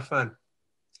 It was a lot of fun.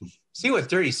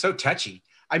 C-130 is so touchy.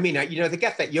 I mean, you know, they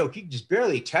got that yoke, you can just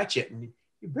barely touch it. And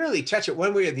you barely touch it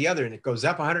one way or the other, and it goes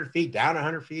up 100 feet, down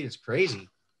 100 feet. It's crazy.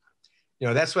 You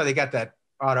know, that's why they got that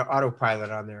autopilot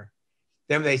on there.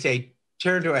 Then they say,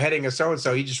 turn to a heading of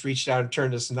so-and-so, you just reach down and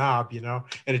turn this knob, you know,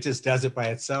 and it just does it by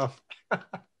itself.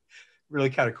 Really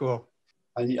kind of cool.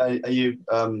 And you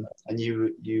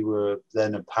were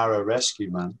then a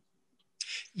pararescue man?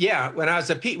 Yeah, when I was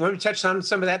a Pete, want me to touch on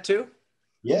some of that too?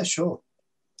 Yeah, sure.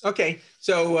 Okay,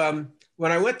 so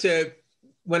when I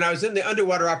was in the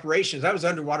underwater operations, I was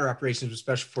underwater operations with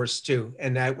Special Forces too,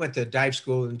 and I went to dive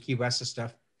school in Key West and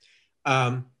stuff.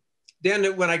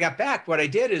 Then when I got back, what I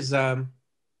did is I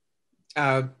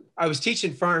was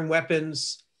teaching foreign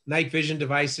weapons, night vision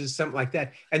devices, something like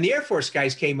that. And the Air Force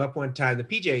guys came up one time, the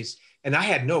PJs, and I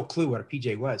had no clue what a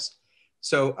PJ was.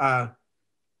 So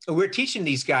we're teaching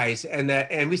these guys,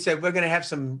 and we said, we're going to have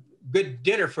some good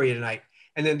dinner for you tonight.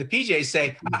 And then the PJs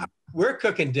say, we're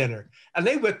cooking dinner. And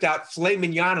they whipped out filet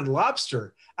mignon and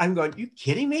lobster. I'm going, you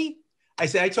kidding me? I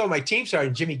told my team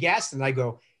sergeant, Jimmy Gaston, I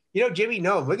go, you know, Jimmy,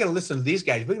 no, we're going to listen to these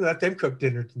guys. We're going to let them cook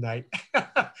dinner tonight.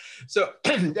 So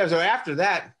after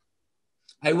that,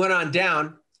 I went on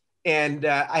down, and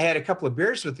I had a couple of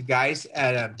beers with the guys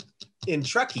in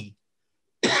Truckee.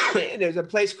 And there's a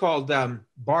place called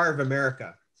Bar of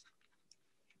America.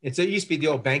 It used to be the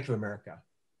old Bank of America.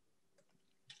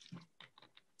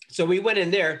 So we went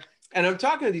in there, and I'm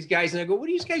talking to these guys, and I go, what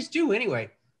do you guys do anyway?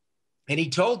 And he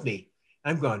told me.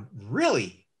 I'm going,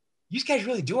 really? You guys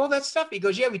really do all that stuff? He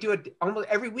goes, yeah, we do it almost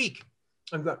every week.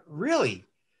 I'm going, really?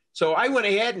 So I went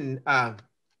ahead and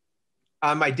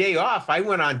on my day off, I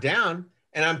went on down,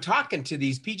 and I'm talking to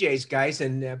these PJs guys,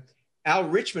 and Al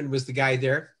Richmond was the guy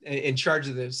there in charge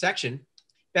of the section.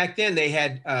 Back then they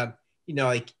had,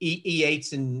 like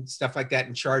E8s and stuff like that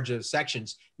in charge of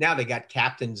sections. Now they got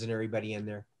captains and everybody in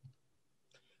there.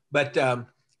 But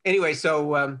anyway,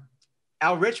 so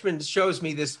Al Richmond shows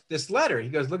me this letter. He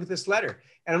goes, look at this letter.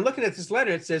 And I'm looking at this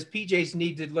letter. It says PJs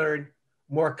need to learn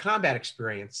more combat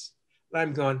experience. And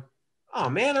I'm going, oh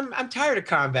man, I'm tired of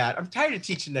combat. I'm tired of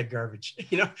teaching that garbage,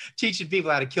 teaching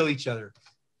people how to kill each other.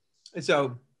 And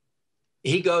so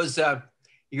he goes,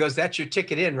 that's your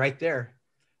ticket in right there.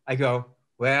 I go,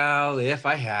 well, if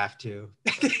I have to.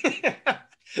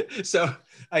 So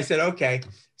I said, okay.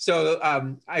 So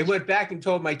I went back and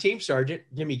told my team sergeant,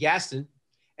 Jimmy Gaston,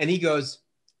 and he goes,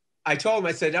 I told him,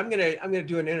 I said, I'm gonna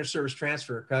do an inter-service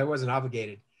transfer because I wasn't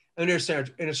obligated. An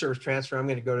inter-service transfer, I'm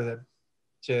gonna go to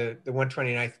the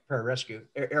 129th Pararescue,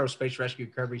 Aerospace Rescue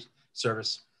Recovery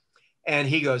Service. And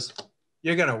he goes,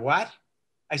 you're gonna what?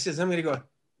 I says, I'm gonna go,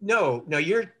 no,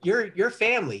 you're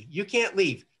family. You can't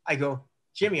leave. I go,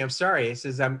 Jimmy, I'm sorry. I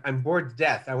says, I'm bored to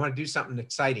death. I want to do something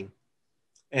exciting.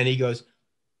 And he goes,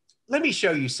 let me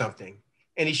show you something.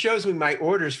 And he shows me my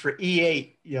orders for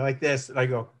E8, like this. And I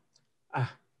go,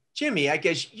 Jimmy, I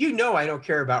guess, I don't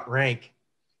care about rank.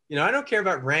 I don't care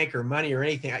about rank or money or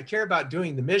anything. I care about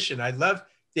doing the mission. I love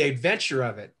the adventure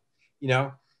of it,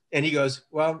 And he goes,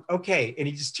 well, okay. And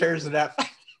he just tears it up.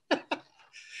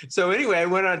 So anyway, I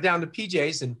went on down to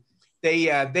PJs, and they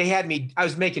had me, I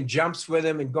was making jumps with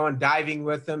them and going diving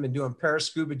with them and doing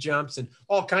parascuba jumps and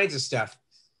all kinds of stuff.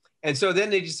 And so then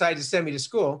they decided to send me to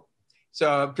school.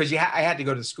 So, because I had to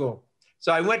go to school.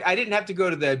 So I didn't have to go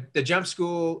to the jump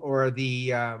school or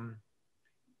the,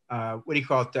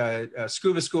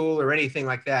 scuba school or anything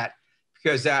like that,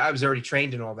 because I was already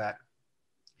trained in all that.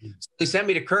 So they sent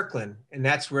me to Kirkland, and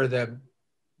that's where the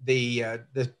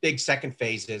big second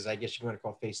phase is, I guess you want to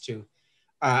call phase 2.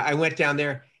 I went down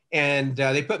there, and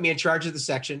they put me in charge of the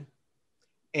section,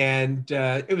 and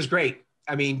it was great.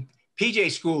 I mean,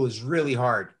 PJ school is really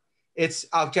hard.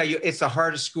 I'll tell you, it's the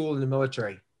hardest school in the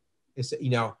military.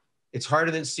 It's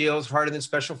harder than SEALs, harder than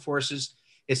Special Forces.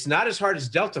 It's not as hard as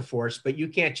Delta Force, but you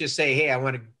can't just say, hey, I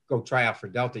want to go try out for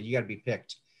Delta. You got to be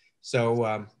picked.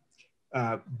 So,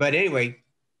 but anyway,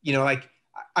 like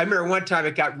I remember one time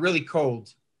it got really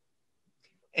cold,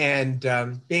 and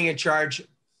being in charge,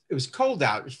 it was cold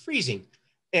out, it was freezing.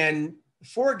 And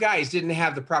 4 guys didn't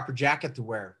have the proper jacket to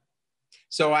wear.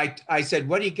 So I said,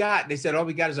 what do you got? And they said, all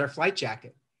we got is our flight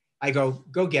jacket. I go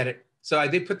get it. So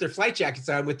they put their flight jackets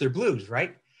on with their blues,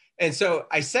 right? And so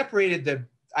I separated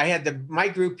I had my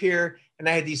group here, and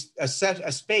I had a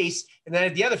space, and then I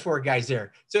had the other 4 guys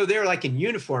there. So they were like in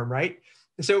uniform, right?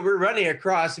 And so we're running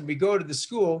across, and we go to the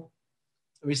school,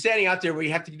 and we're standing out there. We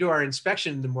have to do our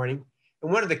inspection in the morning.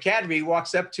 And one of the cadre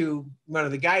walks up to one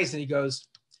of the guys, and he goes,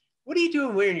 what are you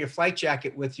doing wearing your flight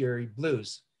jacket with your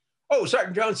blues? Oh,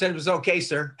 Sergeant Jones said it was okay,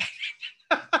 sir.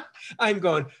 I'm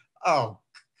going, oh,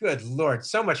 good Lord,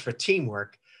 so much for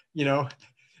teamwork. I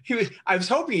was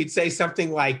hoping he'd say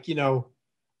something like,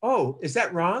 oh, is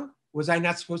that wrong? Was I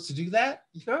not supposed to do that?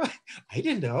 I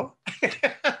didn't know.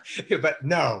 But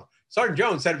no, Sergeant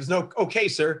Jones said it was okay,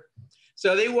 sir.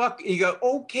 So they walk, you go,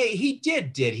 okay, he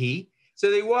did he?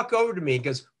 So they walk over to me and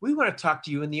goes, we want to talk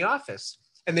to you in the office.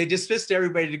 And they dismissed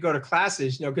everybody to go to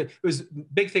classes, you know, because it was,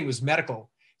 big thing was medical.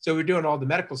 So we're doing all the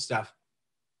medical stuff.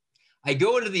 I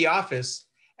go into the office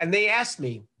and they asked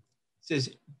me, says,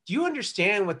 do you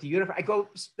understand what the uniform? I go,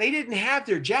 they didn't have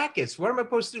their jackets. What am I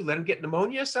supposed to do? Let them get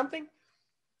pneumonia or something?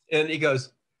 And he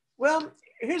goes, well,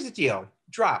 here's the deal.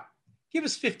 Drop. Give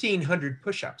us 1,500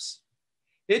 push-ups.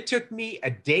 It took me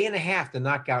a day and a half to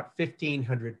knock out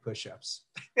 1,500 push-ups.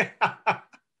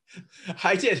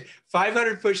 I did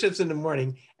 500 push-ups in the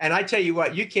morning. And I tell you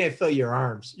what, you can't feel your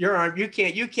arms. Your arm, you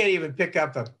can't even pick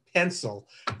up a pencil,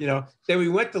 you know. Then we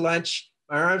went to lunch.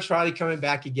 My arm's probably coming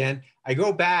back again. I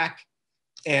go back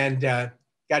and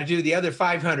got to do the other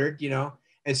 500, you know.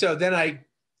 And so then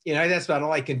that's about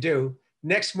all I can do.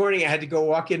 Next morning, I had to go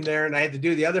walk in there and I had to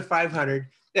do the other 500.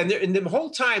 And the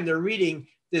whole time they're reading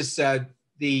this,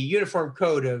 the uniform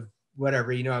code of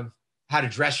whatever, you know, how to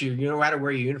dress you, you know, how to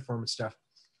wear your uniform and stuff.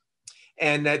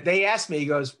 And they asked me, he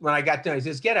goes, when I got done, he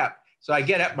says, get up. So I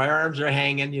get up, my arms are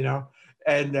hanging, you know.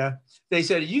 And they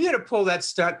said, are you going to pull that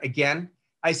stunt again?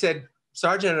 I said,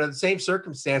 Sergeant, under the same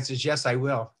circumstances, yes, I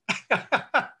will.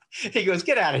 He goes,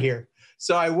 get out of here.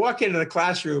 So I walk into the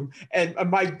classroom and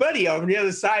my buddy over on the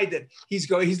other side, that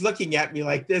he's looking at me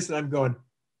like this. And I'm going,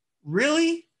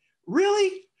 really?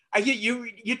 Really?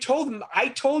 You told him, I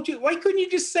told you. Why couldn't you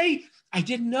just say, I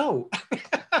didn't know?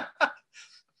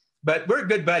 But we're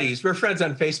good buddies. We're friends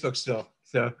on Facebook still.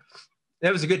 So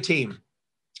that was a good team.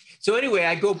 So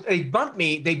anyway, they bump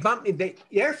me. The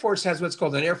Air Force has what's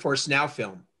called an Air Force Now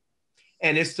film.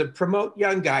 And it's to promote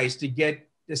young guys to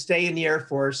stay in the Air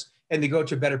Force and to go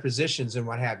to better positions and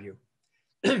what have you.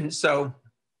 So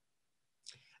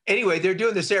anyway, they're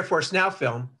doing this Air Force Now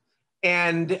film.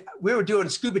 And we were doing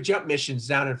scuba jump missions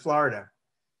down in Florida.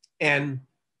 And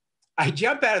I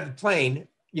jump out of the plane.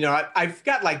 You know, I've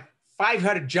got like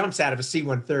 500 jumps out of a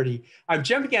C-130. I'm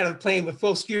jumping out of the plane with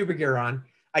full scuba gear on.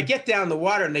 I get down the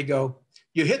water and they go,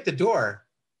 you hit the door.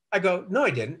 I go, no,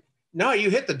 I didn't. No, you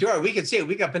hit the door. We can see it.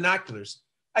 We got binoculars.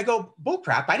 I go, bull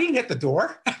crap. I didn't hit the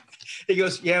door. He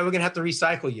goes, yeah, we're going to have to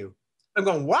recycle you. I'm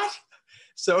going, what?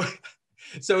 So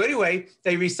anyway,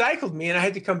 they recycled me and I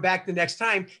had to come back the next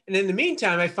time. And in the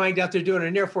meantime, I find out they're doing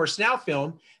an Air Force Now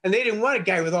film and they didn't want a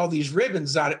guy with all these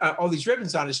ribbons on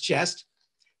his chest.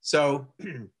 So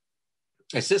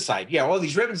it's this side. Yeah, all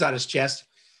these ribbons on his chest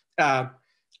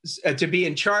to be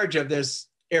in charge of this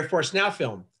Air Force Now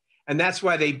film. And that's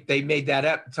why they made that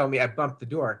up and told me I bumped the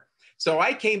door. So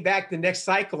I came back the next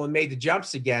cycle and made the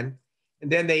jumps again.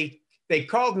 And then they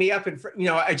called me up and, you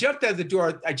know, I jumped out of the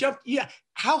door. Yeah.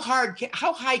 How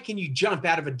high can you jump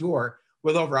out of a door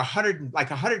with over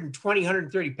 120,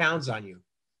 130 pounds on you?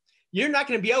 You're not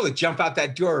going to be able to jump out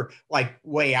that door like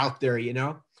way out there, you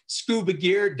know, scuba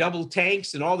gear, double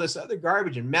tanks and all this other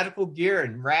garbage and medical gear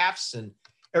and rafts and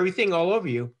everything all over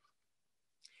you.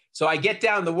 So I get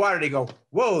down in the water. They go,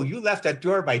 whoa, you left that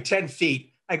door by 10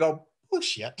 feet. I go,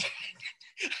 bullshit.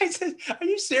 I said, are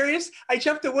you serious? I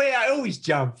jumped the way I always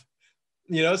jump,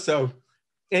 you know? So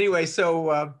anyway,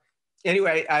 from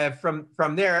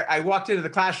there, I walked into the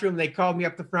classroom. They called me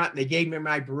up the front and they gave me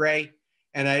my beret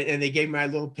and they gave me my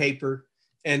little paper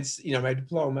and, you know, my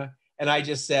diploma. And I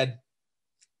just said,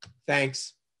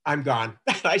 thanks, I'm gone.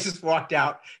 I just walked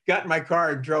out, got in my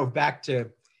car and drove back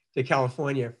to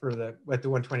California for the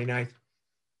 129th.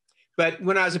 But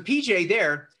when I was a PJ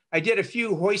there, I did a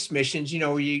few hoist missions, you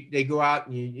know, where they go out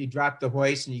and you drop the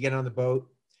hoist and you get on the boat,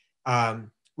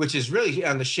 which is really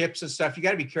on the ships and stuff. You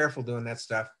got to be careful doing that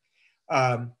stuff.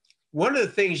 One of the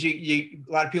things a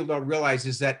lot of people don't realize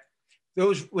is that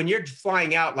when you're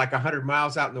flying out like 100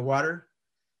 miles out in the water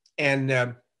and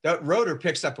the rotor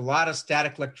picks up a lot of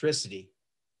static electricity.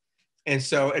 And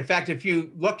so, in fact, if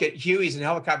you look at Hueys and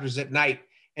helicopters at night,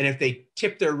 and if they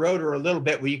tip their rotor a little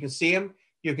bit where you can see them,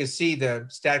 you can see the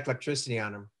static electricity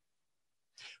on them.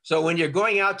 So when you're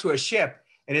going out to a ship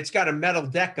and it's got a metal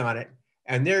deck on it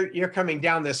and you're coming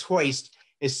down this hoist,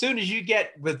 as soon as you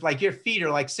get with like your feet are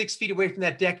like 6 feet away from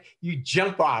that deck, you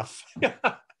jump off.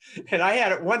 And I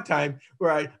had it one time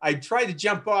where I tried to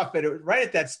jump off, but it was right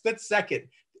at that split second,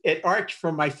 it arced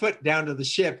from my foot down to the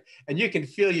ship and you can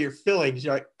feel your fillings.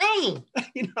 You're like, oh,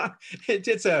 you know,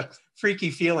 it's a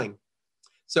freaky feeling.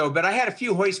 So, but I had a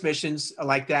few hoist missions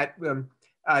like that.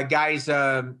 Guys,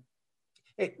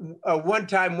 one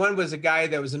time, one was a guy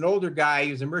that was an older guy.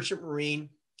 He was a merchant marine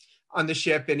on the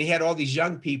ship and he had all these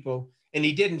young people and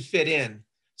he didn't fit in.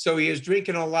 So he was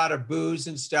drinking a lot of booze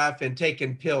and stuff and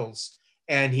taking pills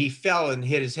and he fell and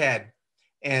hit his head.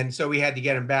 And so we had to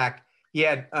get him back. He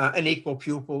had unequal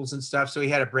pupils and stuff. So he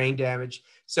had a brain damage.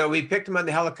 So we picked him on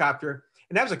the helicopter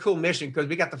And that was a cool mission because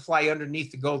we got to fly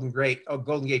underneath the Golden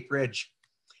Gate Bridge.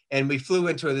 And we flew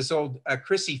into this old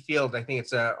Crissy Field. I think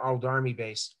it's an old Army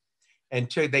base. And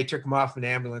they took them off in an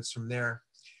ambulance from there.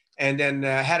 And then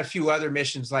had a few other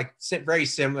missions, like very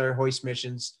similar hoist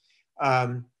missions.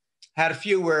 Had a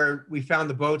few where we found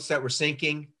the boats that were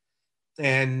sinking.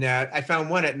 And I found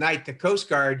one at night, the Coast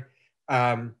Guard.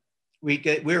 We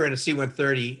were in a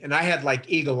C-130, and I had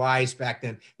like eagle eyes back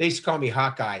then. They used to call me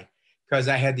Hawkeye because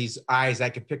I had these eyes. I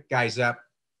could pick guys up.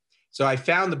 So I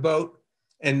found the boat,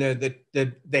 and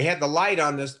they had the light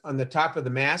on the top of the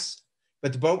mast,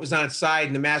 but the boat was on its side,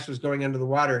 and the mast was going under the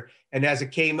water. And as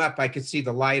it came up, I could see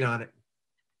the light on it.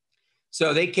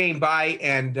 So they came by,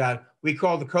 and we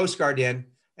called the Coast Guard in,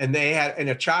 and they had in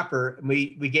a chopper. And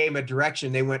we gave them a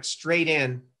direction. They went straight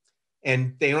in,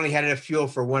 and they only had enough fuel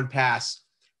for one pass.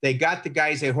 They got the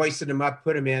guys, they hoisted them up,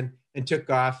 put them in, and took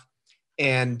off.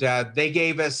 And they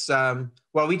gave us,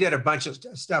 well, we did a bunch of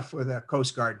stuff for the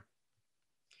Coast Guard.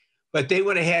 But they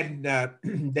went ahead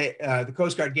and the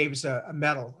Coast Guard gave us a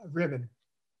medal, a ribbon,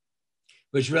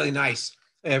 which was really nice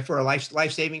for a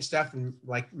life-saving stuff and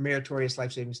like meritorious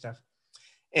life-saving stuff.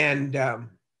 And then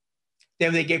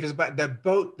they gave us the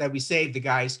boat that we saved, the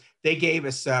guys, they gave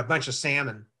us a bunch of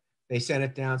salmon. They sent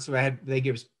it down. So they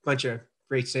gave us a bunch of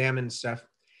great salmon and stuff.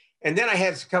 And then I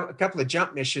had a couple of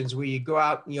jump missions where you go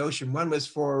out in the ocean. One was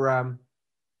for,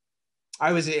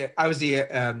 I was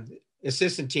the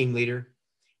assistant team leader,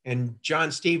 and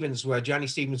Johnny Stevens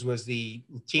was the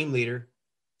team leader.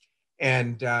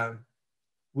 And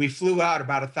we flew out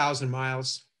about 1,000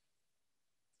 miles.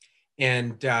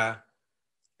 And I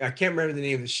can't remember the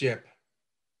name of the ship.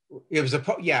 It was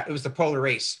the Polar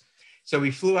Race. So we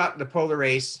flew out in the Polar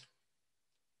Race,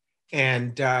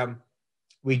 and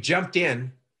we jumped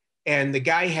in. And the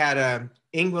guy had a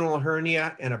inguinal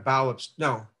hernia and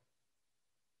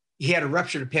he had a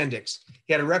ruptured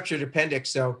appendix.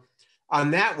 So on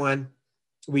that one,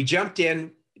 we jumped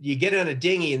in, you get on a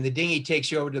dinghy, and the dinghy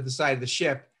takes you over to the side of the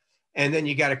ship. And then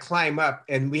you got to climb up,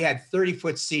 and we had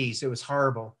 30-foot seas. It was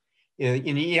horrible.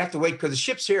 You have to wait because the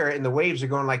ship's here and the waves are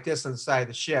going like this on the side of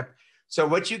the ship. So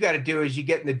what you got to do is you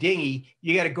get in the dinghy,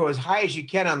 you got to go as high as you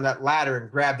can on that ladder and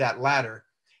grab that ladder.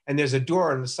 And there's a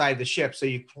door on the side of the ship, so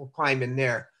you climb in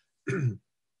there. And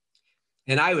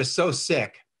I was so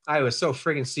sick. I was so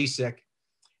friggin' seasick.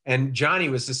 And Johnny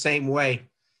was the same way.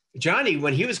 Johnny,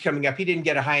 when he was coming up, he didn't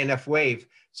get a high enough wave.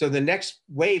 So the next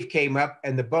wave came up,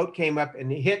 and the boat came up,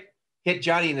 and it hit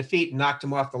Johnny in the feet and knocked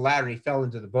him off the ladder, and he fell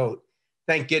into the boat.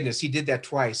 Thank goodness. He did that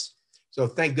twice. So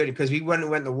thank goodness, because he went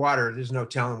in the water, there's no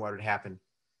telling what would happen.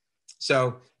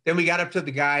 So then we got up to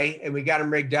the guy, and we got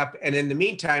him rigged up. And in the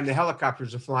meantime, the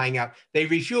helicopters are flying out. They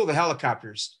refuel the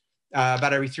helicopters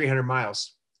about every 300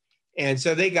 miles. And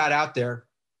so they got out there,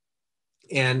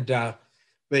 and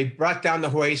they brought down the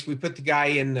hoist. We put the guy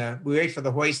in, we wait for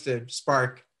the hoist to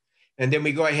spark. And then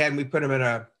we go ahead and we put him in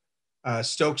a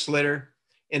Stokes litter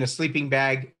in a sleeping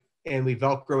bag, and we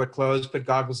Velcro it closed, put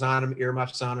goggles on him,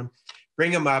 earmuffs on him,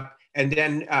 bring him up. And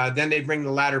then they bring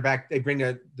the ladder back. They bring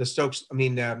the Stokes,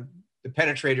 the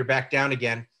penetrator back down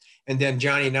again. And then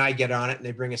Johnny and I get on it, and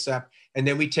they bring us up. And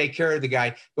then we take care of the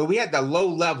guy. But we had the low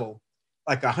level,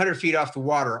 like 100 feet off the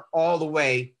water, all the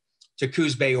way to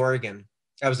Coos Bay, Oregon.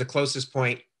 That was the closest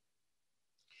point.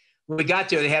 When we got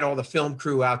there, they had all the film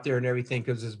crew out there and everything,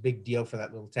 because it was a big deal for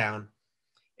that little town.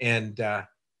 And they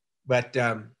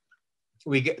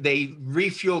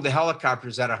refueled the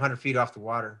helicopters at 100 feet off the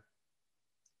water.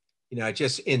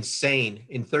 Just insane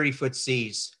in 30-foot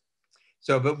seas.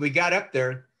 So, but we got up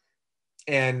there,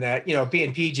 and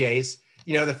being PJs,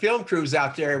 the film crew's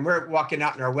out there, and we're walking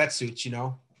out in our wetsuits,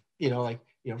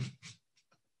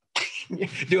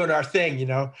 doing our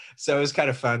thing, So it was kind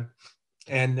of fun.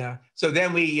 And so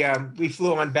then we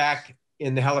flew on back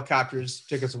in the helicopters.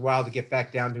 Took us a while to get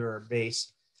back down to our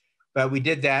base, but we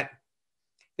did that.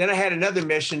 Then I had another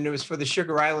mission. It was for the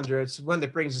Sugar Islander. It's one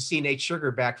that brings the C&H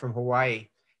sugar back from Hawaii,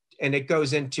 and it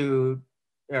goes into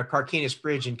Carquinez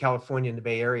Bridge in California in the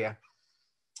Bay Area.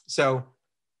 So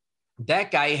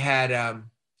that guy had a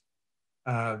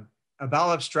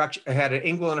bowel obstruction, had an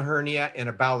inguinal hernia and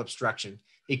a bowel obstruction.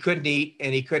 He couldn't eat,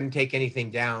 and he couldn't take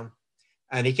anything down.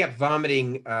 And he kept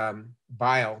vomiting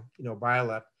bile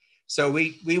up. So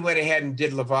we went ahead and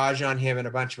did lavage on him and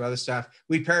a bunch of other stuff.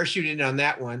 We parachuted on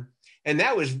that one, and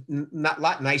that was a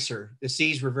lot nicer. The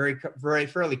seas were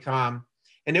fairly calm,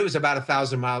 and it was about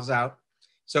 1,000 miles out.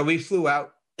 So we flew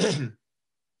out,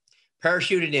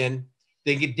 parachuted in.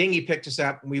 The dinghy picked us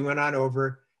up, and we went on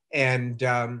over, and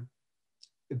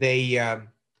we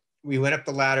went up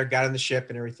the ladder, got on the ship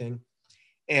and everything,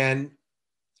 and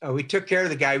we took care of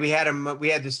the guy. We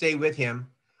had to stay with him,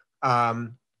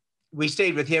 we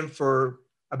stayed with him for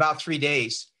about 3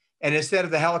 days. And instead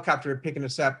of the helicopter picking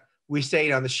us up, we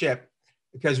stayed on the ship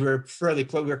because we were fairly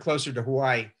close. We were closer to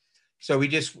Hawaii. So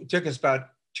it took us about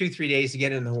 2-3 days to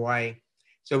get into Hawaii.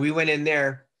 So we went in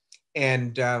there,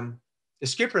 and the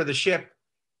skipper of the ship,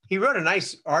 he wrote a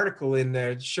nice article in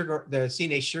the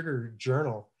CNA Sugar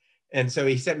Journal. And so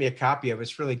he sent me a copy of it.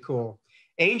 It's really cool.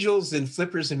 Angels and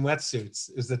Flippers and Wetsuits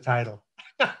is the title.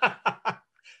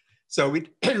 So we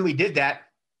did that.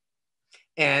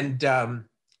 And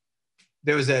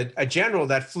there was a general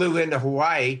that flew into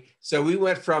Hawaii. So we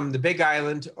went from the Big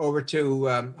Island over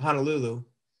to Honolulu.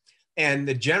 And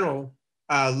the general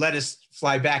let us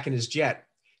fly back in his jet.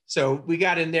 So we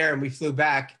got in there and we flew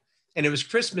back. And it was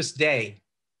Christmas Day.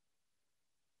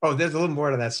 Oh, there's a little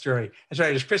more to that story. That's right.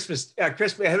 It was Christmas. I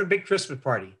had a big Christmas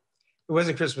party. It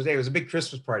wasn't Christmas Day. It was a big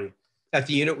Christmas party that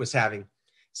the unit was having.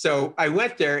 So I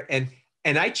went there and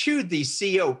I chewed the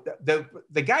CO.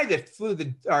 The guy that flew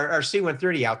our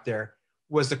C-130 out there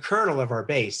was the colonel of our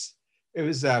base. It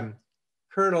was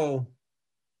Colonel.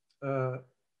 I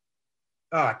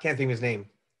can't think of his name.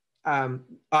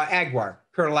 Aguar,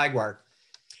 Colonel Aguar.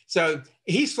 So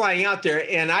he's flying out there,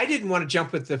 and I didn't want to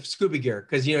jump with the scuba gear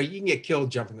because, you can get killed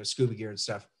jumping with scuba gear and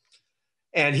stuff.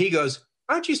 And he goes,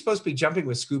 "Aren't you supposed to be jumping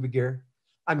with scuba gear?"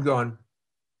 I'm going,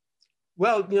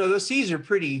 "Well, those seas are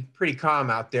pretty calm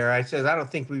out there." I said, "I don't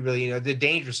think we really, they're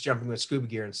dangerous jumping with scuba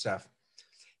gear and stuff."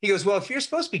 He goes, "Well, if you're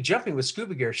supposed to be jumping with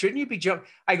scuba gear, shouldn't you be jumping?"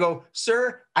 I go,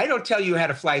 "Sir, I don't tell you how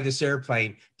to fly this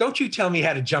airplane. Don't you tell me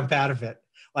how to jump out of it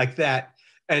like that."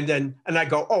 And I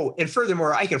go, "Oh, and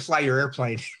furthermore, I can fly your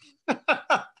airplane."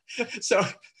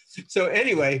 So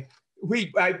anyway,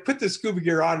 I put the scuba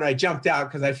gear on and I jumped out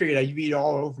because I figured I'd be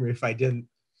all over me if I didn't.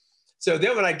 So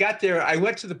then when I got there, I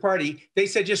went to the party. They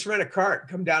said, "Just rent a cart,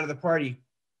 come down to the party."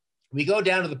 We go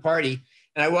down to the party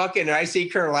and I walk in and I see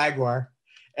Colonel Aguar,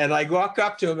 and I walk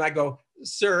up to him. And I go,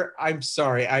 "Sir, I'm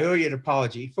sorry. I owe you an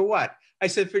apology." "For what?" I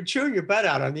said, "For chewing your butt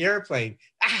out on the airplane."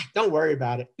 "Don't worry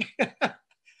about it."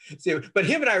 So, but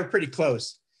him and I were pretty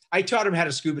close. I taught him how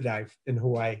to scuba dive in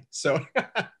Hawaii. So,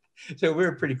 so we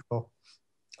were pretty cool.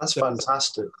 That's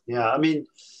fantastic. Yeah. I mean,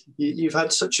 you've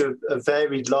had such a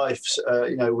varied life,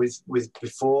 with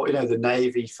before, the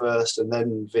Navy first, and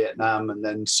then Vietnam, and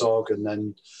then SOG, and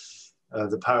then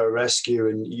the Pararescue,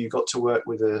 and you got to work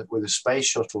with a space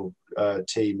shuttle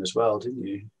team as well, didn't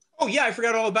you? Oh yeah, I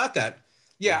forgot all about that.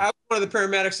 Yeah, I was one of the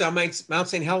paramedics on Mount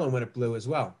St. Helens when it blew as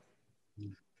well.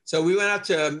 So we went out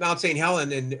to Mount St.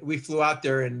 Helens and we flew out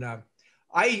there, and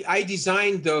I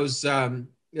designed those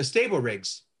stable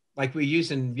rigs like we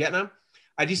use in Vietnam.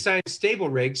 I designed stable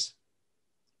rigs.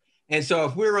 And so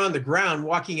if we were on the ground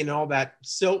walking in all that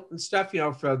silt and stuff,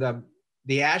 for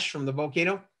the ash from the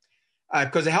volcano,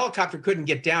 because the helicopter couldn't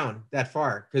get down that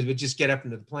far because we'd just get up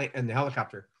into the plane and the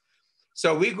helicopter.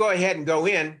 So we go ahead and go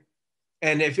in,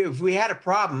 and if we had a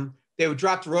problem, they would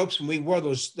drop the ropes and we wore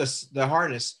the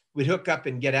harness. We'd hook up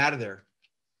and get out of there.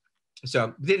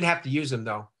 So we didn't have to use them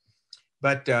though.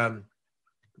 But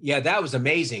yeah, that was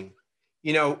amazing.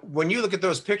 When you look at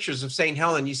those pictures of St.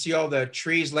 Helens, you see all the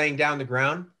trees laying down the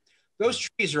ground. Those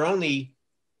trees are only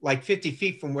like 50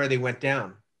 feet from where they went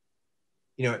down.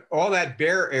 All that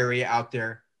bare area out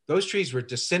there, those trees were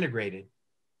disintegrated,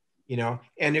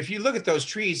 and if you look at those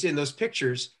trees in those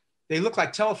pictures, they look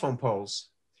like telephone poles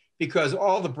because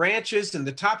all the branches and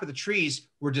the top of the trees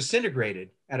were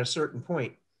disintegrated at a certain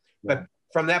point. Yeah. But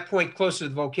from that point closer to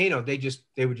the volcano, they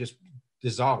were just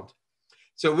dissolved.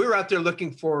 So we were out there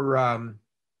looking for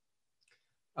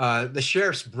the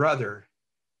sheriff's brother,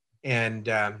 and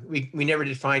we never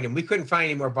did find him. We couldn't find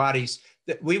any more bodies.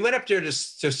 We went up there to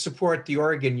support the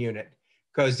Oregon unit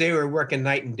because they were working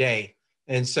night and day.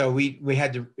 And so we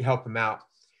had to help them out.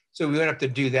 So we went up to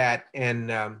do that.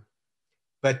 And,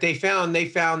 but they found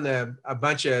a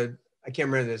bunch of, I can't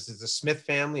remember, this is the Smith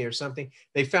family or something.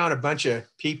 They found a bunch of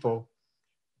people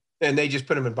and they just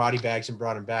put them in body bags and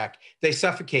brought them back. They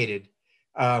suffocated.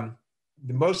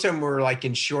 Most of them were like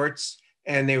in shorts,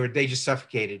 and they just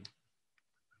suffocated,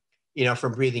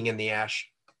 from breathing in the ash,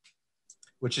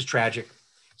 which is tragic.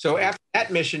 So after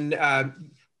that mission,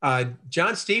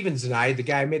 John Stevens and I, the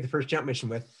guy I made the first jump mission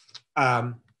with,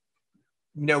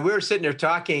 we were sitting there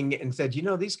talking and said,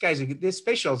 these guys, this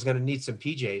space shuttle is going to need some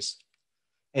PJs.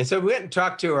 And so we went and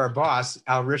talked to our boss,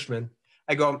 Al Richmond.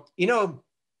 I go,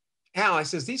 Al, I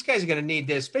says, these guys are going to need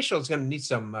this. Space shuttle is going to need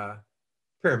some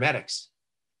paramedics,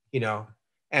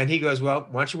 And he goes, well,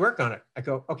 why don't you work on it? I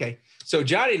go, okay. So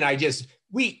Johnny and I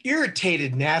we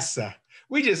irritated NASA.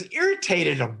 We just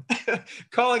irritated them,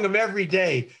 calling them every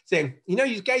day, saying,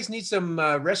 you guys need some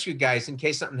rescue guys in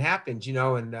case something happens,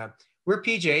 and We're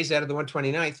PJs out of the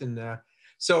 129th. And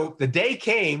so the day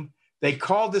came, they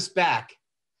called us back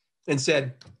and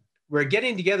said, we're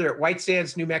getting together at White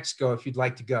Sands, New Mexico, if you'd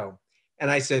like to go. And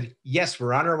I said, yes,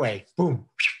 we're on our way. Boom.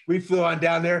 We flew on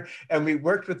down there and we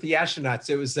worked with the astronauts.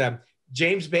 It was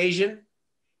James Bajan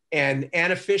and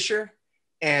Anna Fisher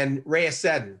and Rhea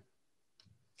Seddon.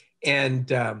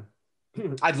 And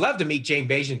I'd love to meet James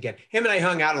Bajan again. Him and I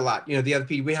hung out a lot. You know, the other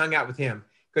people, we hung out with him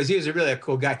because he was really a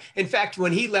cool guy. In fact,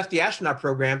 when he left the astronaut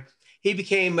program, he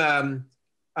became what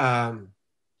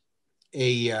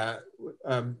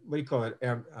do you call it?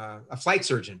 A flight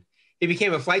surgeon. He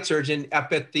became a flight surgeon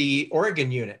up at the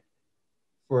Oregon unit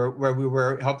where we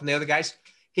were helping the other guys.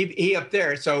 He up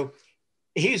there. So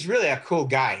he's really a cool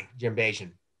guy, Jim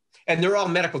Bajan. And they're all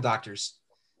medical doctors.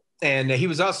 And he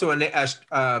was also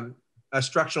a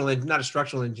structural, not a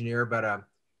structural engineer, but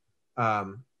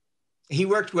he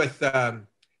worked with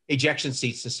ejection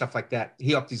seats and stuff like that. He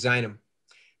helped design them.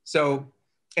 So,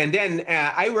 and then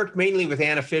I worked mainly with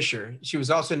Anna Fisher. She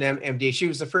was also an MD. She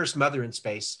was the first mother in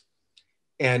space.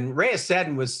 And Rhea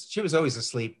Seddon she was always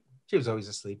asleep. She was always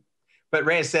asleep. But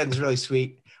Rhea Seddon's really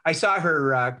sweet. I saw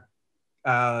her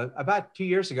about 2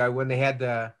 years ago when they had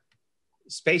the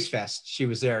Space Fest. She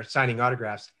was there signing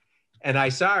autographs. And I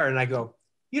saw her and I go,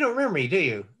 you don't remember me, do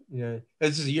you? You know,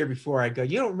 this is a year before. I go,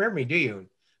 you don't remember me, do you?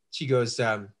 She goes,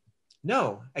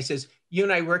 no. I says, you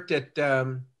and I worked at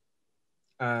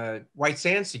White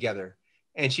Sands together.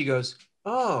 And she goes,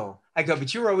 oh. I go,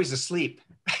 but you were always asleep.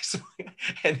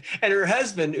 and her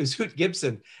husband is Hoot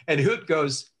Gibson. And Hoot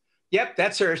goes, yep,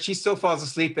 that's her. She still falls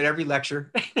asleep at every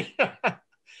lecture.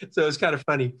 So it's kind of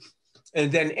funny.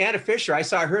 And then Anna Fisher, I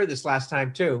saw her this last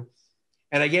time too.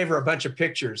 And I gave her a bunch of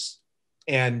pictures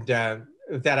and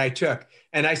that I took.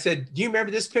 And I said, do you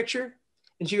remember this picture?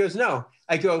 And she goes, no.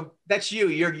 I go, that's you.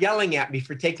 You're yelling at me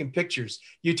for taking pictures.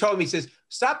 You told me, says,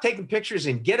 stop taking pictures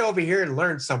and get over here and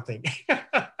learn something.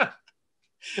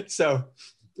 So,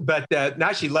 but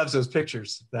now she loves those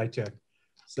pictures that I took.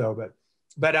 So,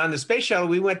 but on the space shuttle,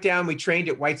 we went down, we trained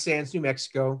at White Sands, New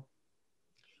Mexico.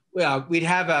 Well, we'd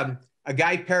have a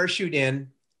guy parachute in.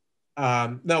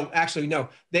 No, actually, no.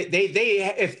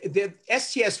 If the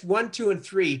STS 1, 2, and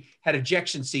 3 had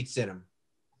ejection seats in them.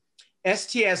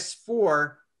 STS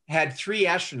 4 had 3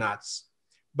 astronauts,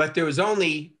 but there was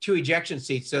only 2 ejection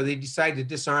seats. So they decided to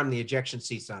disarm the ejection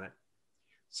seats on it.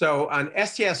 So on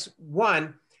STS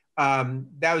 1,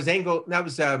 that was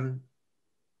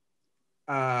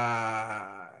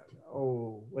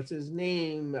what's his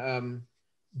name?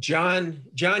 John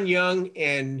Young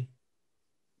and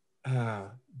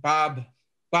Bob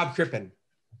Crippen.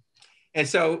 And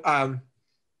so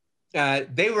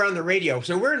they were on the radio.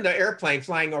 So we're in the airplane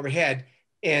flying overhead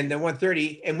and the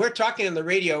 130, and we're talking on the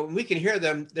radio and we can hear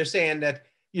them. They're saying that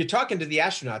you're talking to the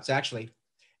astronauts actually,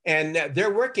 and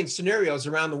they're working scenarios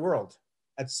around the world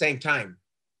at the same time.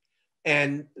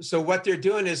 And so what they're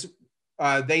doing is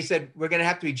they said, we're going to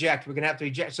have to eject. We're going to have to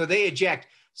eject. So they eject.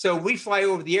 So we fly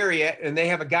over the area and they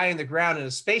have a guy in the ground in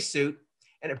a spacesuit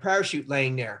and a parachute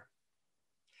laying there.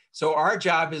 So our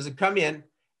job is to come in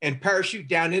and parachute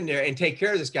down in there and take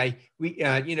care of this guy. We,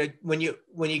 you know, when you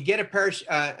get an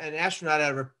astronaut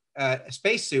out of a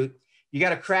spacesuit, you got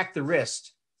to crack the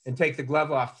wrist and take the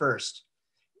glove off first.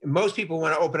 And most people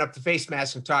want to open up the face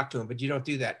mask and talk to him, but you don't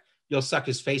do that. You'll suck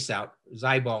his face out, his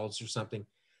eyeballs or something.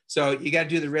 So you got to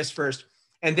do the wrist first.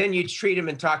 And then you treat him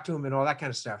and talk to him and all that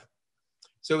kind of stuff.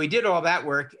 So we did all that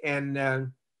work. And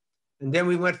then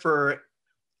we went for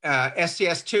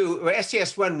STS-2, or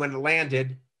STS-1 when it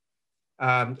landed.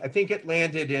 I think it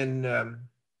landed in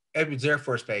Edwards Air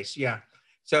Force Base. Yeah.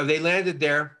 So they landed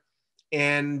there.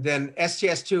 And then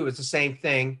STS-2 was the same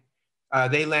thing.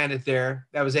 They landed there.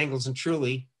 That was Ingalls and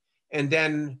Truly. And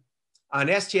then on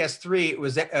STS-3, it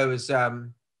was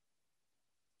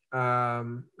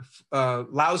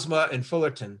Lausma and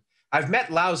Fullerton. I've met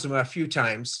Lausma a few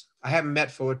times. I haven't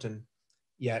met Fullerton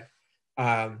yet.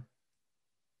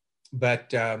 But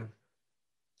that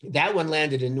one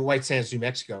landed in White Sands, New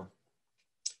Mexico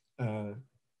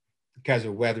because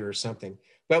of weather or something.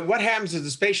 But what happens is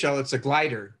the space shuttle, it's a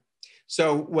glider.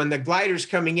 So when the glider's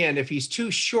coming in, if he's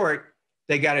too short,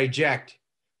 they got to eject.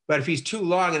 But if he's too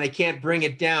long and they can't bring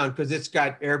it down because it's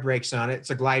got air brakes on it, it's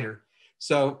a glider.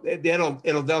 So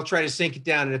they'll try to sink it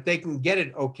down. And if they can get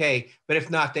it, okay. But if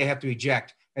not, they have to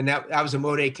eject. And that was a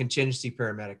Mode A contingency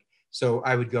paramedic. So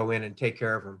I would go in and take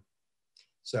care of them.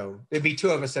 So there'd be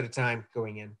 2 of us at a time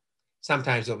going in.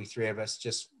 Sometimes there'll be 3 of us.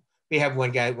 Just we have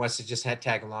one guy that wants to just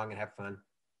tag along and have fun.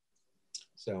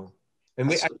 So,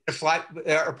 and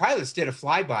our pilots did a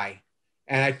flyby,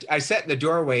 and I sat in the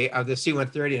doorway of the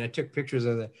C-130 and I took pictures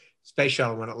of space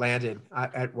shuttle when it landed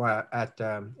at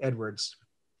Edwards.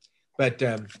 But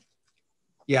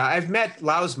yeah, I've met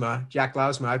Jack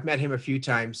Lausma. I've met him a few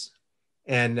times.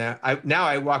 And now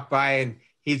I walk by and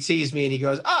he sees me and he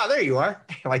goes, "Oh, there you are,"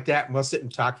 like that. And we'll sit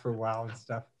and talk for a while and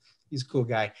stuff. He's a cool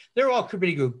guy. They're all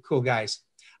pretty good, cool guys.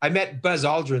 I met Buzz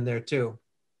Aldrin there too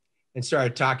and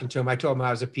started talking to him. I told him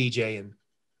I was a PJ, and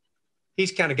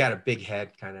he's kind of got a big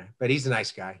head, but he's a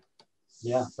nice guy.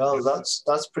 Yeah, well,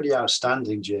 that's pretty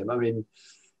outstanding, Jim. I mean,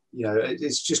 you know,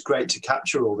 it's just great to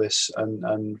capture all this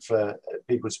and for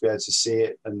people to be able to see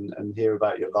it and hear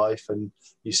about your life. And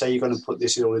you say you're going to put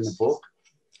this all in the book?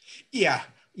 Yeah.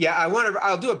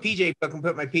 I'll do a PJ book and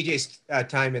put my PJ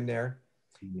time in there.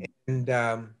 And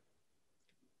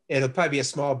it'll probably be a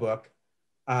small book.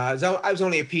 I was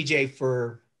only a PJ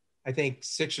for, I think,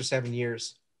 6 or 7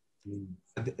 years. And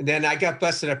then I got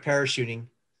busted up parachuting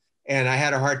and I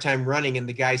had a hard time running. And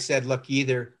the guy said, "Look,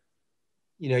 you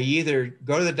either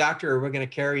go to the doctor or we're going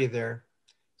to carry you there."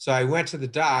 So I went to the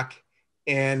doc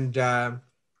and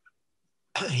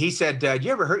he said, "Did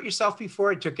you ever hurt yourself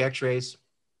before?" I took x-rays.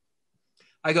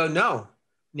 I go, "No."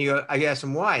 And I asked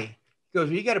him why. He goes,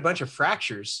 "Well, you got a bunch of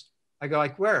fractures." I go,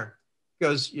 "Like where?" He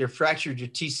goes, "You fractured your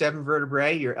T7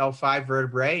 vertebrae, your L5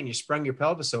 vertebrae, and you sprung your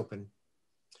pelvis open."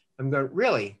 I'm going,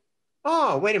 "Really?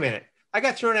 Oh, wait a minute. I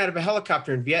got thrown out of a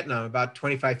helicopter in Vietnam about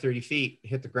 25, 30 feet,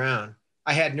 hit the ground.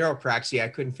 I had neuropraxia. I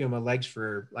couldn't feel my legs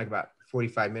for like about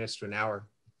 45 minutes to an hour." And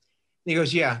he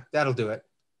goes, "Yeah, that'll do it."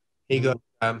 He goes,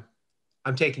 "I'm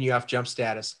taking you off jump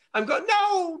status." I'm going, no.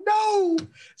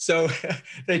 So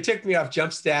they took me off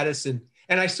jump status and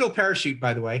I still parachute,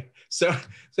 by the way. So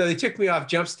they took me off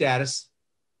jump status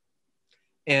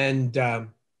and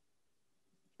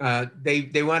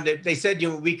they said,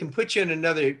 "We can put you in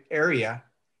another area.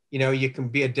 You can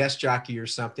be a desk jockey or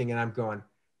something." And I'm going,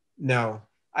 "No."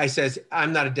 I says,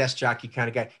 "I'm not a desk jockey kind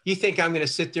of guy. You think I'm going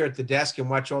to sit there at the desk and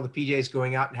watch all the PJs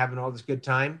going out and having all this good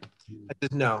time?" I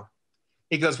said, "No."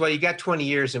 He goes, "Well, you got 20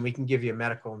 years and we can give you a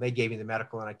medical." And they gave me the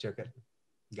medical and I took it,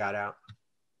 got out.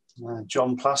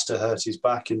 John Plaster hurt his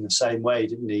back in the same way,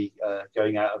 didn't he?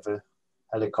 Going out of a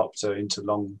helicopter into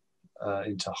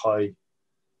high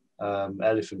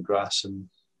elephant grass and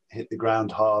hit the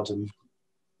ground hard and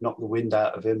knocked the wind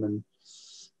out of him. And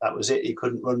that was it. He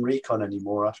couldn't run recon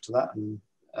anymore after that. And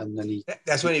then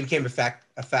that's when he became a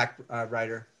fact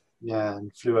writer. Yeah,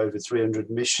 and flew over 300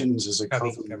 missions as a cover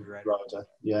rider.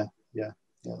 Yeah.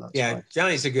 That's right.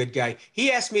 Johnny's a good guy.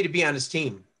 He asked me to be on his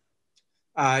team.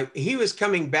 He was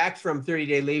coming back from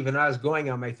 30-day leave and I was going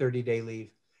on my 30-day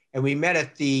leave. And we met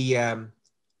at the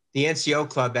NCO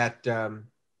club at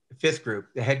 5th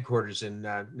Group, the headquarters in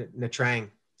Nha Trang.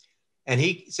 And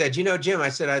he said, "Jim," I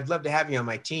said, "I'd love to have you on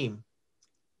my team."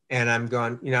 And I'm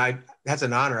going, that's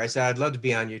an honor. I said, "I'd love to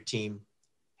be on your team.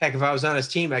 Heck, if I was on his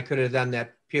team, I could have done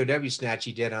that POW snatch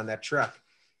he did on that truck."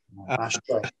 I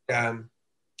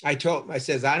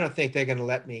says, "I don't think they're going to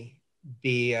let me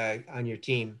be on your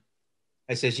team."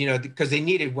 I says, because they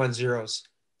needed 1-0s.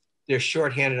 They're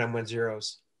shorthanded on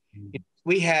 1-0s.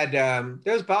 We had,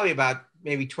 there was probably about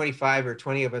maybe 25 or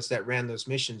 20 of us that ran those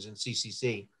missions in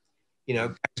CCC,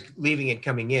 leaving and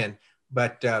coming in.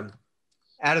 But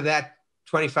out of that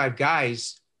 25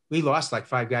 guys, we lost like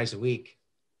 5 guys a week,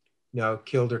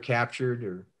 killed or captured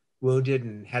or wounded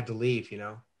and had to leave,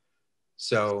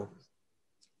 So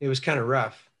it was kind of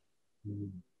rough.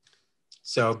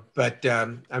 So, but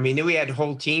we had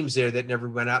whole teams there that never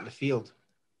went out in the field.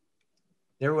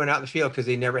 Never went out in the field because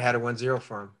they never had a 1-0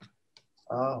 for them.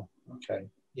 Oh, okay.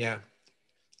 Yeah.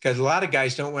 Because a lot of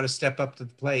guys don't want to step up to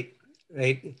the plate.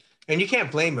 And you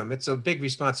can't blame them. It's a big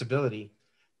responsibility.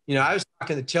 I was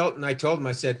talking to Tilt and I told him,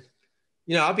 I said,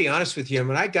 I'll be honest with you.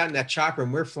 When I got in that chopper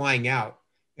and we're flying out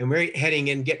and we're heading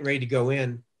in, getting ready to go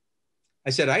in,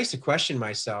 I said, I used to question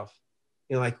myself,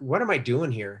 like, what am I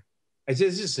doing here? I said,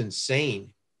 this is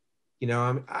insane.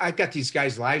 I've got these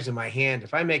guys' lives in my hand.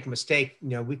 If I make a mistake,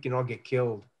 we can all get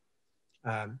killed.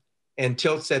 And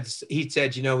Tilt said,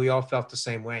 we all felt the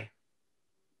same way.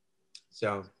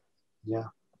 So, yeah.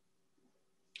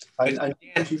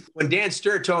 When Dan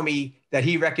Sturr told me that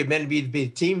he recommended me to be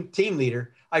the team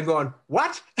leader, I'm going,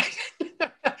 what? I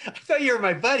thought you were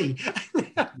my buddy.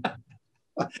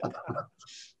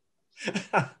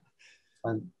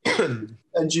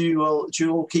 And do you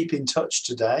all keep in touch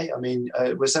today? I mean,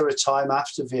 was there a time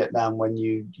after Vietnam when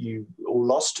you all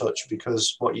lost touch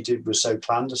because what you did was so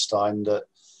clandestine that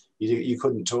you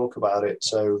couldn't talk about it?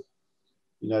 So,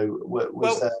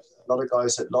 was there a lot of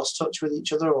guys that lost touch with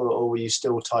each other, or were you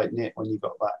still tight knit when you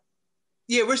got back?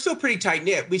 Yeah, we're still pretty tight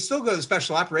knit. We still go to the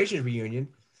Special Operations Reunion.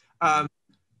 I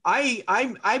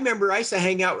remember I used to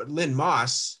hang out with Lynn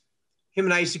Moss him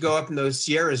and I used to go up in those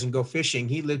Sierras and go fishing.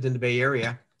 He lived in the Bay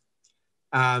Area.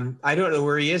 I don't know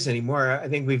where he is anymore. I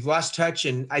think we've lost touch,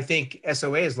 and I think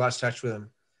SOA has lost touch with him.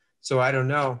 So I don't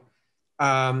know.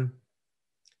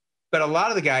 But a lot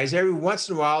of the guys, every once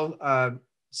in a while,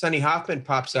 Sonny Hoffman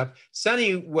pops up.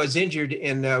 Sonny was injured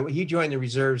he joined the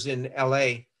reserves in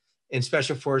LA in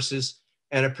Special Forces.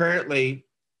 And apparently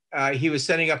he was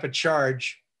setting up a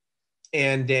charge,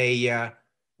 and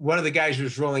one of the guys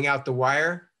was rolling out the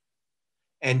wire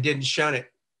and didn't shun it.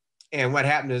 And what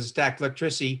happened is stacked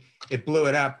electricity, it blew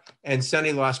it up, and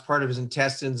Sonny lost part of his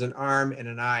intestines, an arm, and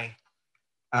an eye.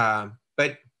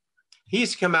 But he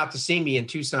used to come out to see me in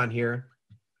Tucson here.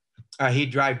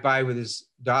 He'd drive by with his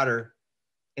daughter,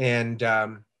 and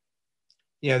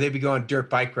they'd be going dirt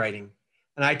bike riding.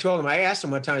 And I asked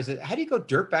him one time, I said, how do you go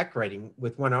dirt bike riding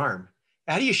with one arm?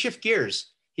 How do you shift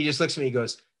gears? He just looks at me, he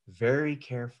goes, very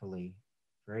carefully,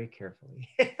 very carefully.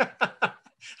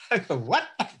 I go, what?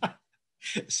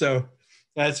 So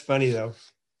that's funny though.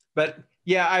 But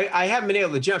yeah, I haven't been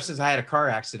able to jump since I had a car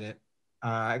accident.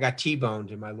 I got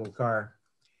T-boned in my little car,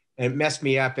 and it messed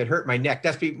me up. It hurt my neck.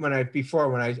 That's when I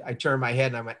turned my head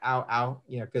and I went, ow, ow,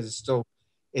 because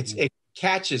it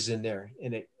catches in there,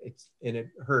 and it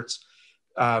hurts.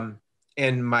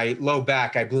 And my low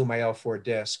back, I blew my L4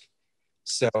 disc.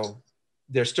 So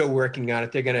they're still working on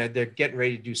it. They're getting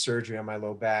ready to do surgery on my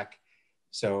low back.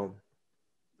 So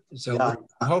yeah.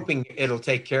 I'm hoping it'll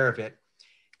take care of it,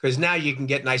 because now you can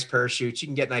get nice parachutes, you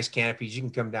can get nice canopies, you can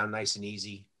come down nice and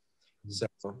easy. So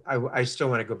I still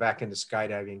want to go back into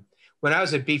skydiving. When I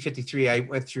was at B-53, I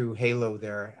went through Halo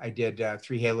there. I did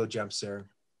 3 Halo jumps there.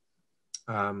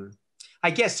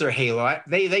 I guess they're Halo.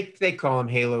 They call them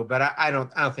Halo, but I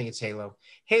don't think it's Halo.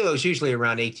 Halo is usually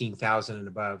around 18,000 and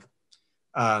above.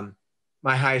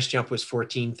 My highest jump was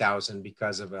 14,000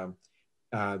 because of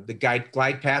the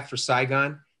glide path for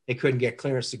Saigon. They couldn't get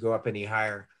clearance to go up any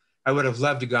higher. I would have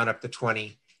loved to gone up to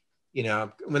 20.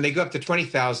 When they go up to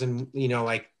 20,000,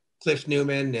 like Cliff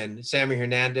Newman and Sammy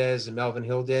Hernandez and Melvin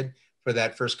Hill did for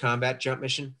that first combat jump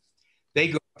mission, they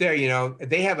go up there.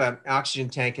 They have an oxygen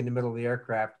tank in the middle of the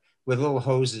aircraft with little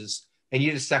hoses, and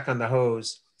you just suck on the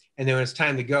hose. And then when it's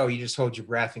time to go, you just hold your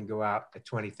breath and go out at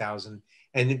 20,000.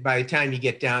 And by the time you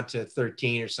get down to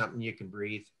 13 or something, you can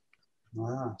breathe.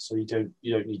 So you don't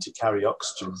need to carry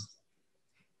oxygen.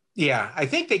 Yeah, I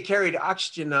think they carried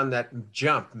oxygen on that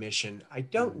jump mission. I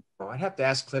don't know. I'd have to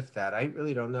ask Cliff that. I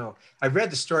really don't know. I've read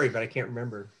the story, but I can't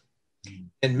remember.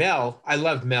 And Mel, I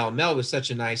loved Mel. Mel was such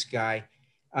a nice guy.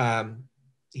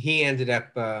 He ended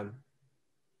up,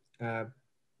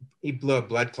 he blew a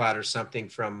blood clot or something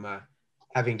from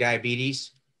having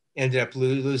diabetes, ended up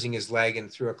losing his leg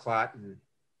and threw a clot, and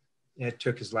it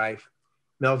took his life.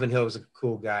 Melvin Hill was a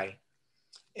cool guy.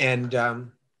 And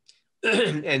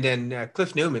and then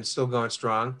Cliff Newman's still going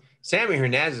strong. Sammy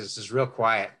Hernandez is real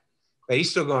quiet, but he's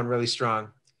still going really strong.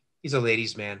 He's a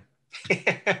ladies' man.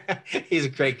 He's a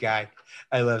great guy.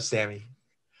 I love Sammy.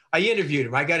 I interviewed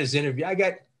him. I got his interview. I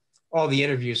got all the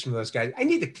interviews from those guys. I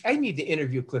need to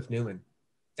interview Cliff Newman.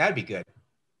 That'd be good.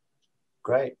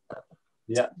 Great.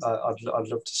 Yeah, I'd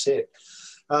love to see it.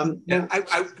 Yeah,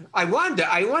 I wanted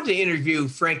to interview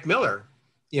Frank Miller,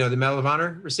 the Medal of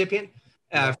Honor recipient.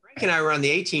 Frank and I were on the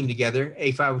A team together,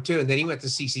 A502, and then he went to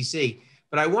CCC.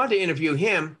 But I wanted to interview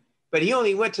him, but he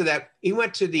only went to that. He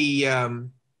went to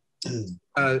the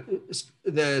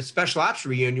Special Ops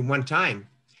reunion one time,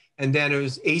 and then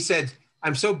he said,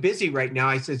 "I'm so busy right now."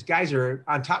 I said, "Guys are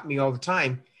on top of me all the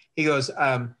time." He goes,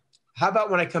 "How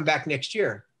about when I come back next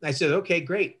year?" I said, "Okay,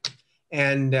 great."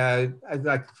 And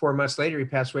like 4 months later, he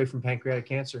passed away from pancreatic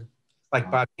cancer,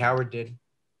 like Bobby Howard did.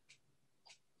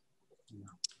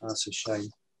 That's a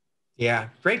shame. Yeah,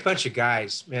 great bunch of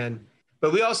guys, man.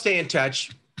 But we all stay in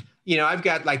touch. I've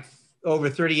got like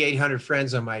over 3,800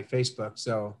 friends on my Facebook.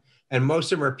 So, and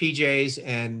most of them are PJs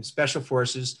and Special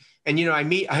Forces. And I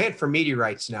hunt for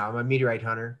meteorites now. I'm a meteorite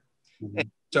hunter. Mm-hmm.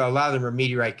 And so a lot of them are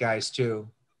meteorite guys too.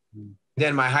 Mm-hmm.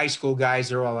 Then my high school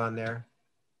guys are all on there.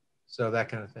 So that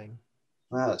kind of thing.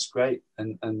 Wow, that's great.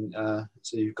 And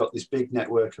so you've got this big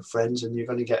network of friends, and you're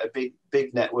going to get a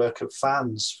big network of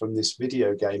fans from this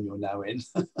video game you're now in.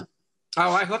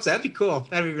 Oh, I hope so. That'd be cool.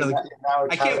 That'd be really cool.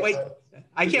 I can't wait.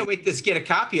 I can't wait to get a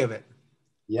copy of it.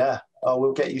 Yeah. Oh,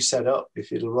 we'll get you set up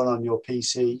if it'll run on your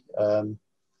PC.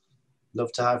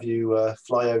 Love to have you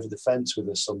fly over the fence with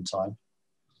us sometime.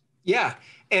 Yeah.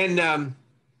 And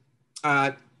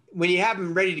when you have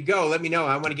them ready to go, let me know.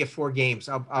 I want to get 4 games.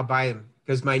 I'll buy them,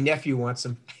 because my nephew wants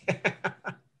them.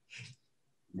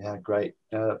 Yeah, great.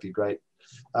 Yeah, that'd be great.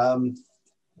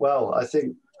 Well, I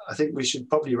think we should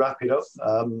probably wrap it up.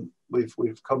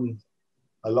 We've come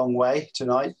a long way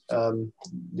tonight,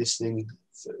 listening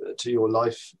to your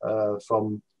life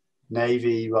from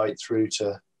Navy right through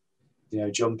to,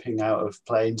 jumping out of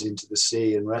planes into the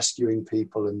sea and rescuing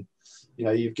people. And,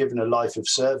 you've given a life of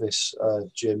service,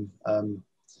 Jim.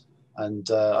 And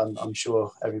I'm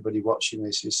sure everybody watching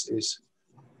this is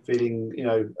feeling,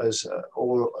 as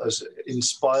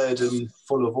inspired and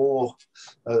full of awe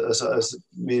as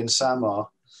me and Sam are.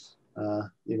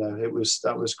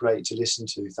 That was great to listen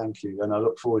to. Thank you, and I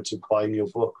look forward to buying your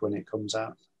book when it comes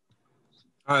out.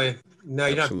 No,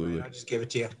 you Absolutely. don't. I'll just give it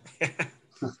to you.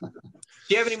 Do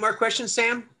you have any more questions,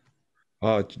 Sam?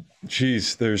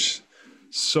 Geez, there's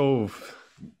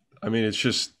it's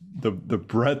just the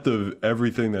breadth of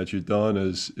everything that you've done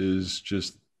is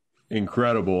just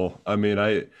incredible. I mean,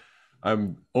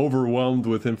 I'm overwhelmed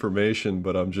with information,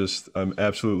 but I'm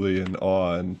absolutely in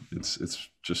awe, and it's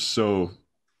just so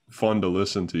fun to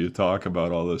listen to you talk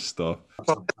about all this stuff.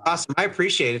 Well, awesome. I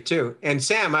appreciate it too. And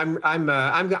Sam, I'm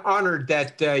honored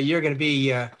that you're going to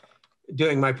be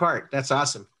doing my part. That's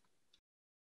awesome.